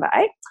H and the number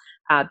 8,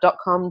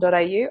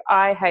 .com.au,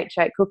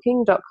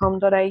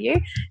 ih8cooking.com.au,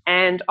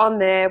 and on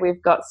there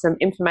we've got some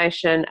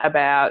information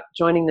about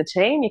joining the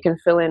team. You can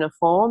fill in a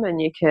form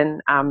and you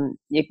can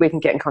we can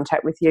get in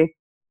contact with you.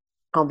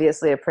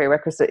 Obviously, a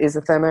prerequisite is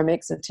a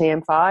Thermomix at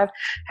TM5.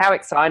 How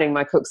exciting,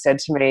 my cook said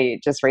to me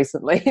just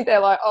recently.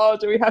 They're like, oh,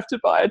 do we have to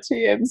buy a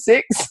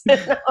TM6?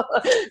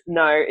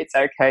 No, it's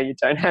okay. You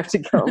don't have to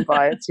go and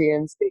buy a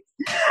TM6.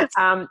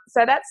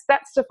 So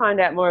that's to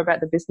find out more about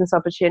the business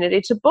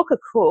opportunity. To book a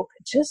cook,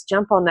 just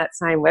jump on that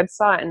same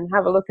website and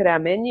have a look at our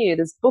menu.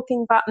 There's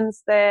booking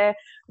buttons there.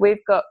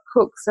 We've got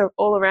cooks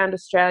all around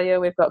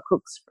Australia. We've got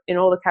cooks in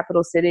all the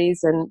capital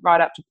cities and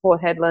right up to Port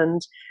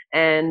Hedland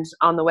and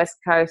on the west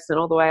coast and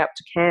all the way up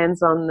to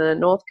Cairns on the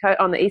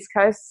on the east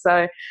coast.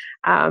 So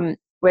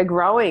we're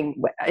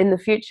growing. In the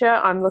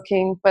future,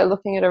 we're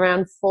looking at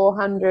around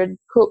 400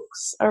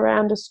 cooks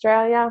around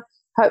Australia,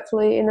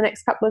 hopefully in the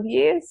next couple of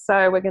years.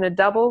 So we're going to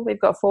double. We've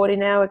got 40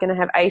 now. We're going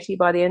to have 80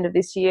 by the end of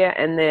this year,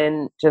 and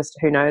then just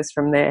who knows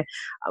from there.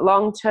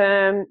 Long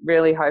term,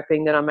 really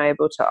hoping that I'm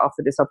able to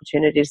offer this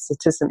opportunity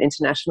to some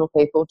international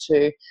people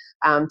to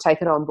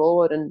take it on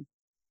board and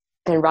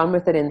run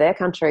with it in their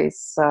countries.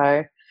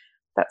 So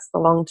that's the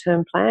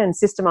long-term plan,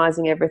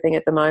 systemizing everything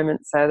at the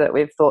moment so that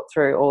we've thought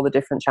through all the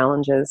different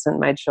challenges and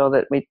made sure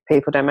that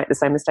people don't make the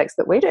same mistakes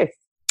that we do.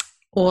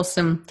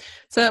 Awesome.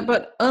 So,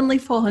 but only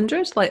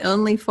 400? Like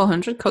only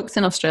 400 cooks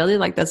in Australia?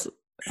 Like there's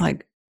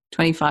like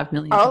 25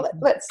 million. Oh,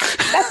 that's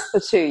the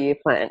 2-year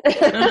plan.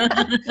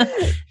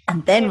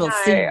 And then we'll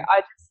see.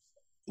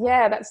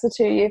 That's the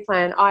 2-year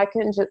plan. I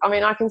can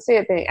see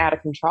it being out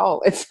of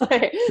control. It's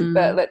like,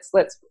 but let's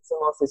put some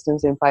more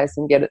systems in place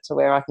and get it to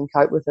where I can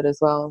cope with it as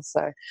well.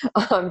 So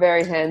I'm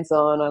very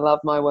hands-on. I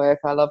love my work.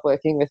 I love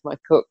working with my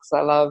cooks.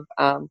 I love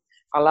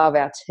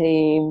our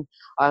team.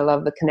 I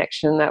love the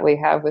connection that we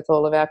have with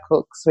all of our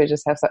cooks. We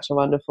just have such a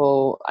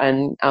wonderful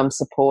and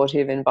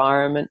supportive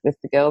environment with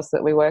the girls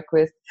that we work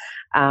with.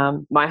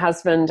 My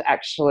husband,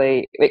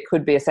 actually, it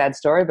could be a sad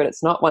story, but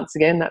it's not. Once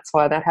again, that's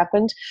why that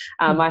happened.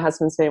 My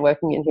husband's been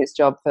working in his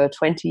job for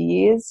 20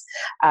 years.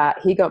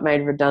 He got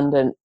made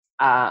redundant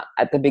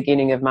at the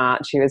beginning of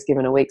March. He was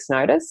given a week's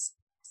notice,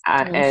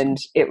 and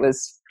it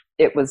was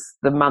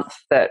the month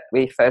that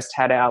we first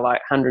had our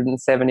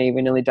 170.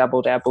 We nearly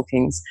doubled our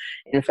bookings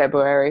in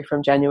February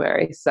from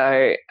January.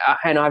 So,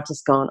 and I've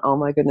just gone, oh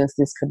my goodness,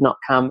 this could not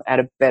come at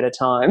a better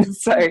time.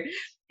 So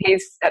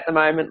he's at the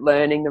moment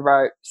learning the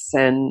ropes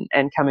and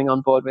coming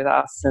on board with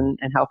us and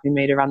helping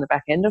me to run the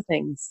back end of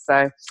things.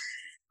 So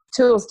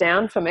tools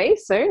down for me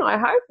soon, I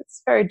hope.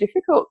 It's very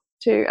difficult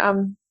to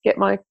get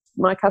my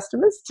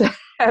customers to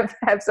have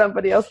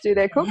somebody else do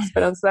their cooks,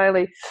 but I'm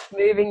slowly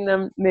moving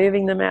them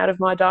out of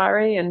my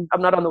diary, and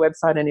I'm not on the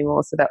website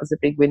anymore. So that was a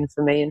big win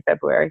for me in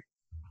February.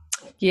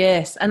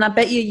 Yes, and I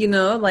bet you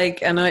know,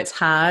 like, I know it's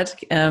hard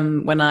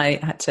when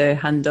I had to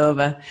hand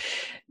over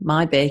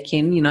my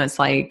baking, you know, it's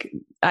like,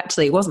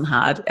 actually it wasn't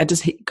hard. I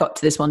just got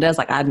to this one day, I was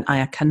like,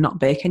 I cannot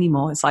bake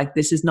anymore. It's like,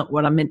 this is not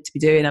what I'm meant to be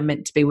doing. I'm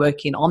meant to be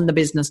working on the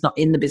business, not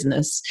in the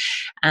business.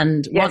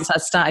 And once I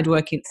started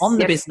working on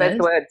the business,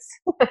 once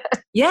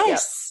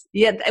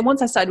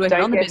I started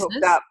working on the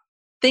business,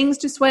 things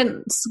just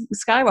went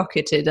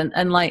skyrocketed,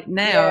 and like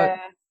now,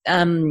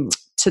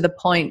 to the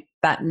point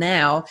that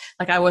now,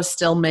 like, I was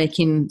still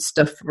making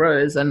stuff for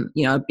us, and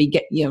I'd be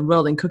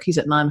rolling cookies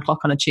at 9:00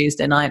 on a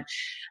Tuesday night,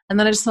 and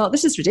then I just thought,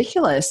 this is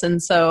ridiculous.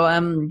 And so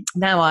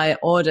now I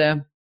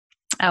order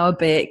our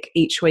bake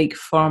each week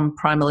from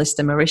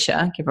Primalista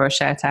Marisha. Give her a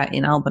shout out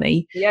in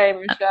Albany. Yay,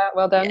 Marisha,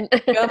 well done.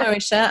 Go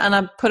Marisha. And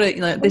I put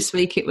it, this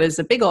week it was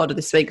a big order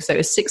this week, so it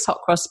was 6 hot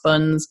cross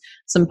buns,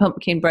 some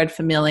pumpkin bread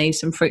for Millie,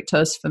 some fruit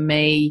toast for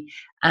me,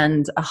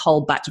 and a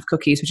whole batch of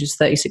cookies, which is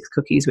 36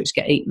 cookies, which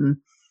get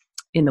eaten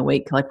in the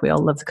week. Like, we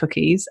all love the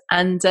cookies,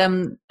 and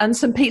some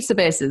pizza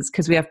bases,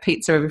 because we have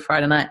pizza every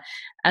Friday night.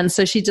 And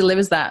so she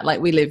delivers that. Like,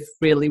 we live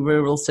really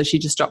rural, so she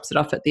just drops it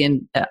off at the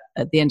end of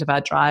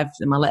our drive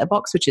in my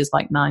letterbox, which is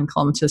like 9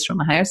 kilometers from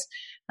my house,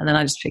 and then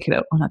I just pick it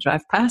up when I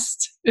drive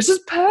past. It's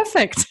just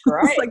perfect.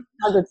 Right. Like,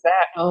 how good's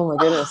that? Oh my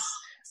goodness.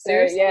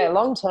 So yeah,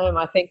 long term,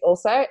 I think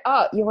also,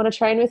 you want to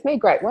train with me?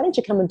 Great. Why don't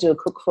you come and do a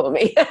cook for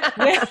me?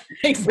 Yeah,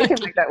 exactly. We can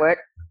make that work.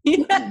 Yeah,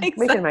 exactly.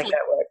 We can make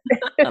that work.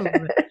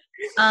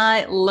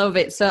 I love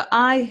it. So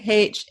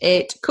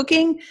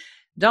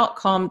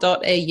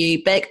IH8cooking.com.au.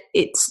 Beck,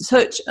 it's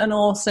such an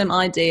awesome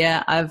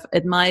idea. I've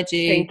admired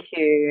you,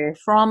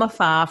 from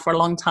afar for a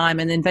long time,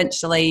 and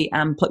eventually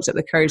plucked up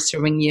the courage to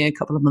ring you a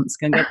couple of months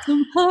ago and go,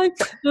 hi,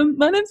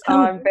 my name's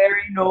Helen. I'm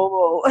very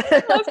normal.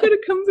 I've got a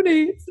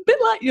company. It's a bit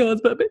like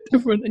yours, but a bit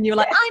different. And you were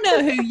like, I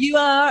know who you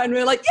are. And we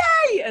were like,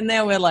 yay! And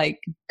now we're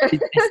like,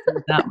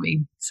 aren't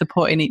we?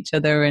 Supporting each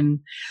other. And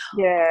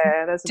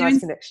yeah, there's a nice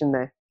connection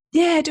there.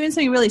 Yeah, doing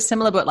something really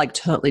similar, but like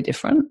totally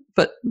different,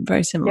 but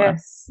very similar.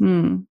 Yes.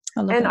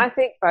 I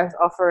think both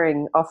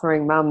offering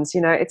mums,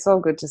 it's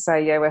all good to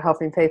say, we're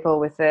helping people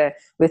with their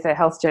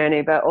health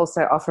journey, but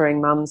also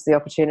offering mums the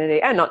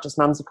opportunity, and not just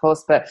mums, of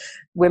course, but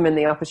women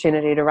the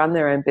opportunity to run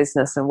their own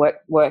business and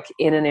work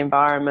in an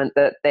environment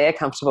that they're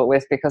comfortable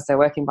with, because they're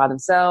working by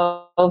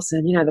themselves.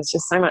 And, there's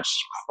just so much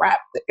crap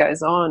that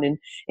goes on in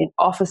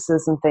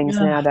offices and things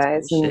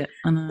nowadays. And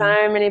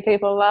so many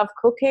people love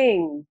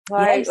cooking.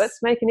 Like,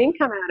 let's make an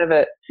income out of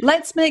it.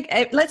 Let's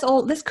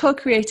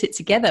co-create it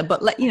together.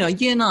 But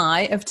you and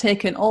I have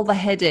taken all the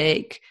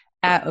headache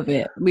out of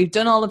it. We've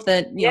done all of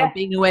the,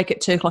 being awake at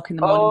 2:00 in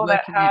the morning. All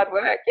that hard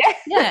work.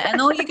 Yeah.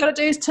 And all you got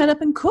to do is turn up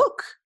and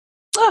cook.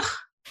 Ugh.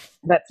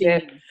 That's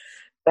it.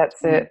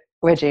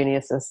 We're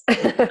geniuses.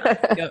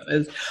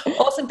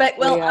 Awesome, Beck.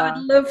 Well, I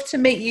would love to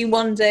meet you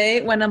one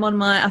day when I'm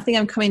on I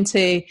am coming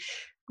to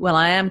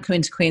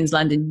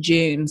Queensland in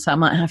June, so I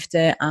might have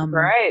to.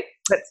 Great.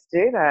 Let's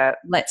do that.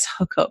 Let's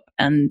hook up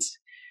and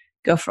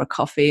go for a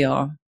coffee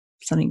or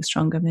something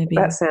stronger, maybe.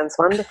 That sounds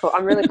wonderful.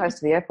 I'm really close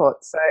to the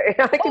airport, so I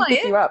can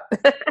pick you up.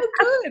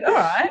 Oh, good. All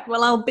right.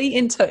 Well, I'll be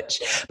in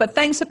touch. But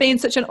thanks for being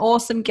such an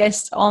awesome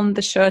guest on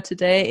the show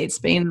today. It's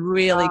been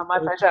really my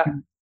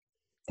pleasure.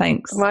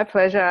 Thanks. My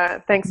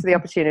pleasure. Thanks for the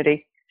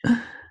opportunity.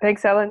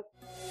 Thanks, Helen.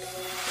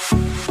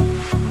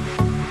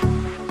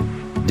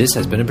 This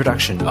has been a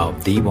production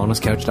of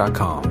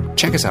TheWellnessCouch.com.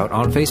 Check us out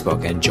on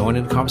Facebook and join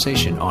in the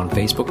conversation on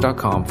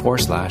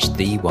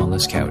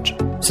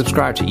Facebook.com/TheWellnessCouch.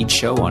 Subscribe to each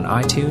show on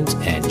iTunes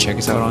and check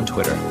us out on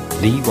Twitter.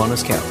 The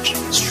Wellness Couch,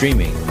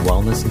 streaming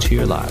wellness into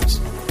your lives.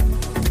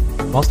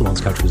 Whilst the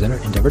Wellness Couch presenter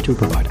endeavor to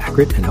provide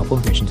accurate and helpful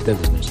information to their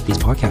listeners, these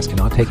podcasts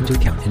cannot take into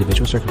account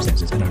individual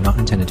circumstances and are not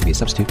intended to be a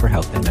substitute for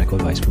health and medical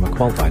advice from a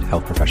qualified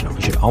health professional.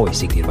 You should always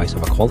seek the advice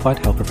of a qualified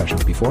health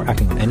professional before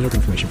acting on any of the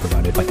information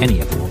provided by any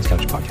of the Wellness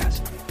Couch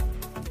podcasts.